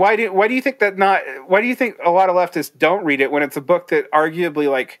do you think that why do you think a lot of leftists don't read it when it's a book that arguably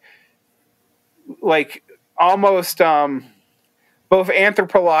like almost both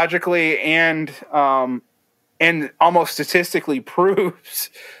anthropologically and almost statistically proves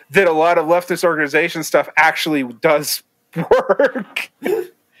that a lot of leftist organization stuff actually does work?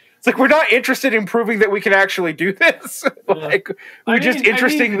 It's like, we're not interested in proving that we can actually do this. We're just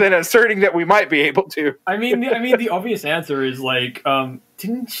interested in asserting that we might be able to. I mean, the obvious answer is like,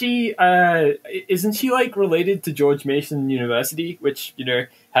 isn't she like related to George Mason University, which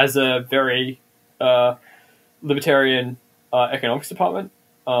has a very libertarian economics department.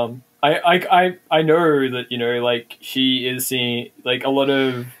 I know that like she is seeing like a lot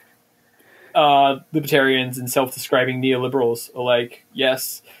of libertarians and self-describing neoliberals are like,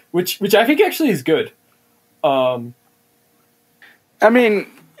 yes, which I think actually is good. I mean,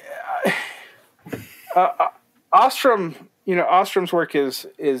 Ostrom's work is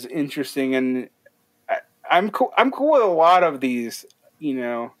interesting, and I'm cool with a lot of these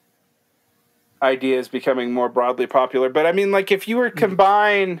ideas becoming more broadly popular. But I mean, like, if you were to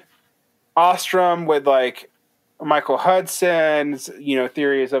combine Ostrom with like Michael Hudson's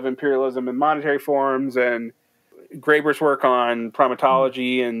theories of imperialism and monetary forms, and Graeber's work on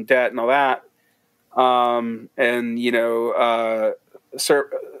primatology and debt and all that,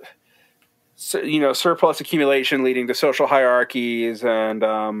 surplus accumulation leading to social hierarchies and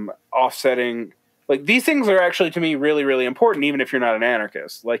offsetting. Like, these things are actually, to me, really, really important, even if you're not an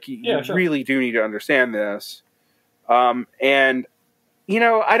anarchist. Like, you really do need to understand this. And,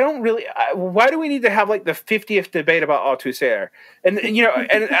 I don't really... why do we need to have, like, the 50th debate about Althusser? And,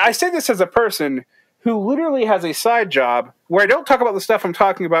 and I say this as a person who literally has a side job where I don't talk about the stuff I'm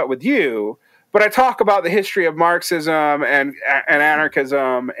talking about with you, but I talk about the history of Marxism and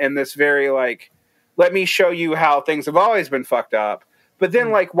anarchism and this very, like, let me show you how things have always been fucked up. But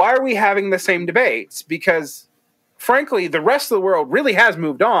then, like, why are we having the same debates? Because, frankly, the rest of the world really has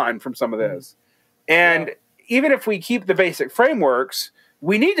moved on from some of this. And even if we keep the basic frameworks,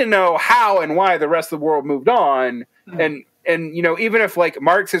 we need to know how and why the rest of the world moved on. And even if, like,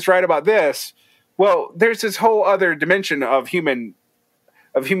 Marx is right about this, well, there's this whole other dimension of human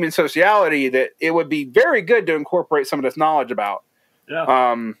sociality that it would be very good to incorporate some of this knowledge about.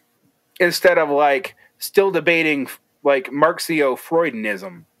 Yeah. Instead of, like, still debating like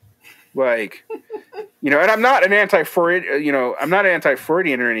Marxio-Freudianism, like, and I'm not an anti-Freud, I'm not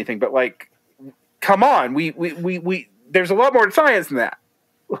anti-Freudian or anything, but like, come on, we there's a lot more to science than that.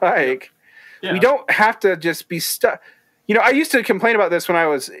 Like, we don't have to just be stuck. I used to complain about this when I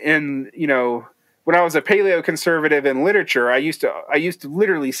was when I was a paleoconservative in literature. I used to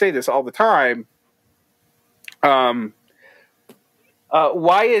literally say this all the time. Why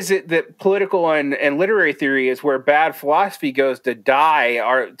is it that political and literary theory is where bad philosophy goes to die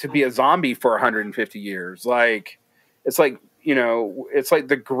or to be a zombie for 150 years? Like, it's like, it's like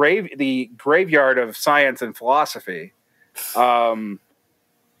the graveyard of science and philosophy. But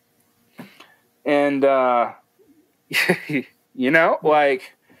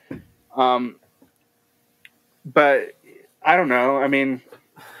I don't know. I mean,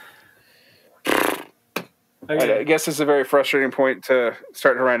 okay. I guess it's a very frustrating point to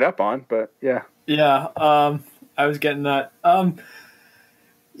start to wind up on, but yeah. Yeah. I was getting that.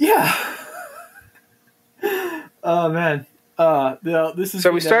 Yeah. Oh man. This is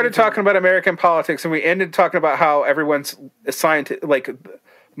so we started talking about American politics, and we ended talking about how everyone's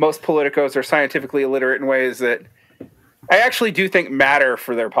most politicos are scientifically illiterate in ways that I actually do think matter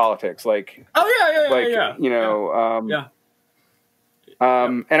for their politics. Like,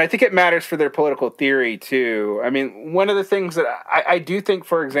 and I think it matters for their political theory too. I mean, one of the things that I do think,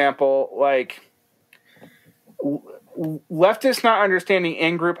 for example, like leftists not understanding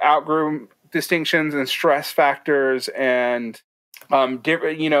in-group, out-group distinctions and stress factors and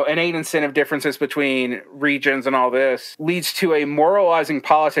innate incentive differences between regions and all this leads to a moralizing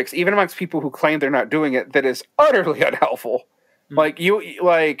politics, even amongst people who claim they're not doing it, that is utterly unhelpful.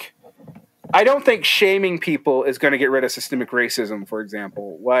 I don't think shaming people is going to get rid of systemic racism, for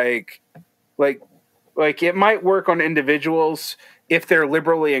example. Like it might work on individuals if they're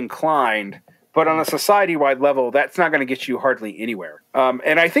liberally inclined, but on a society-wide level, that's not going to get you hardly anywhere.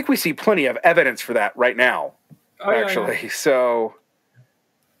 And I think we see plenty of evidence for that right now, actually. Yeah.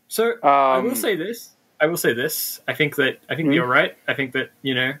 So I will say this. I think that you're right. I think that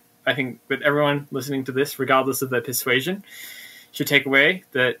everyone listening to this, regardless of their persuasion, should take away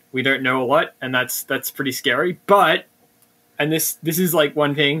that we don't know a lot, and that's pretty scary. But, and this is like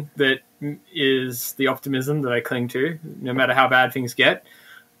one thing that is the optimism that I cling to, no matter how bad things get.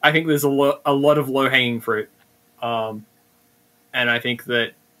 I think there's a lot of low-hanging fruit, and I think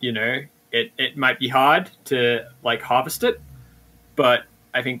that it might be hard to harvest it, but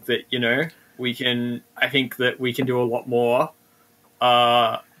I think that we can do a lot more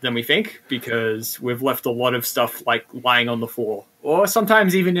than we think, because we've left a lot of stuff lying on the floor, or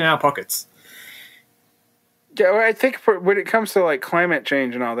sometimes even in our pockets. Yeah, I think when it comes to climate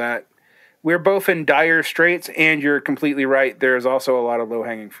change and all that, we're both in dire straits, and you're completely right. There's also a lot of low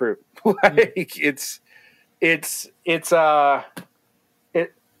hanging fruit. It's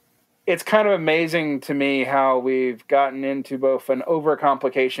kind of amazing to me how we've gotten into both an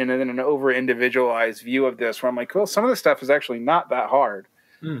overcomplication and then an over individualized view of this, where I'm like, well, some of this stuff is actually not that hard.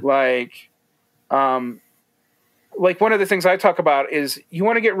 Like one of the things I talk about is you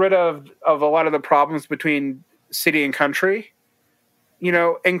want to get rid of a lot of the problems between city and country.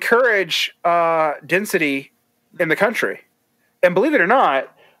 Encourage density in the country. And believe it or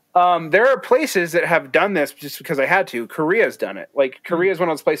not, there are places that have done this just because I had to. Korea's done it. Korea is one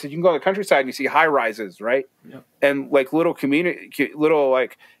of those places you can go to the countryside and you see high rises, right? Yep. And little community,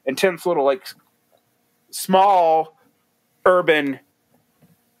 intense small urban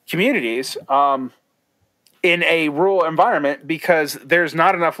communities in a rural environment, because there's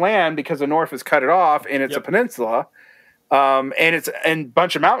not enough land because the North has cut it off and it's a peninsula. And it's a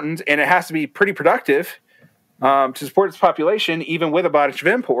bunch of mountains, and it has to be pretty productive to support its population, even with a bunch of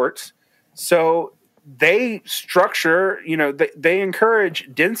imports. So they structure, they encourage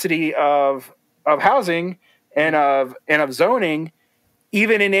density of housing and of zoning,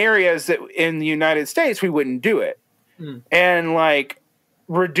 even in areas that in the United States we wouldn't do it. And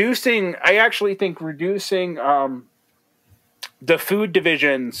reducing the food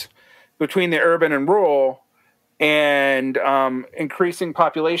divisions between the urban and rural, and increasing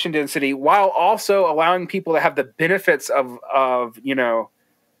population density, while also allowing people to have the benefits of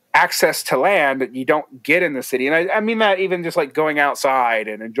access to land that you don't get in the city. And I mean that even just going outside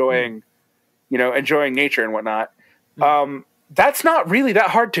and enjoying nature and whatnot. That's not really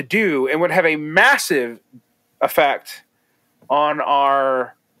that hard to do, and would have a massive effect on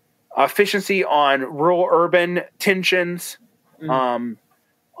our efficiency, on rural-urban tensions, on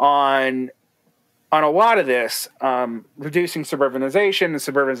a lot of this, reducing suburbanization. And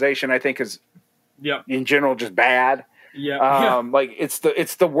suburbanization, I think, is in general just bad. It's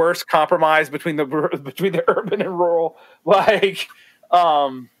the worst compromise between the urban and rural.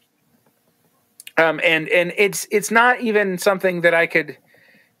 And it's not even something that I could,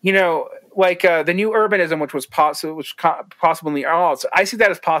 the new urbanism, which was possible in the arts, I see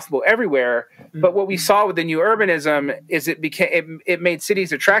that as possible everywhere. But what we saw with the new urbanism is it made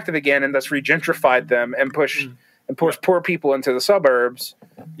cities attractive again, and thus regentrified them and pushed poor people into the suburbs.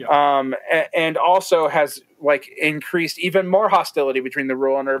 And also has like increased even more hostility between the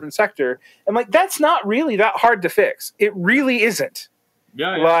rural and urban sector. And like that's not really that hard to fix. It really isn't.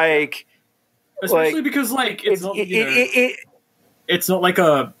 Especially because like it's not like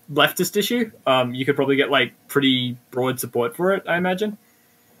a leftist issue. You could probably get like pretty broad support for it, I imagine.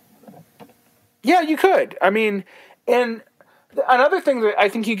 Yeah, you could. I mean, and another thing that I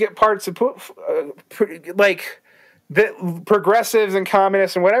think you get part support, like that progressives and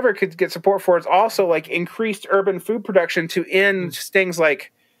communists and whatever could get support for, is also like increased urban food production to end things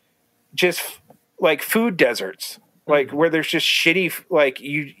like just like food deserts. Like where there's just shitty, like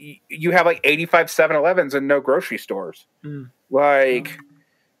you have like 85 7-Elevens and no grocery stores, like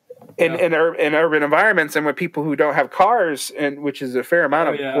in urban environments, and with people who don't have cars, and which is a fair amount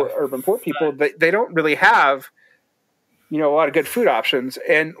of urban poor people, they don't really have, a lot of good food options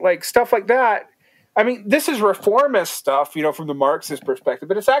and like stuff like that. I mean, this is reformist stuff, from the Marxist perspective,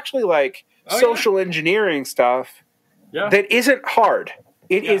 but it's actually like social engineering stuff that isn't hard.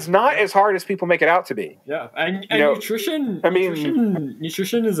 It is not as hard as people make it out to be. Yeah, and nutrition. I mean,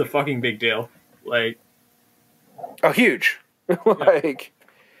 nutrition is a fucking big deal. Like, huge. Like,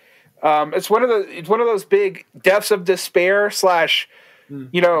 it's one of those big deaths of despair /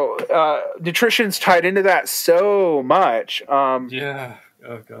 nutrition's tied into that so much. Oh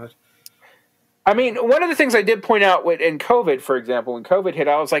god. I mean, one of the things I did point out in COVID, for example, when COVID hit,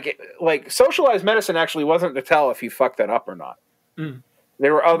 I was like socialized medicine actually wasn't to tell if you fucked that up or not.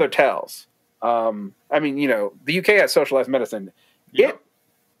 There were other tells. I mean, the UK has socialized medicine. It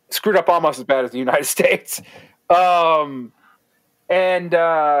screwed up almost as bad as the United States. And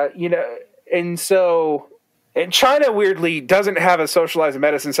China weirdly doesn't have a socialized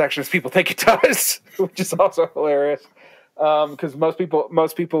medicine section as people think it does, which is also hilarious. Because most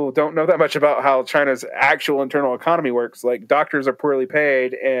people don't know that much about how China's actual internal economy works. Like doctors are poorly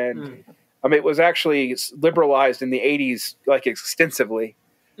paid, and it was actually liberalized in the 80s, like extensively.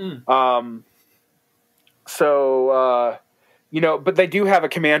 But they do have a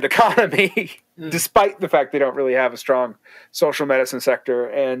command economy, despite the fact they don't really have a strong social medicine sector,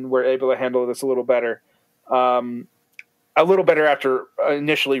 and we're able to handle this a little better after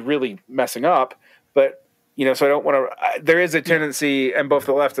initially really messing up. But so I don't want to. There is a tendency in both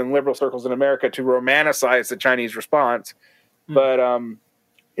the left and liberal circles in America to romanticize the Chinese response, but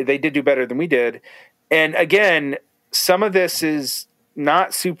they did do better than we did. And again, some of this is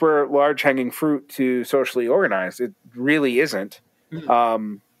not super large hanging fruit to socially organize. It really isn't. I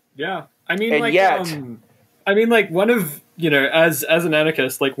mean, like one of as an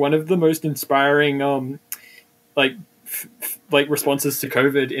anarchist, like one of the most inspiring responses to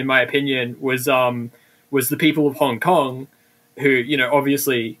COVID, in my opinion, was the people of Hong Kong, who,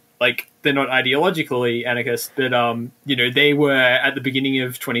 obviously, like, they're not ideologically anarchist, but, they were, at the beginning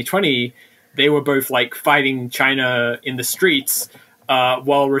of 2020, they were both, like, fighting China in the streets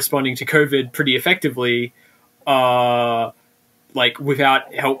while responding to COVID pretty effectively, like,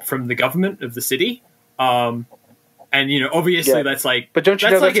 without help from the government of the city. And, obviously that's, like... But don't you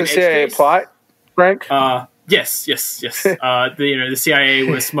know that's a CIA plot, Frank? Yes. The CIA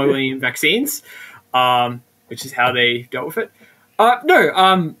was smuggling vaccines. Which is how they dealt with it. I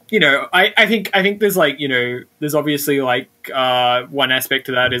think there's like, there's obviously like, one aspect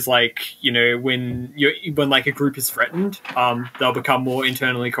to that is like, when like a group is threatened, they'll become more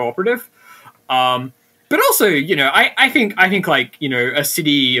internally cooperative. But also, I think like, a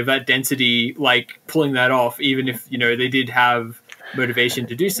city of that density, like pulling that off, even if, they did have motivation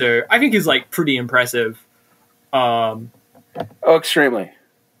to do so, I think is like pretty impressive. Extremely.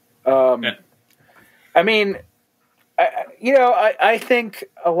 I mean, I think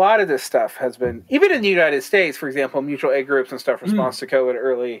a lot of this stuff has been, even in the United States, for example, mutual aid groups and stuff, response to COVID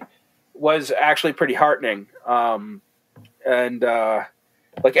early was actually pretty heartening. Like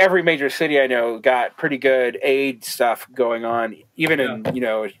every major city I know got pretty good aid stuff going on, even in,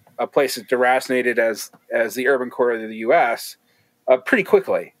 a place as deracinated as the urban core of the U.S. Pretty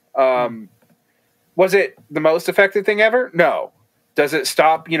quickly. Was it the most effective thing ever? No. Does it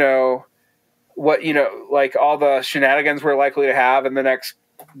stop, what like all the shenanigans we're likely to have in the next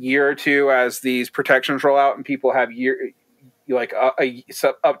year or two as these protections roll out and people have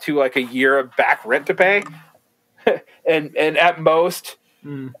up to like a year of back rent to pay, and at most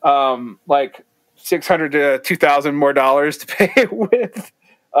like $600 to $2,000 more dollars to pay with.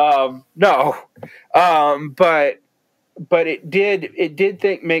 No, but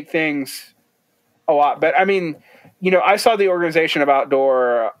make things a lot better. I mean, I saw the organization of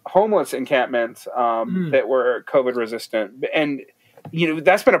outdoor homeless encampments that were COVID resistant, and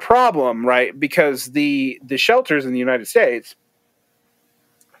that's been a problem, right? Because the shelters in the United States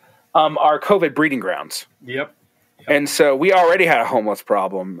are COVID breeding grounds. Yep. And so we already had a homeless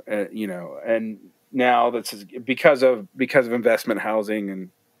problem, and now that's because of investment housing and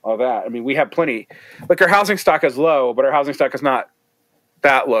all that. I mean, we have plenty. Like, our housing stock is low, but our housing stock is not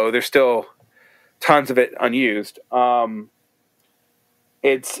that low. There's still tons of it unused. But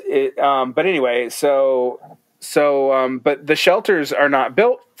anyway, but the shelters are not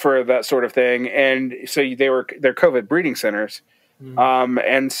built for that sort of thing, and so they're COVID breeding centers.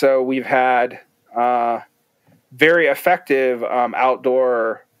 And so we've had very effective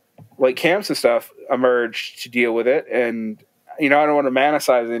outdoor like camps and stuff emerge to deal with it. And I don't want to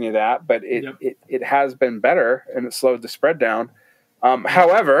romanticize any of that, but it has been better, and it slowed the spread down.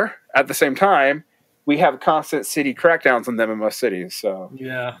 However, at the same time, we have constant city crackdowns on them in most cities. So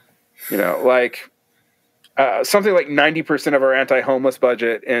something like 90% of our anti-homeless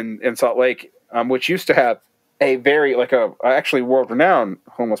budget in Salt Lake, which used to have a very actually world-renowned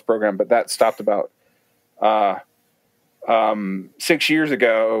homeless program, but that stopped about 7 years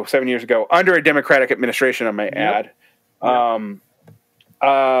ago, under a Democratic administration, I might add.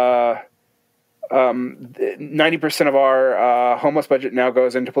 90% of our homeless budget now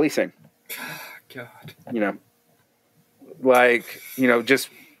goes into policing. God.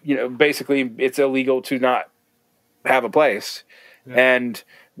 Basically it's illegal to not have a place. And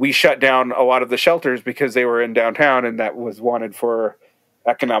we shut down a lot of the shelters because they were in downtown, and that was wanted for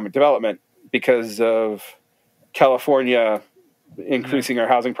economic development because of California increasing our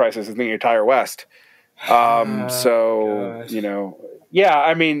housing prices in the entire West. I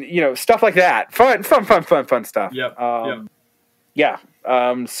mean, stuff like that. Fun stuff.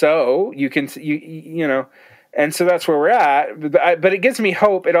 So you can, and so that's where we're at. But it gives me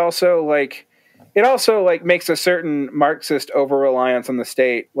hope. It also makes a certain Marxist over-reliance on the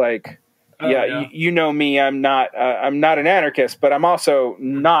state. You know me, I'm not an anarchist, but I'm also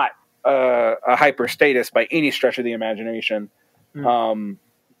not a hyper-statist by any stretch of the imagination.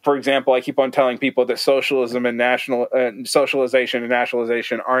 For example, I keep on telling people that socialism and socialization and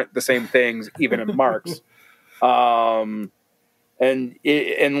nationalization aren't the same things, even in Marx. And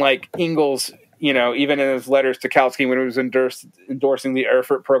like Engels, even in his letters to Kautsky when he was endorsing the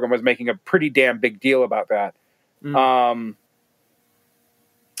Herf program, was making a pretty damn big deal about that.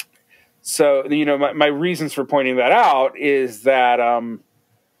 So my reasons for pointing that out is that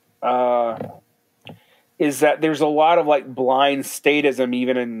there's a lot of like blind statism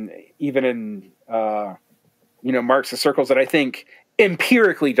even in Marxist circles that I think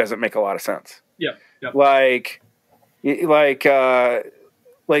empirically doesn't make a lot of sense. Like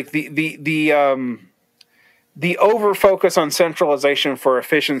the over focus on centralization for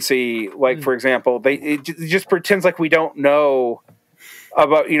efficiency, for example, it just pretends like we don't know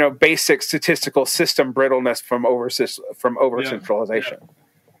about basic statistical system brittleness from over centralization.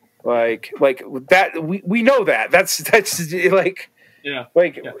 Like that we know that that's the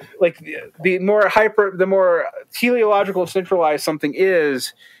more teleological centralized something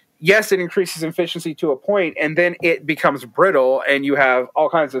is, yes, it increases efficiency to a point, and then it becomes brittle, and you have all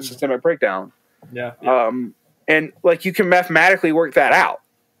kinds of systemic breakdown. And you can mathematically work that out.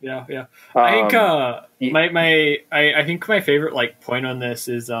 I think my favorite point on this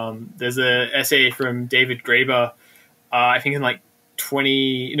is there's a essay from David Graeber, I think in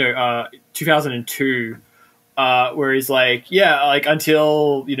 2002, where he's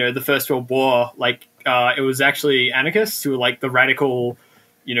until the First World War, it was actually anarchists who were the radical,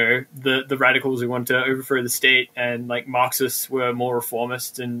 the radicals who wanted to overthrow the state, and Marxists were more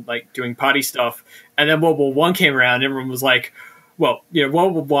reformist and doing party stuff. And then World War I came around, and everyone was World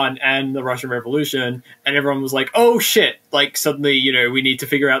War I and the Russian Revolution, and everyone was oh shit, suddenly, we need to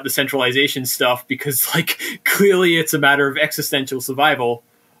figure out the centralization stuff because clearly it's a matter of existential survival.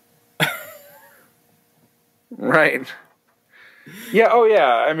 Right. Yeah. Oh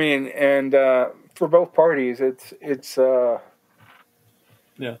yeah. I mean, and for both parties, it's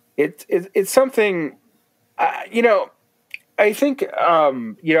something, I think,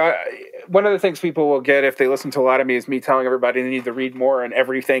 one of the things people will get if they listen to a lot of me is me telling everybody they need to read more on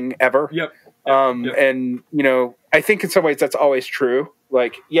everything ever. And, I think in some ways that's always true.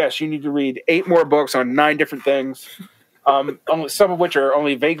 Yes, you need to read 8 more books on 9 different things, some of which are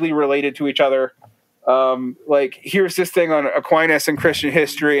only vaguely related to each other. Like, here's this thing on Aquinas and Christian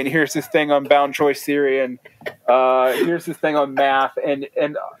history, and here's this thing on bound choice theory, and here's this thing on math.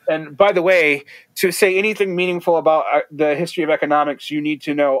 And by the way, to say anything meaningful about the history of economics, you need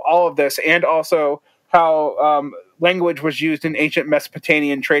to know all of this, and also how language was used in ancient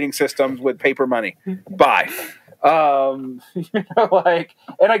Mesopotamian trading systems with paper money. Bye. And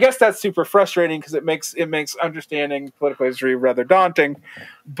I guess that's super frustrating because it makes understanding political history rather daunting.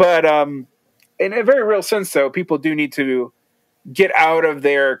 But in a very real sense, though, people do need to get out of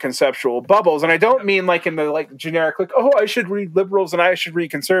their conceptual bubbles. And I don't mean like in the generic, oh, I should read liberals and I should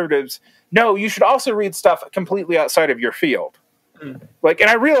read conservatives. No, you should also read stuff completely outside of your field. And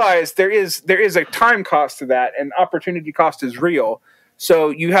I realize there is a time cost to that, and opportunity cost is real. So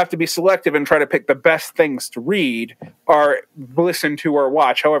you have to be selective and try to pick the best things to read or listen to or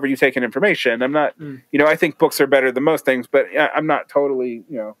watch, however you take in information. I'm not, I think books are better than most things, but I'm not totally,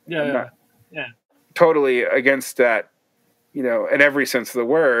 totally against that, in every sense of the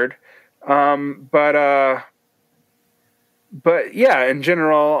word. But yeah, in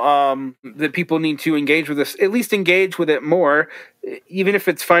general, that people need to engage with this, at least engage with it more, even if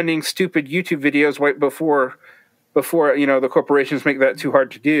it's finding stupid YouTube videos right before the corporations make that too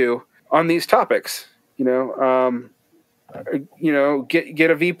hard to do on these topics. Get a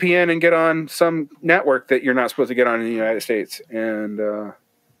VPN and get on some network that you're not supposed to get on in the United States, and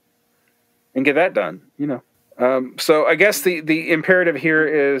get that done. So I guess the imperative here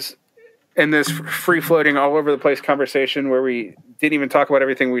is, in this free-floating, all-over-the-place conversation where we didn't even talk about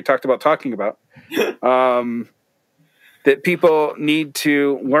everything we talked about talking about, that people need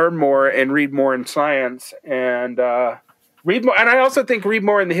to learn more and read more in science, and read more. And I also think read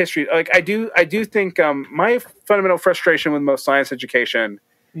more in the history. I do think my fundamental frustration with most science education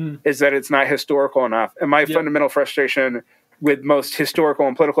is that it's not historical enough, and my fundamental frustration with most historical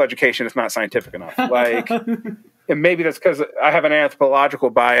and political education is not scientific enough. And maybe that's because I have an anthropological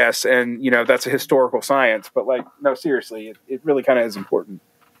bias, and that's a historical science. But no, seriously, it really kind of is important.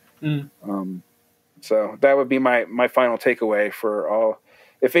 So that would be my final takeaway for all.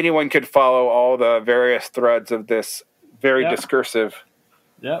 If anyone could follow all the various threads of this very discursive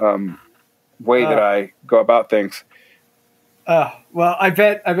way that I go about things. Well, I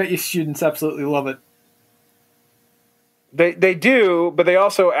bet your students absolutely love it. They do, but they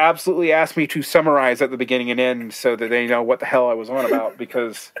also absolutely ask me to summarize at the beginning and end so that they know what the hell I was on about,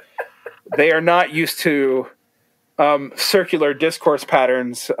 because they are not used to circular discourse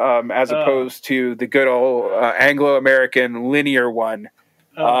patterns as opposed to the good old Anglo-American linear one.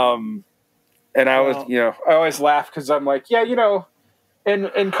 And I always laugh because I'm like,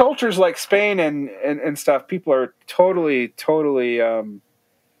 in cultures like Spain and stuff, people are totally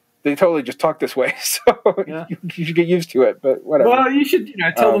they totally just talk this way, so you should get used to it, but whatever. Well, you should,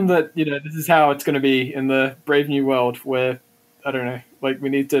 tell them that, this is how it's going to be in the Brave New World, where, I don't know, we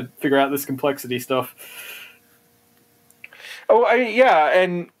need to figure out this complexity stuff. Oh,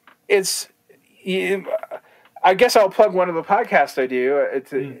 and it's, I guess I'll plug one of the podcasts I do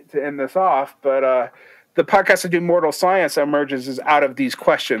to end this off, but the podcast I do, Mortal Science, emerges is out of these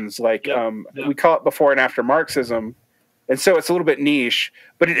questions, we call it before and after Marxism. And so it's a little bit niche,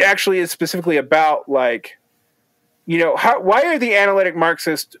 but it actually is specifically about why are the analytic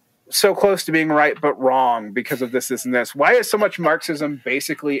Marxists so close to being right but wrong because of this, and this? Why is so much Marxism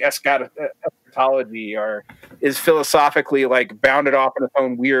basically eschatology, or is philosophically bounded off in its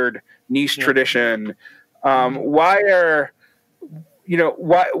own weird niche tradition? Why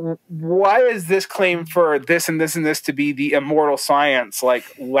is this claim for this and this and this to be the immortal science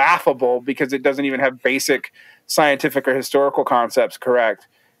laughable because it doesn't even have basic scientific or historical concepts correct?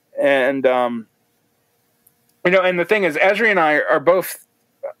 And and the thing is, Esri and I are both,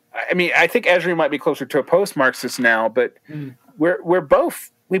 I think Esri might be closer to a post-Marxist now, but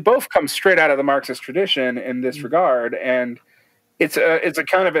we both come straight out of the Marxist tradition in this regard, and it's a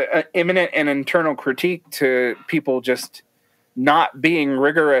kind of an imminent and internal critique to people just not being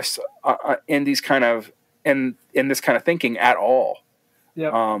rigorous in these kind of in this kind of thinking at all.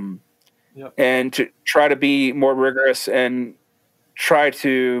 And to try to be more rigorous and try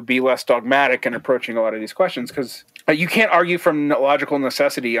to be less dogmatic in approaching a lot of these questions, because you can't argue from logical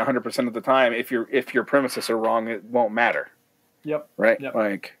necessity 100% of the time. If your premises are wrong, it won't matter. Right.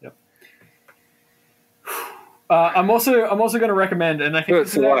 I'm also going to recommend, and I think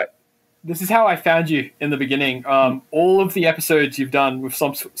this is how I found you in the beginning. All of the episodes you've done with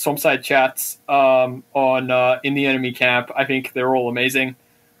Swampside Chats on In the Enemy Camp, I think they're all amazing,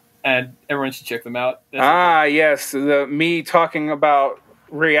 and everyone should check them out. Yes, me talking about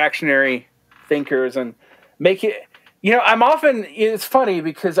reactionary thinkers and I'm often, it's funny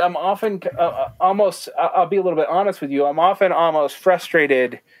because I'm often almost, I'll be a little bit honest with you, I'm often almost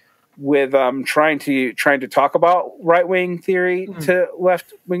frustrated with trying to talk about right-wing theory to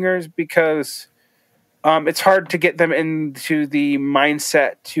left-wingers because it's hard to get them into the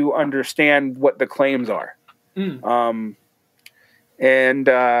mindset to understand what the claims are. And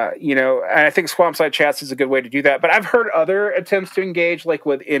I think Swampside Chats is a good way to do that. But I've heard other attempts to engage, like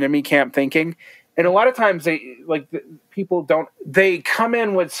with enemy camp thinking. And a lot of times people come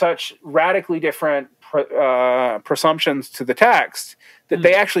in with such radically different presumptions to the text that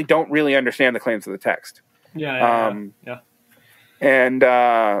they actually don't really understand the claims of the text. And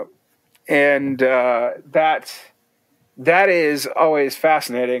that is always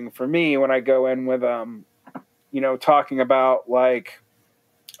fascinating for me when I go in with talking about like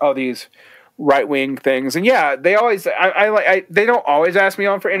all these right-wing things. And they always they don't always ask me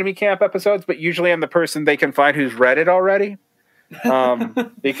on for enemy camp episodes, but usually I'm the person they can find who's read it already.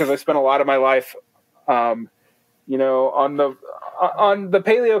 Because I spent a lot of my life on the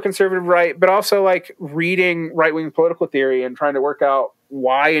paleoconservative right, but also like reading right-wing political theory and trying to work out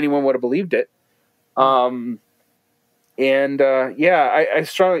why anyone would have believed it. I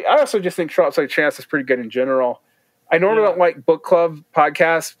also just think Swampside Chance is pretty good in general. I normally don't like book club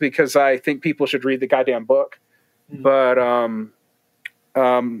podcasts because I think people should read the goddamn book. But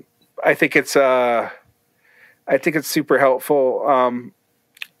I think it's super helpful.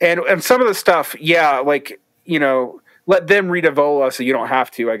 And some of the stuff, let them read Evola so you don't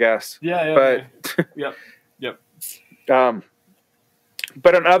have to, I guess. Yep.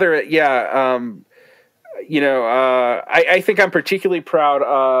 But on other, I think I'm particularly proud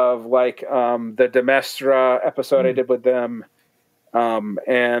of the Demestra episode I did with them, and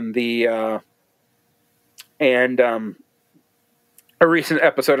a recent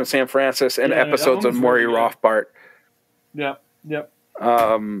episode in San Francisco and episodes of Maury Rothbard. Yep.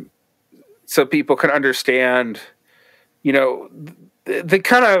 So people can understand, the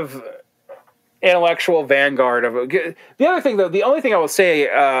kind of intellectual vanguard of it. The other thing, though, the only thing I will say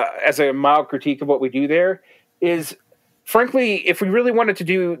as a mild critique of what we do there is, frankly, if we really wanted to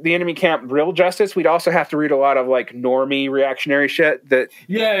do the enemy camp real justice, we'd also have to read a lot of normie reactionary shit that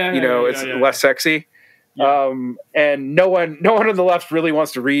it's less sexy. And no one on the left really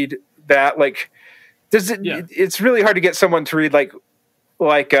wants to read that. It's really hard to get someone to read like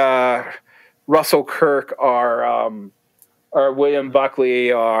Russell Kirk or William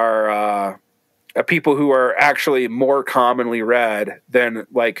Buckley or people who are actually more commonly read than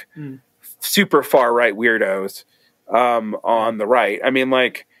super far right weirdos on the right. I mean,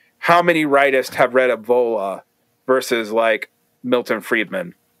 how many rightists have read Evola versus Milton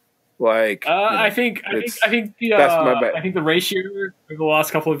Friedman? I think the ratio over the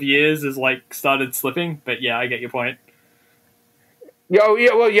last couple of years is started slipping, but I get your point.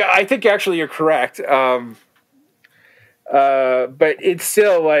 I think actually you're correct. But it's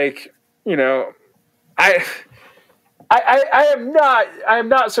still I am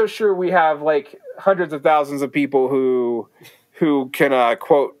not so sure we have hundreds of thousands of people who can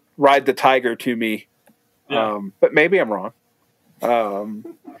quote ride the tiger to me. But maybe I'm wrong. Or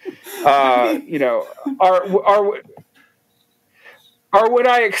when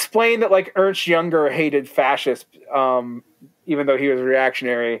I explain that Ernst Jünger hated fascists, even though he was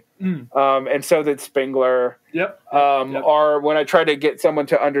reactionary, and so did Spengler. Or when I try to get someone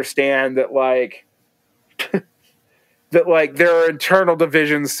to understand that that there are internal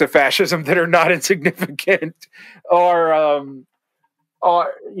divisions to fascism that are not insignificant, or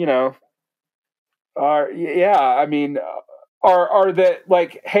that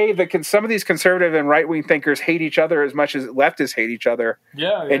hey, some of these conservative and right wing thinkers hate each other as much as leftists hate each other.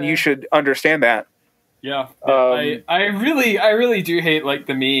 And you should understand that. I really do hate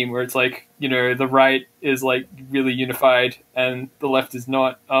the meme where it's the right is really unified and the left is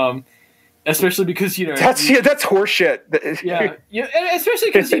not. Especially because that's horseshit. And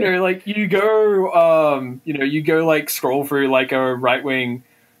especially because you go scroll through a right wing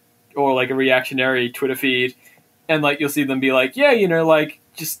or a reactionary Twitter feed, and you'll see them be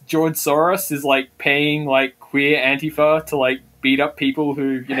just George Soros is paying queer Antifa to beat up people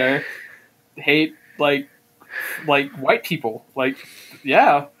who hate white people, and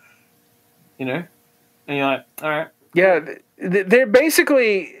you're all right.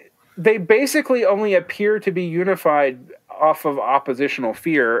 They basically only appear to be unified off of oppositional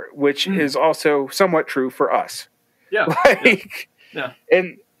fear, which is also somewhat true for us. I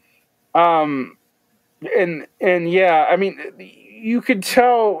mean, you could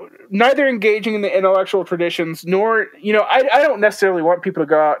tell neither engaging in the intellectual traditions nor, I don't necessarily want people to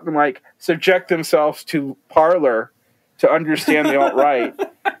go out and subject themselves to Parler to understand the alt-right.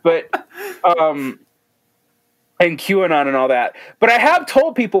 But, and QAnon and all that. But I have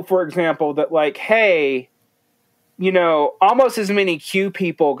told people, for example, that like, hey, you know, almost as many Q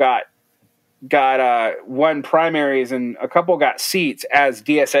people got won primaries and a couple got seats as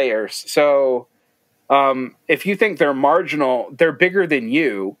DSAers. So if you think they're marginal, they're bigger than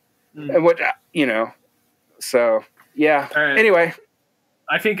you. And what, you know, so yeah. Right. Anyway,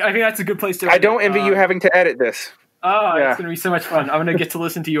 I think that's a good place to. I don't envy you having to edit this. Oh, Yeah. It's going to be so much fun. I'm going to get to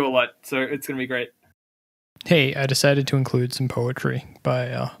listen to you a lot, so it's going to be great. Hey, I decided to include some poetry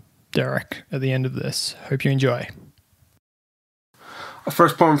by Derick at the end of this. Hope you enjoy. Our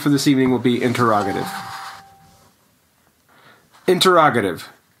first poem for this evening will be Interrogative. Interrogative.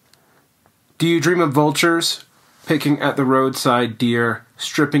 Do you dream of vultures, picking at the roadside deer,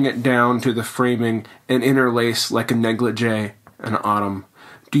 stripping it down to the framing and interlace like a negligee in autumn?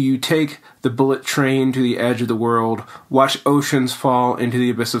 Do you take the bullet train to the edge of the world, watch oceans fall into the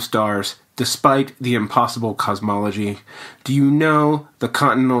abyss of stars, despite the impossible cosmology? Do you know the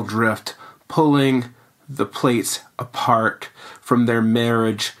continental drift, pulling the plates apart from their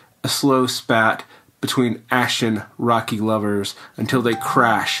marriage, a slow spat between ashen, rocky lovers until they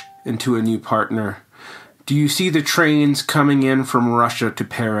crash into a new partner? Do you see the trains coming in from Russia to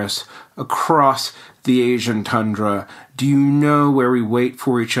Paris, across the Asian tundra? Do you know where we wait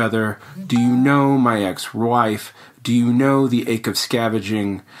for each other? Do you know my ex-wife? Do you know the ache of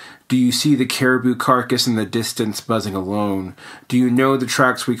scavenging? Do you see the caribou carcass in the distance buzzing alone? Do you know the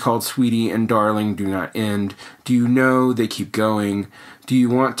tracks we called Sweetie and Darling do not end? Do you know they keep going? Do you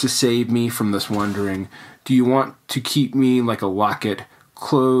want to save me from this wandering? Do you want to keep me like a locket,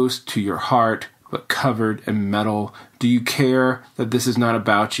 close to your heart, but covered in metal? Do you care that this is not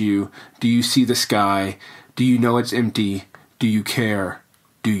about you? Do you see the sky? Do you know it's empty? Do you care?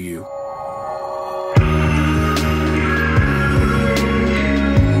 Do you?